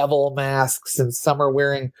wearing devil masks, and some are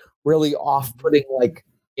wearing really off-putting,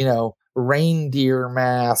 reindeer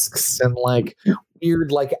masks and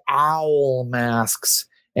weird, owl masks.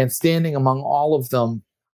 And standing among all of them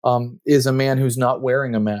is a man who's not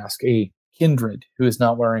wearing a mask, a kindred who is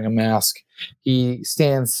not wearing a mask. He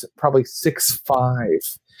stands probably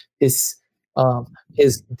 6'5". His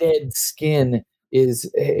dead skin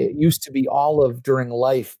used to be olive during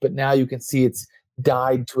life, but now you can see it's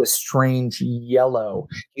dyed to a strange yellow.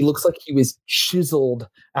 He looks like he was chiseled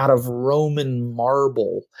out of Roman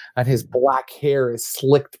marble, and his black hair is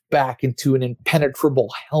slicked back into an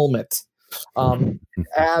impenetrable helmet.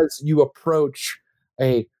 As you approach,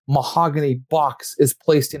 a mahogany box is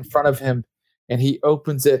placed in front of him, and he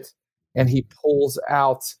opens it and he pulls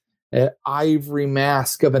out an ivory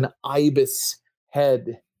mask of an ibis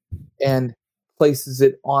head and places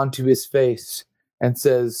it onto his face and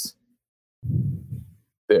says,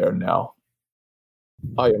 "There now.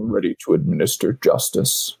 I am ready to administer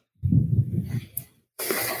justice."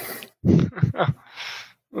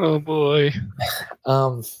 Oh boy.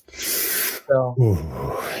 So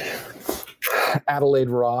Adelaide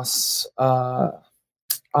Ross, I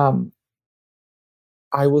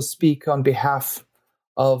will speak on behalf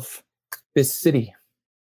of this city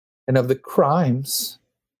and of the crimes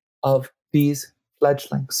of these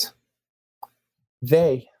fledglings.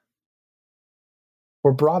 They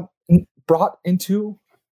were brought into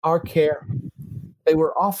our care. They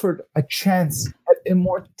were offered a chance at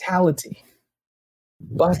immortality,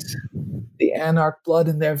 but the anarch blood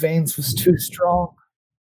in their veins was too strong,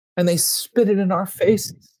 and they spit it in our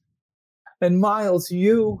faces. And Miles,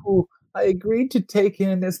 you who I agreed to take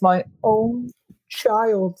in as my own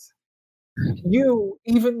child,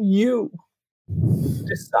 even you,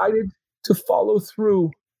 decided to follow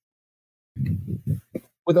through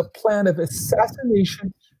with a plan of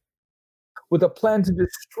assassination, with a plan to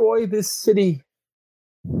destroy this city,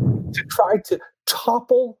 to try to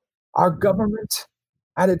topple our government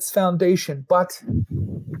at its foundation. But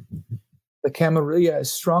the Camarilla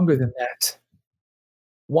is stronger than that.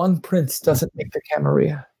 One prince doesn't make the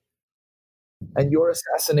Camarilla. And your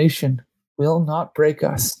assassination will not break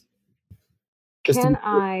us. Can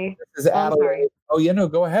I? Sorry. Oh, yeah, no,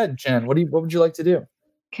 go ahead, Jen. What would you like to do?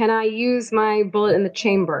 Can I use my bullet in the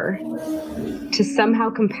chamber to somehow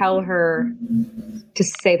compel her to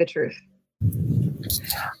say the truth?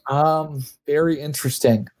 Very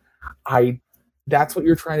interesting. That's what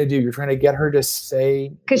you're trying to do. You're trying to get her to say,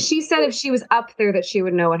 because she said if she was up there that she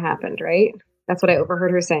would know what happened, right? That's what I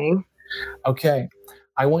overheard her saying. Okay.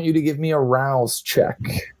 I want you to give me a rouse check.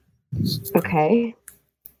 Okay.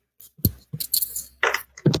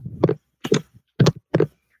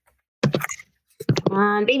 Come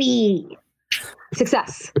on, baby.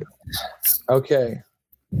 Success. Okay.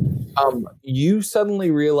 You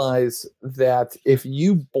suddenly realize that if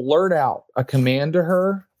you blurt out a command to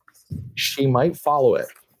her, she might follow it.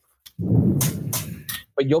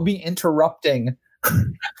 But you'll be interrupting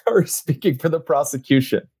her speaking for the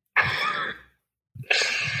prosecution.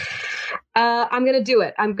 I'm gonna do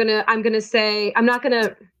it. I'm gonna say I'm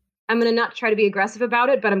gonna not try to be aggressive about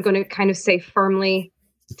it, but I'm gonna kind of say firmly,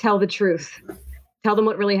 tell the truth. Tell them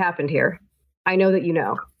what really happened here. I know that you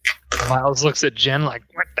know. Miles looks at Jen like,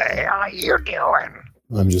 What the hell are you doing?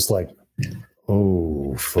 I'm just like,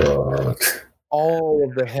 oh, fuck. All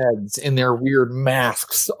of the heads in their weird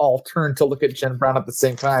masks all turn to look at Jen Brown at the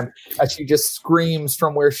same time as she just screams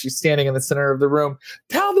from where she's standing in the center of the room,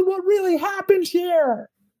 tell them what really happened here.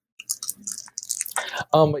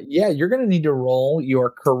 Yeah, you're going to need to roll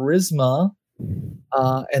your charisma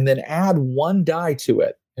and then add 1 die to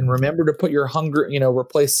it. And remember to put your hunger,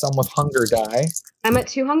 replace some with hunger die. I'm at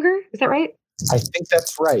 2 hunger. Is that right? I think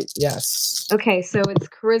that's right. Yes. Okay, so it's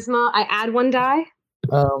charisma. I add 1 die.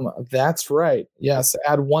 That's right. Yes,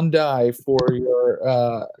 add 1 die for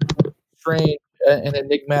your strange and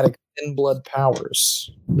enigmatic thin blood powers.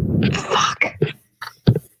 Fuck.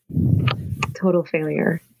 Total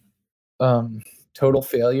failure. Total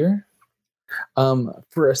failure.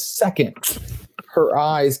 For a second, her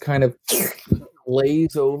eyes kind of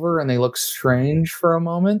glaze over and they look strange for a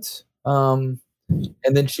moment. And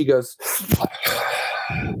then she goes,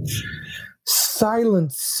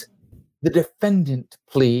 silence the defendant,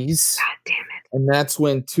 please. God damn it. And that's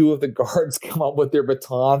when 2 of the guards come up with their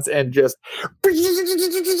batons and just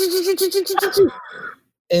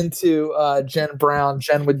into Jen Brown.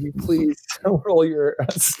 Jen, would you please roll your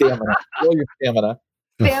stamina? Roll your stamina.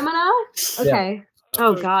 Stamina? Okay. Yeah.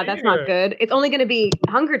 Oh, God, that's not good. It's only going to be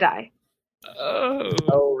hunger die.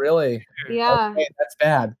 Oh, really? Yeah. Okay, that's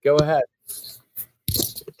bad. Go ahead.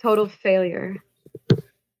 Total failure.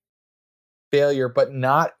 Failure, but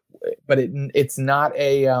it's not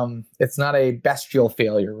a bestial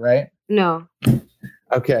failure, right? No.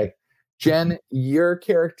 Okay. Jen, your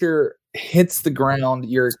character hits the ground.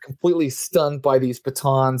 You're completely stunned by these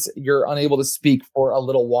batons. You're unable to speak for a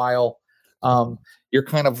little while. You're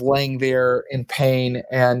kind of laying there in pain,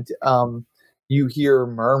 and you hear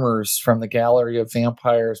murmurs from the gallery of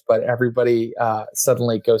vampires, but everybody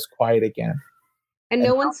suddenly goes quiet again. And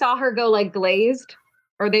no one saw her go like glazed,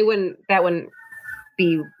 or that wouldn't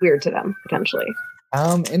be weird to them potentially.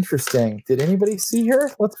 Interesting. Did anybody see her?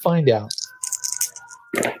 Let's find out.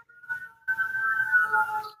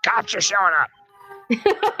 Cops are showing up.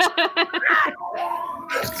 Everybody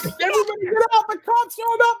get out! The cops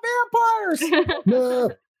know about vampires. No.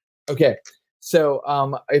 Okay. So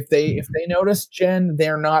if they notice Jen,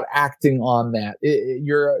 they're not acting on that.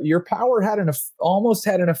 Your power almost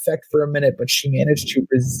had an effect for a minute, but she managed to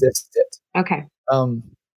resist it. Okay.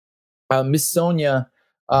 Miss Sonia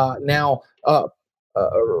now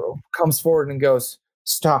comes forward and goes,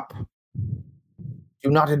 "Stop! Do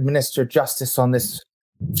not administer justice on this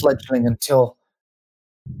fledgling until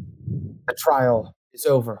the trial is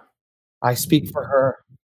over. I speak for her.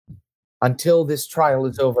 Until this trial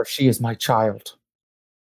is over, she is my child."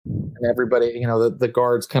 And everybody, the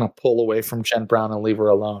guards kind of pull away from Jen Brown and leave her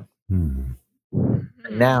alone. And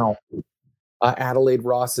now, Adelaide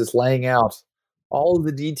Ross is laying out all of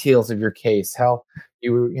the details of your case. How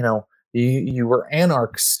you were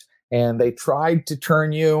anarchs, and they tried to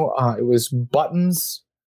turn you. It was Button's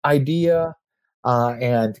idea,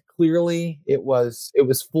 and clearly it was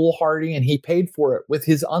foolhardy, and he paid for it with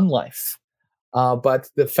his unlife. But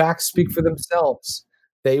the facts speak for themselves.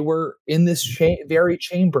 They were in this very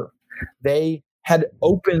chamber. They had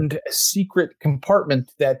opened a secret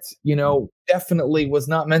compartment that, definitely was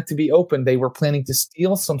not meant to be opened. They were planning to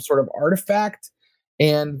steal some sort of artifact,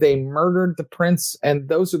 and they murdered the prince. And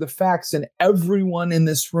those are the facts. And everyone in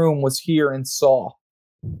this room was here and saw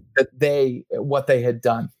what they had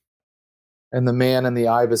done. And the man in the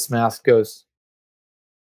ibis mask goes,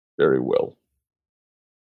 "Very well.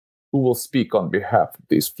 Who will speak on behalf of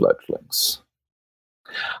these fledglings?"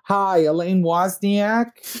 "Hi, Elaine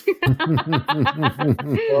Wozniak."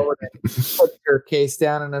 Put her case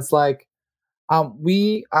down, and it's like,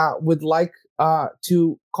 we would like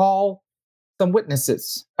to call some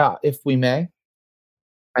witnesses, if we may.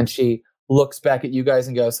 And she looks back at you guys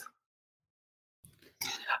and goes,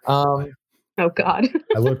 "Oh God."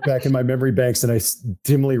 I look back in my memory banks and I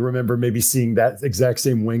dimly remember maybe seeing that exact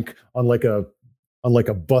same wink on like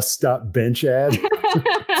a bus stop bench ad.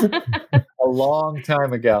 a long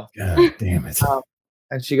time ago. God damn it.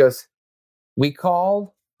 And she goes, "We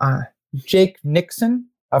call Jake Nixon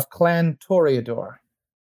of Clan Toreador."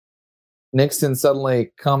 Nixon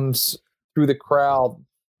suddenly comes through the crowd,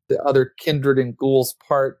 the other kindred and ghouls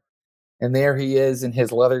part, and there he is in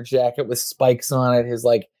his leather jacket with spikes on it.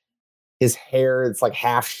 His hair, it's like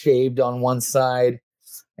half shaved on one side,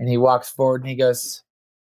 and he walks forward and he goes,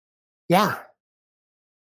 "Yeah,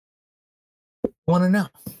 want to know."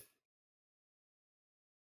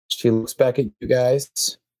 She looks back at you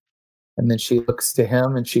guys, and then she looks to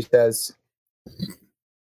him and she says,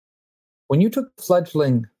 "When you took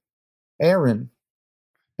fledgling Aaron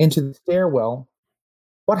into the stairwell,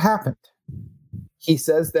 what happened?" He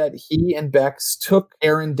says that he and Bex took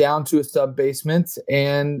Aaron down to a sub-basement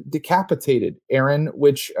and decapitated Aaron,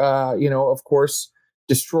 which, of course,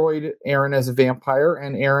 destroyed Aaron as a vampire,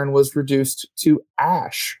 and Aaron was reduced to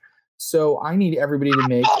ash. So I need everybody to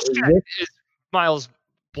make Miles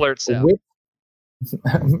blurts out.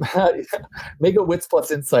 Make a wits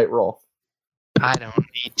plus insight roll. I don't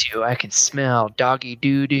need to. I can smell doggy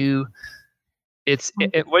doo-doo.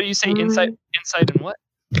 What do you say? Insight and what?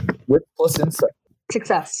 Wits plus insight.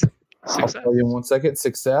 Success. I'll tell you in 1 second.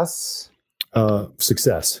 Success.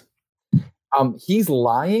 Success. He's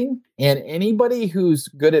lying, and anybody who's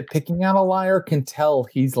good at picking out a liar can tell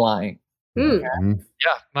he's lying. Yeah,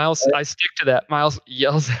 Miles, I stick to that. Miles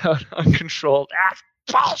yells out uncontrolled, "That's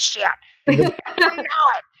bullshit."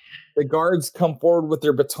 The guards come forward with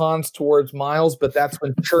their batons towards Miles, but that's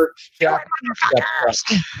when Church Jackson steps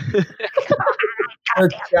up.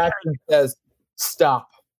 Church Jackson says, "Stop.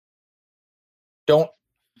 Don't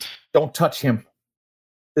touch him.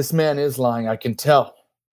 This man is lying, I can tell.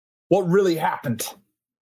 What really happened?"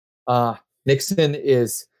 Nixon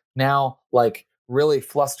is now like really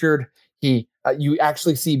flustered. You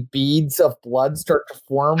actually see beads of blood start to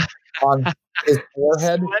form on his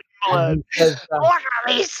forehead. Blood. Says, "What are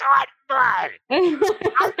these sweat blood?" "I'm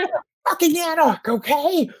a fucking anarch,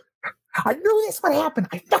 okay? I knew this would happen.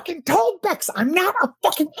 I fucking told Bex I'm not a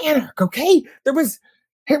fucking anarch, okay?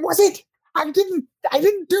 I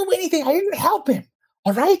didn't do anything. I didn't help him.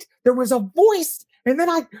 All right? There was a voice, and then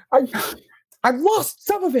I lost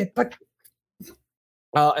some of it, but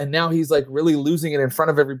and now he's like really losing it in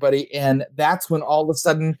front of everybody, and that's when all of a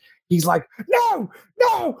sudden he's like, no,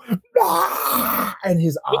 and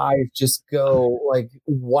his eyes just go like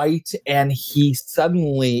white, and he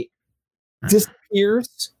suddenly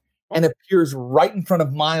disappears and appears right in front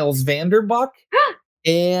of Miles Vanderbuck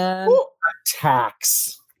and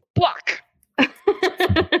attacks. Block. Do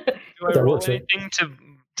I roll anything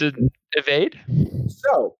to evade?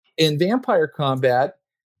 So in vampire combat,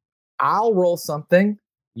 I'll roll something,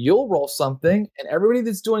 you'll roll something, and everybody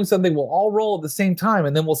that's doing something will all roll at the same time,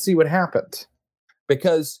 and then we'll see what happened.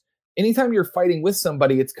 Because anytime you're fighting with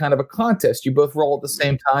somebody, it's kind of a contest. You both roll at the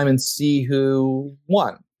same time and see who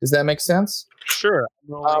won. Does that make sense? Sure.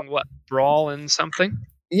 I'm rolling brawl and something?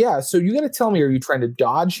 Yeah, so you got to tell me, are you trying to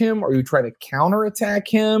dodge him? Are you trying to counterattack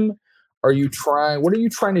him? What are you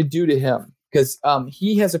trying to do to him? Because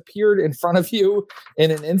he has appeared in front of you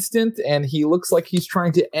in an instant, and he looks like he's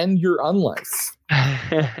trying to end your unlife.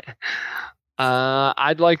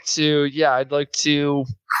 I'd like to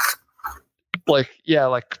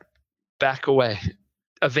back away.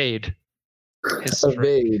 Evade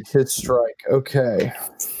his strike. Okay.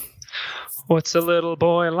 What's a little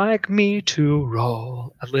boy like me to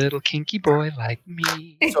roll? A little kinky boy like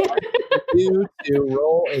me. So I need you to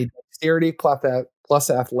roll a dexterity plus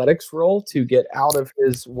athletics roll to get out of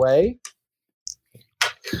his way.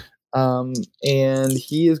 And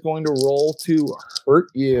he is going to roll to hurt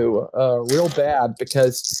you real bad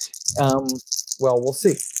because, we'll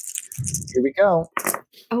see. Here we go.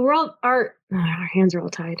 Oh, our hands are all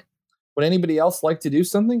tied. Would anybody else like to do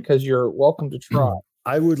something? Because you're welcome to try.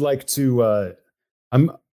 I would like to. Are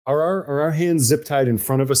our hands zip tied in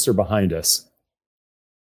front of us or behind us?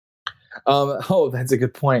 Oh, that's a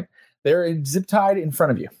good point. They're zip tied in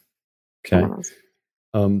front of you. Okay.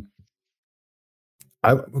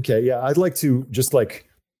 I'd like to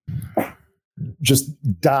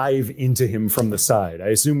just dive into him from the side. I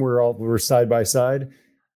assume we're side by side.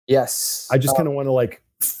 Yes. I just kind of want to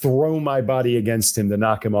throw my body against him to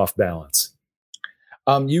knock him off balance.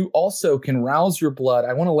 You also can rouse your blood.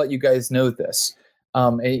 I want to let you guys know this,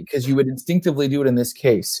 because you would instinctively do it in this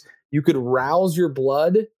case. You could rouse your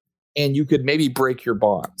blood, and you could maybe break your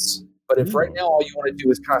bonds. But if right now all you want to do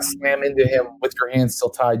is kind of slam into him with your hands still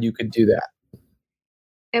tied, you could do that.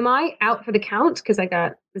 Am I out for the count because I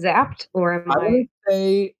got zapped, or am I? I would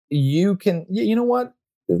say you can. You know what?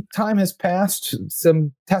 Time has passed.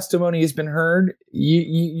 Some testimony has been heard.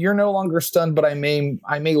 You're no longer stunned, but I may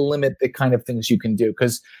limit the kind of things you can do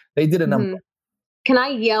because they did a number. Can I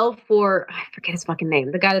yell for? I forget his fucking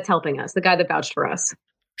name. The guy that's helping us. The guy that vouched for us.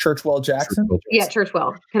 Churchwell Jackson. Yeah,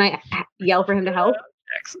 Churchwell. Can I yell for him to help?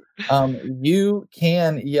 You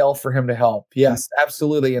can yell for him to help. Yes,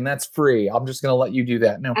 absolutely, and that's free. I'm just going to let you do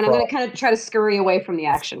that. No and problem. I'm going to kind of try to scurry away from the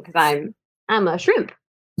action because I'm a shrimp.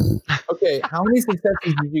 Okay, how many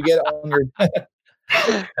successes did you get on your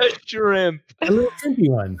a shrimp? A little shrimpy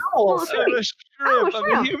one. Oh, I'm a shrimp.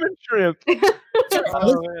 I'm a human shrimp.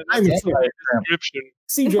 I'm a description.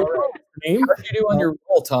 CJ, name? What did you do on your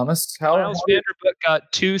roll, Thomas? Miles Vanderbuck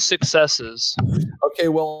got 2 successes. Okay,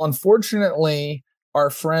 well, unfortunately, our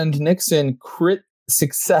friend Nixon crit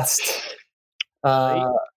successed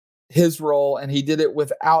his roll, and he did it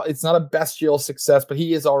without. It's not a bestial success, but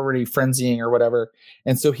he is already frenzying or whatever,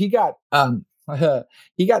 and so he got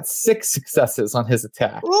 6 successes on his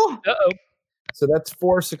attack. Uh-oh. So that's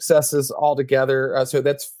 4 successes altogether. So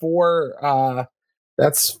that's 4.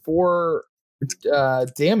 That's 4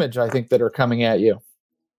 damage, I think, that are coming at you.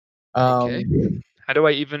 Okay. How do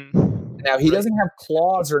I even? Now he doesn't have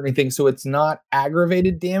claws or anything, so it's not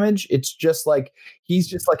aggravated damage. It's just he's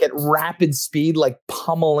just at rapid speed,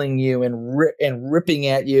 pummeling you and ripping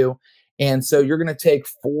at you. And so you're going to take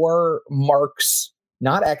 4 marks,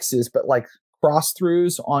 not X's, but cross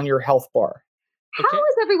throughs on your health bar. How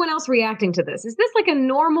is everyone else reacting to this? Is this like a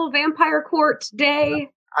normal vampire court day?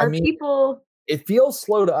 People? It feels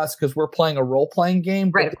slow to us because we're playing a role-playing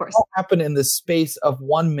game. Right, of course. It all happened in the space of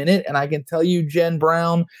 1 minute, and I can tell you, Jen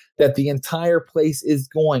Brown, that the entire place is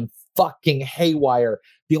going fucking haywire.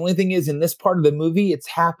 The only thing is, in this part of the movie, it's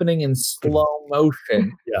happening in slow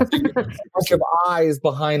motion. Yeah. A bunch of eyes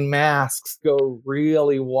behind masks go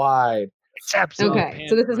really wide. It's absolutely okay.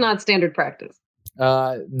 So this is not standard practice.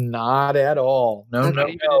 Not at all. No, not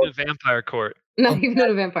even in a vampire court. Not even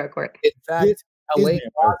in a vampire court. In fact, Elaine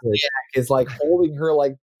Wozniak is holding her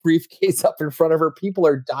briefcase up in front of her. People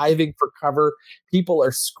are diving for cover. People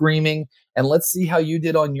are screaming. And let's see how you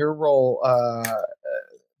did on your roll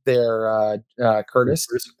there, Curtis.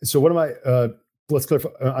 So what am I? Let's clarify.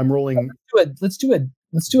 I'm rolling. Let's do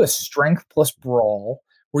a strength plus brawl.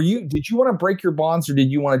 Did you want to break your bonds, or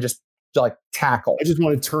did you want to just tackle? I just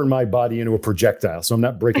want to turn my body into a projectile, so I'm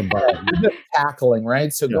not breaking bonds. Tackling,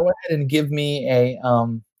 right? So go ahead and give me a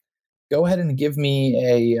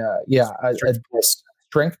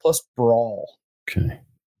strength plus brawl. Okay.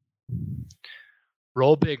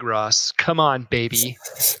 Roll big, Ross. Come on, baby.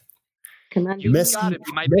 Come on. You gotta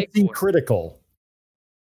be my big boy. Critical.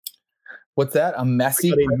 What's that? A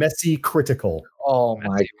messy? A messy critical. Oh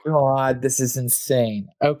my God, this is insane.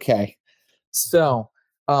 Okay. So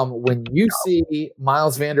when you see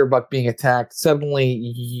Miles Vanderbuck being attacked,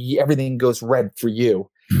 suddenly everything goes red for you.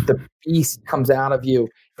 The beast comes out of you,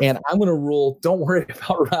 and I'm going to rule, don't worry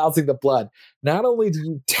about rousing the blood. Not only do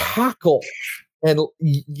you tackle, and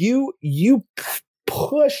you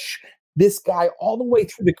push this guy all the way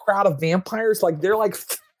through the crowd of vampires, they're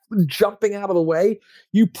jumping out of the way.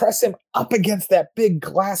 You press him up against that big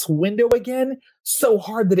glass window again, so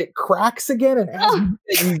hard that it cracks again, and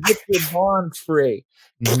as you get your bond free.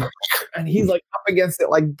 And he's up against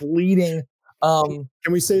it, bleeding. Can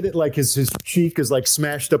we say that his cheek is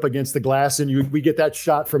smashed up against the glass, and we get that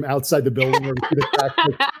shot from outside the building where we see the crack?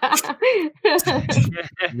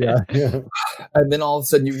 Yeah. And then all of a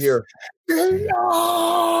sudden you hear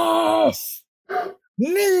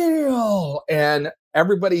Neil, and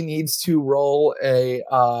everybody needs to roll a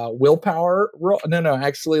willpower roll. No,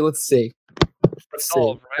 actually, let's see.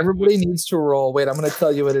 Right? Everybody needs to roll. Wait, I'm going to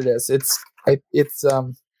tell you what it is.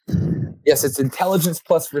 Yes, it's intelligence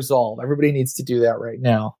plus resolve. Everybody needs to do that right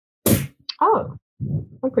now. Oh,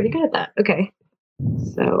 I'm pretty good at that. Okay.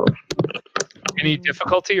 So. Any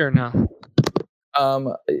difficulty or no?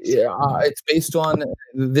 It's based on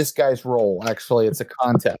this guy's role. Actually, it's a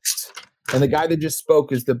contest, and the guy that just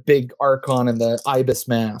spoke is the big Archon in the ibis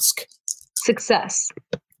mask. Success.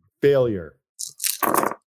 Failure.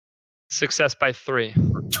 Success by 3.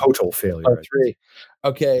 Total failure. By 3.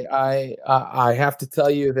 Okay, I have to tell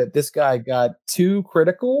you that this guy got 2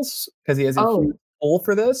 criticals because he has a huge pull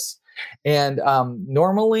for this. And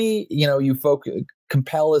normally,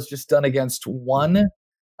 compel is just done against one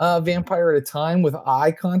vampire at a time with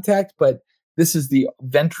eye contact, but this is the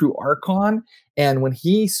Ventrue Archon, and when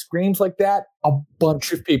he screams like that, a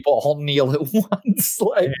bunch of people all kneel at once.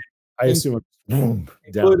 Like, I assume it's boom,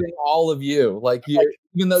 including down. all of you. Like,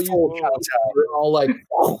 even though you're all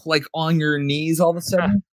like on your knees all of a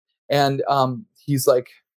sudden. And he's like,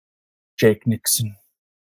 Jake Nixon,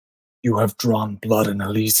 you have drawn blood in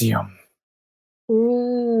Elysium.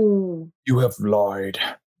 Ooh. You have lied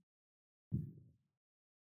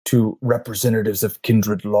to representatives of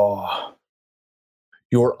kindred law.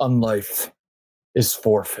 Your unlife is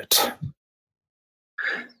forfeit.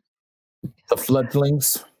 The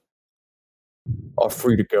fledglings are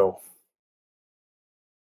free to go.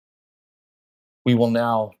 We will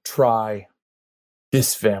now try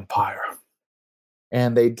this vampire.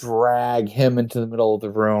 And they drag him into the middle of the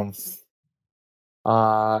room.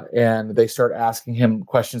 And they start asking him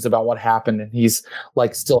questions about what happened. And he's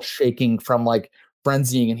like still shaking from like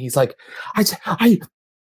frenzying. And he's like, I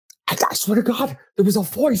swear to God, there was a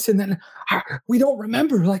voice. And then we don't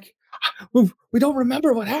remember. Like, we don't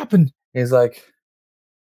remember what happened. He's like,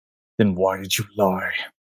 then why did you lie?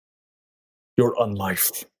 Your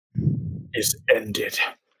unlife is ended.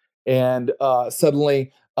 And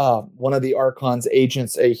suddenly, one of the Archon's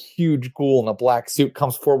agents, a huge ghoul in a black suit,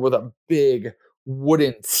 comes forward with a big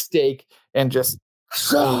wooden stake and just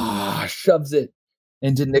shoves it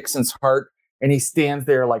into Nixon's heart. And he stands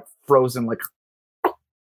there like frozen, like.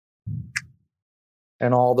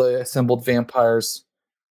 And all the assembled vampires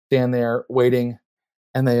stand there waiting,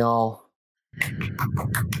 and they all.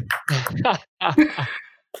 The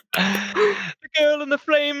girl in the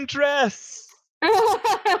flame dress.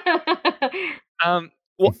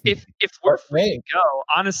 Well, if we're free to go,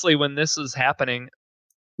 honestly, when this is happening,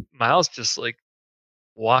 Miles just like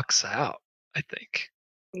walks out, I think.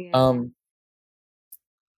 Yeah.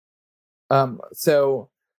 So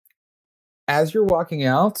as you're walking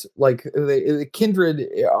out, like the kindred,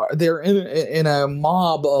 they're in a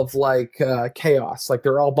mob of like chaos. Like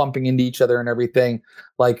they're all bumping into each other and everything.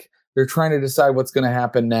 Like they're trying to decide what's going to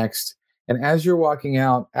happen next. And as you're walking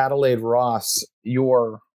out, Adelaide Ross,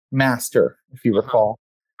 your master, if you recall,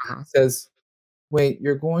 says, wait,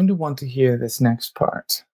 you're going to want to hear this next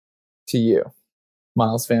part to you,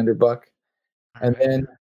 Miles Vanderbuck. And then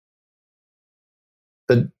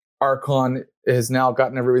the Archon has now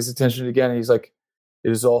gotten everybody's attention again. And he's like,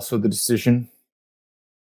 it is also the decision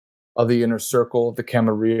of the inner circle of the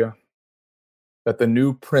Camarilla that the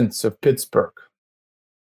new prince of Pittsburgh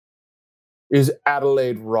is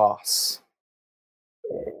Adelaide Ross.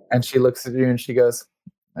 And she looks at you and she goes,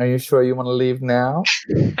 are you sure you want to leave now?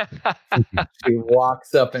 She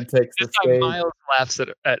walks up and takes the stage. Miles laughs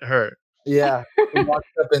at her. Yeah. She walks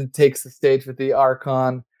up and takes the stage with the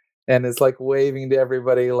Archon and is like waving to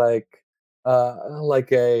everybody like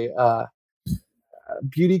a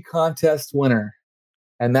beauty contest winner.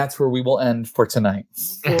 And that's where we will end for tonight.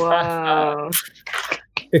 Wow.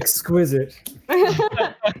 Exquisite.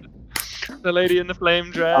 The lady in the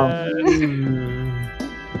flame dress.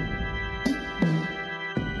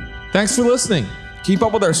 Thanks for listening. Keep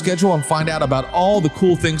up with our schedule and find out about all the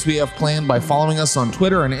cool things we have planned by following us on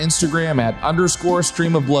Twitter and Instagram at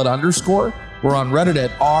 _streamofblood_. We're on Reddit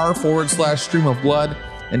at r/streamofblood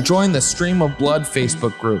and join the Stream of Blood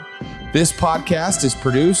Facebook group. This podcast is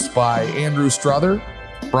produced by Andrew Strother,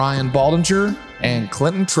 Brian Baldinger, and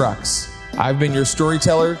Clinton Trucks. I've been your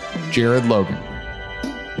storyteller, Jared Logan.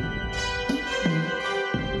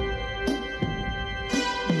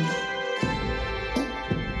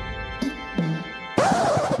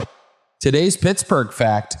 Today's Pittsburgh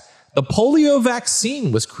fact: the polio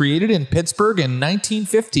vaccine was created in Pittsburgh in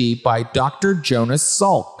 1950 by Dr. Jonas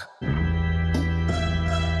Salk.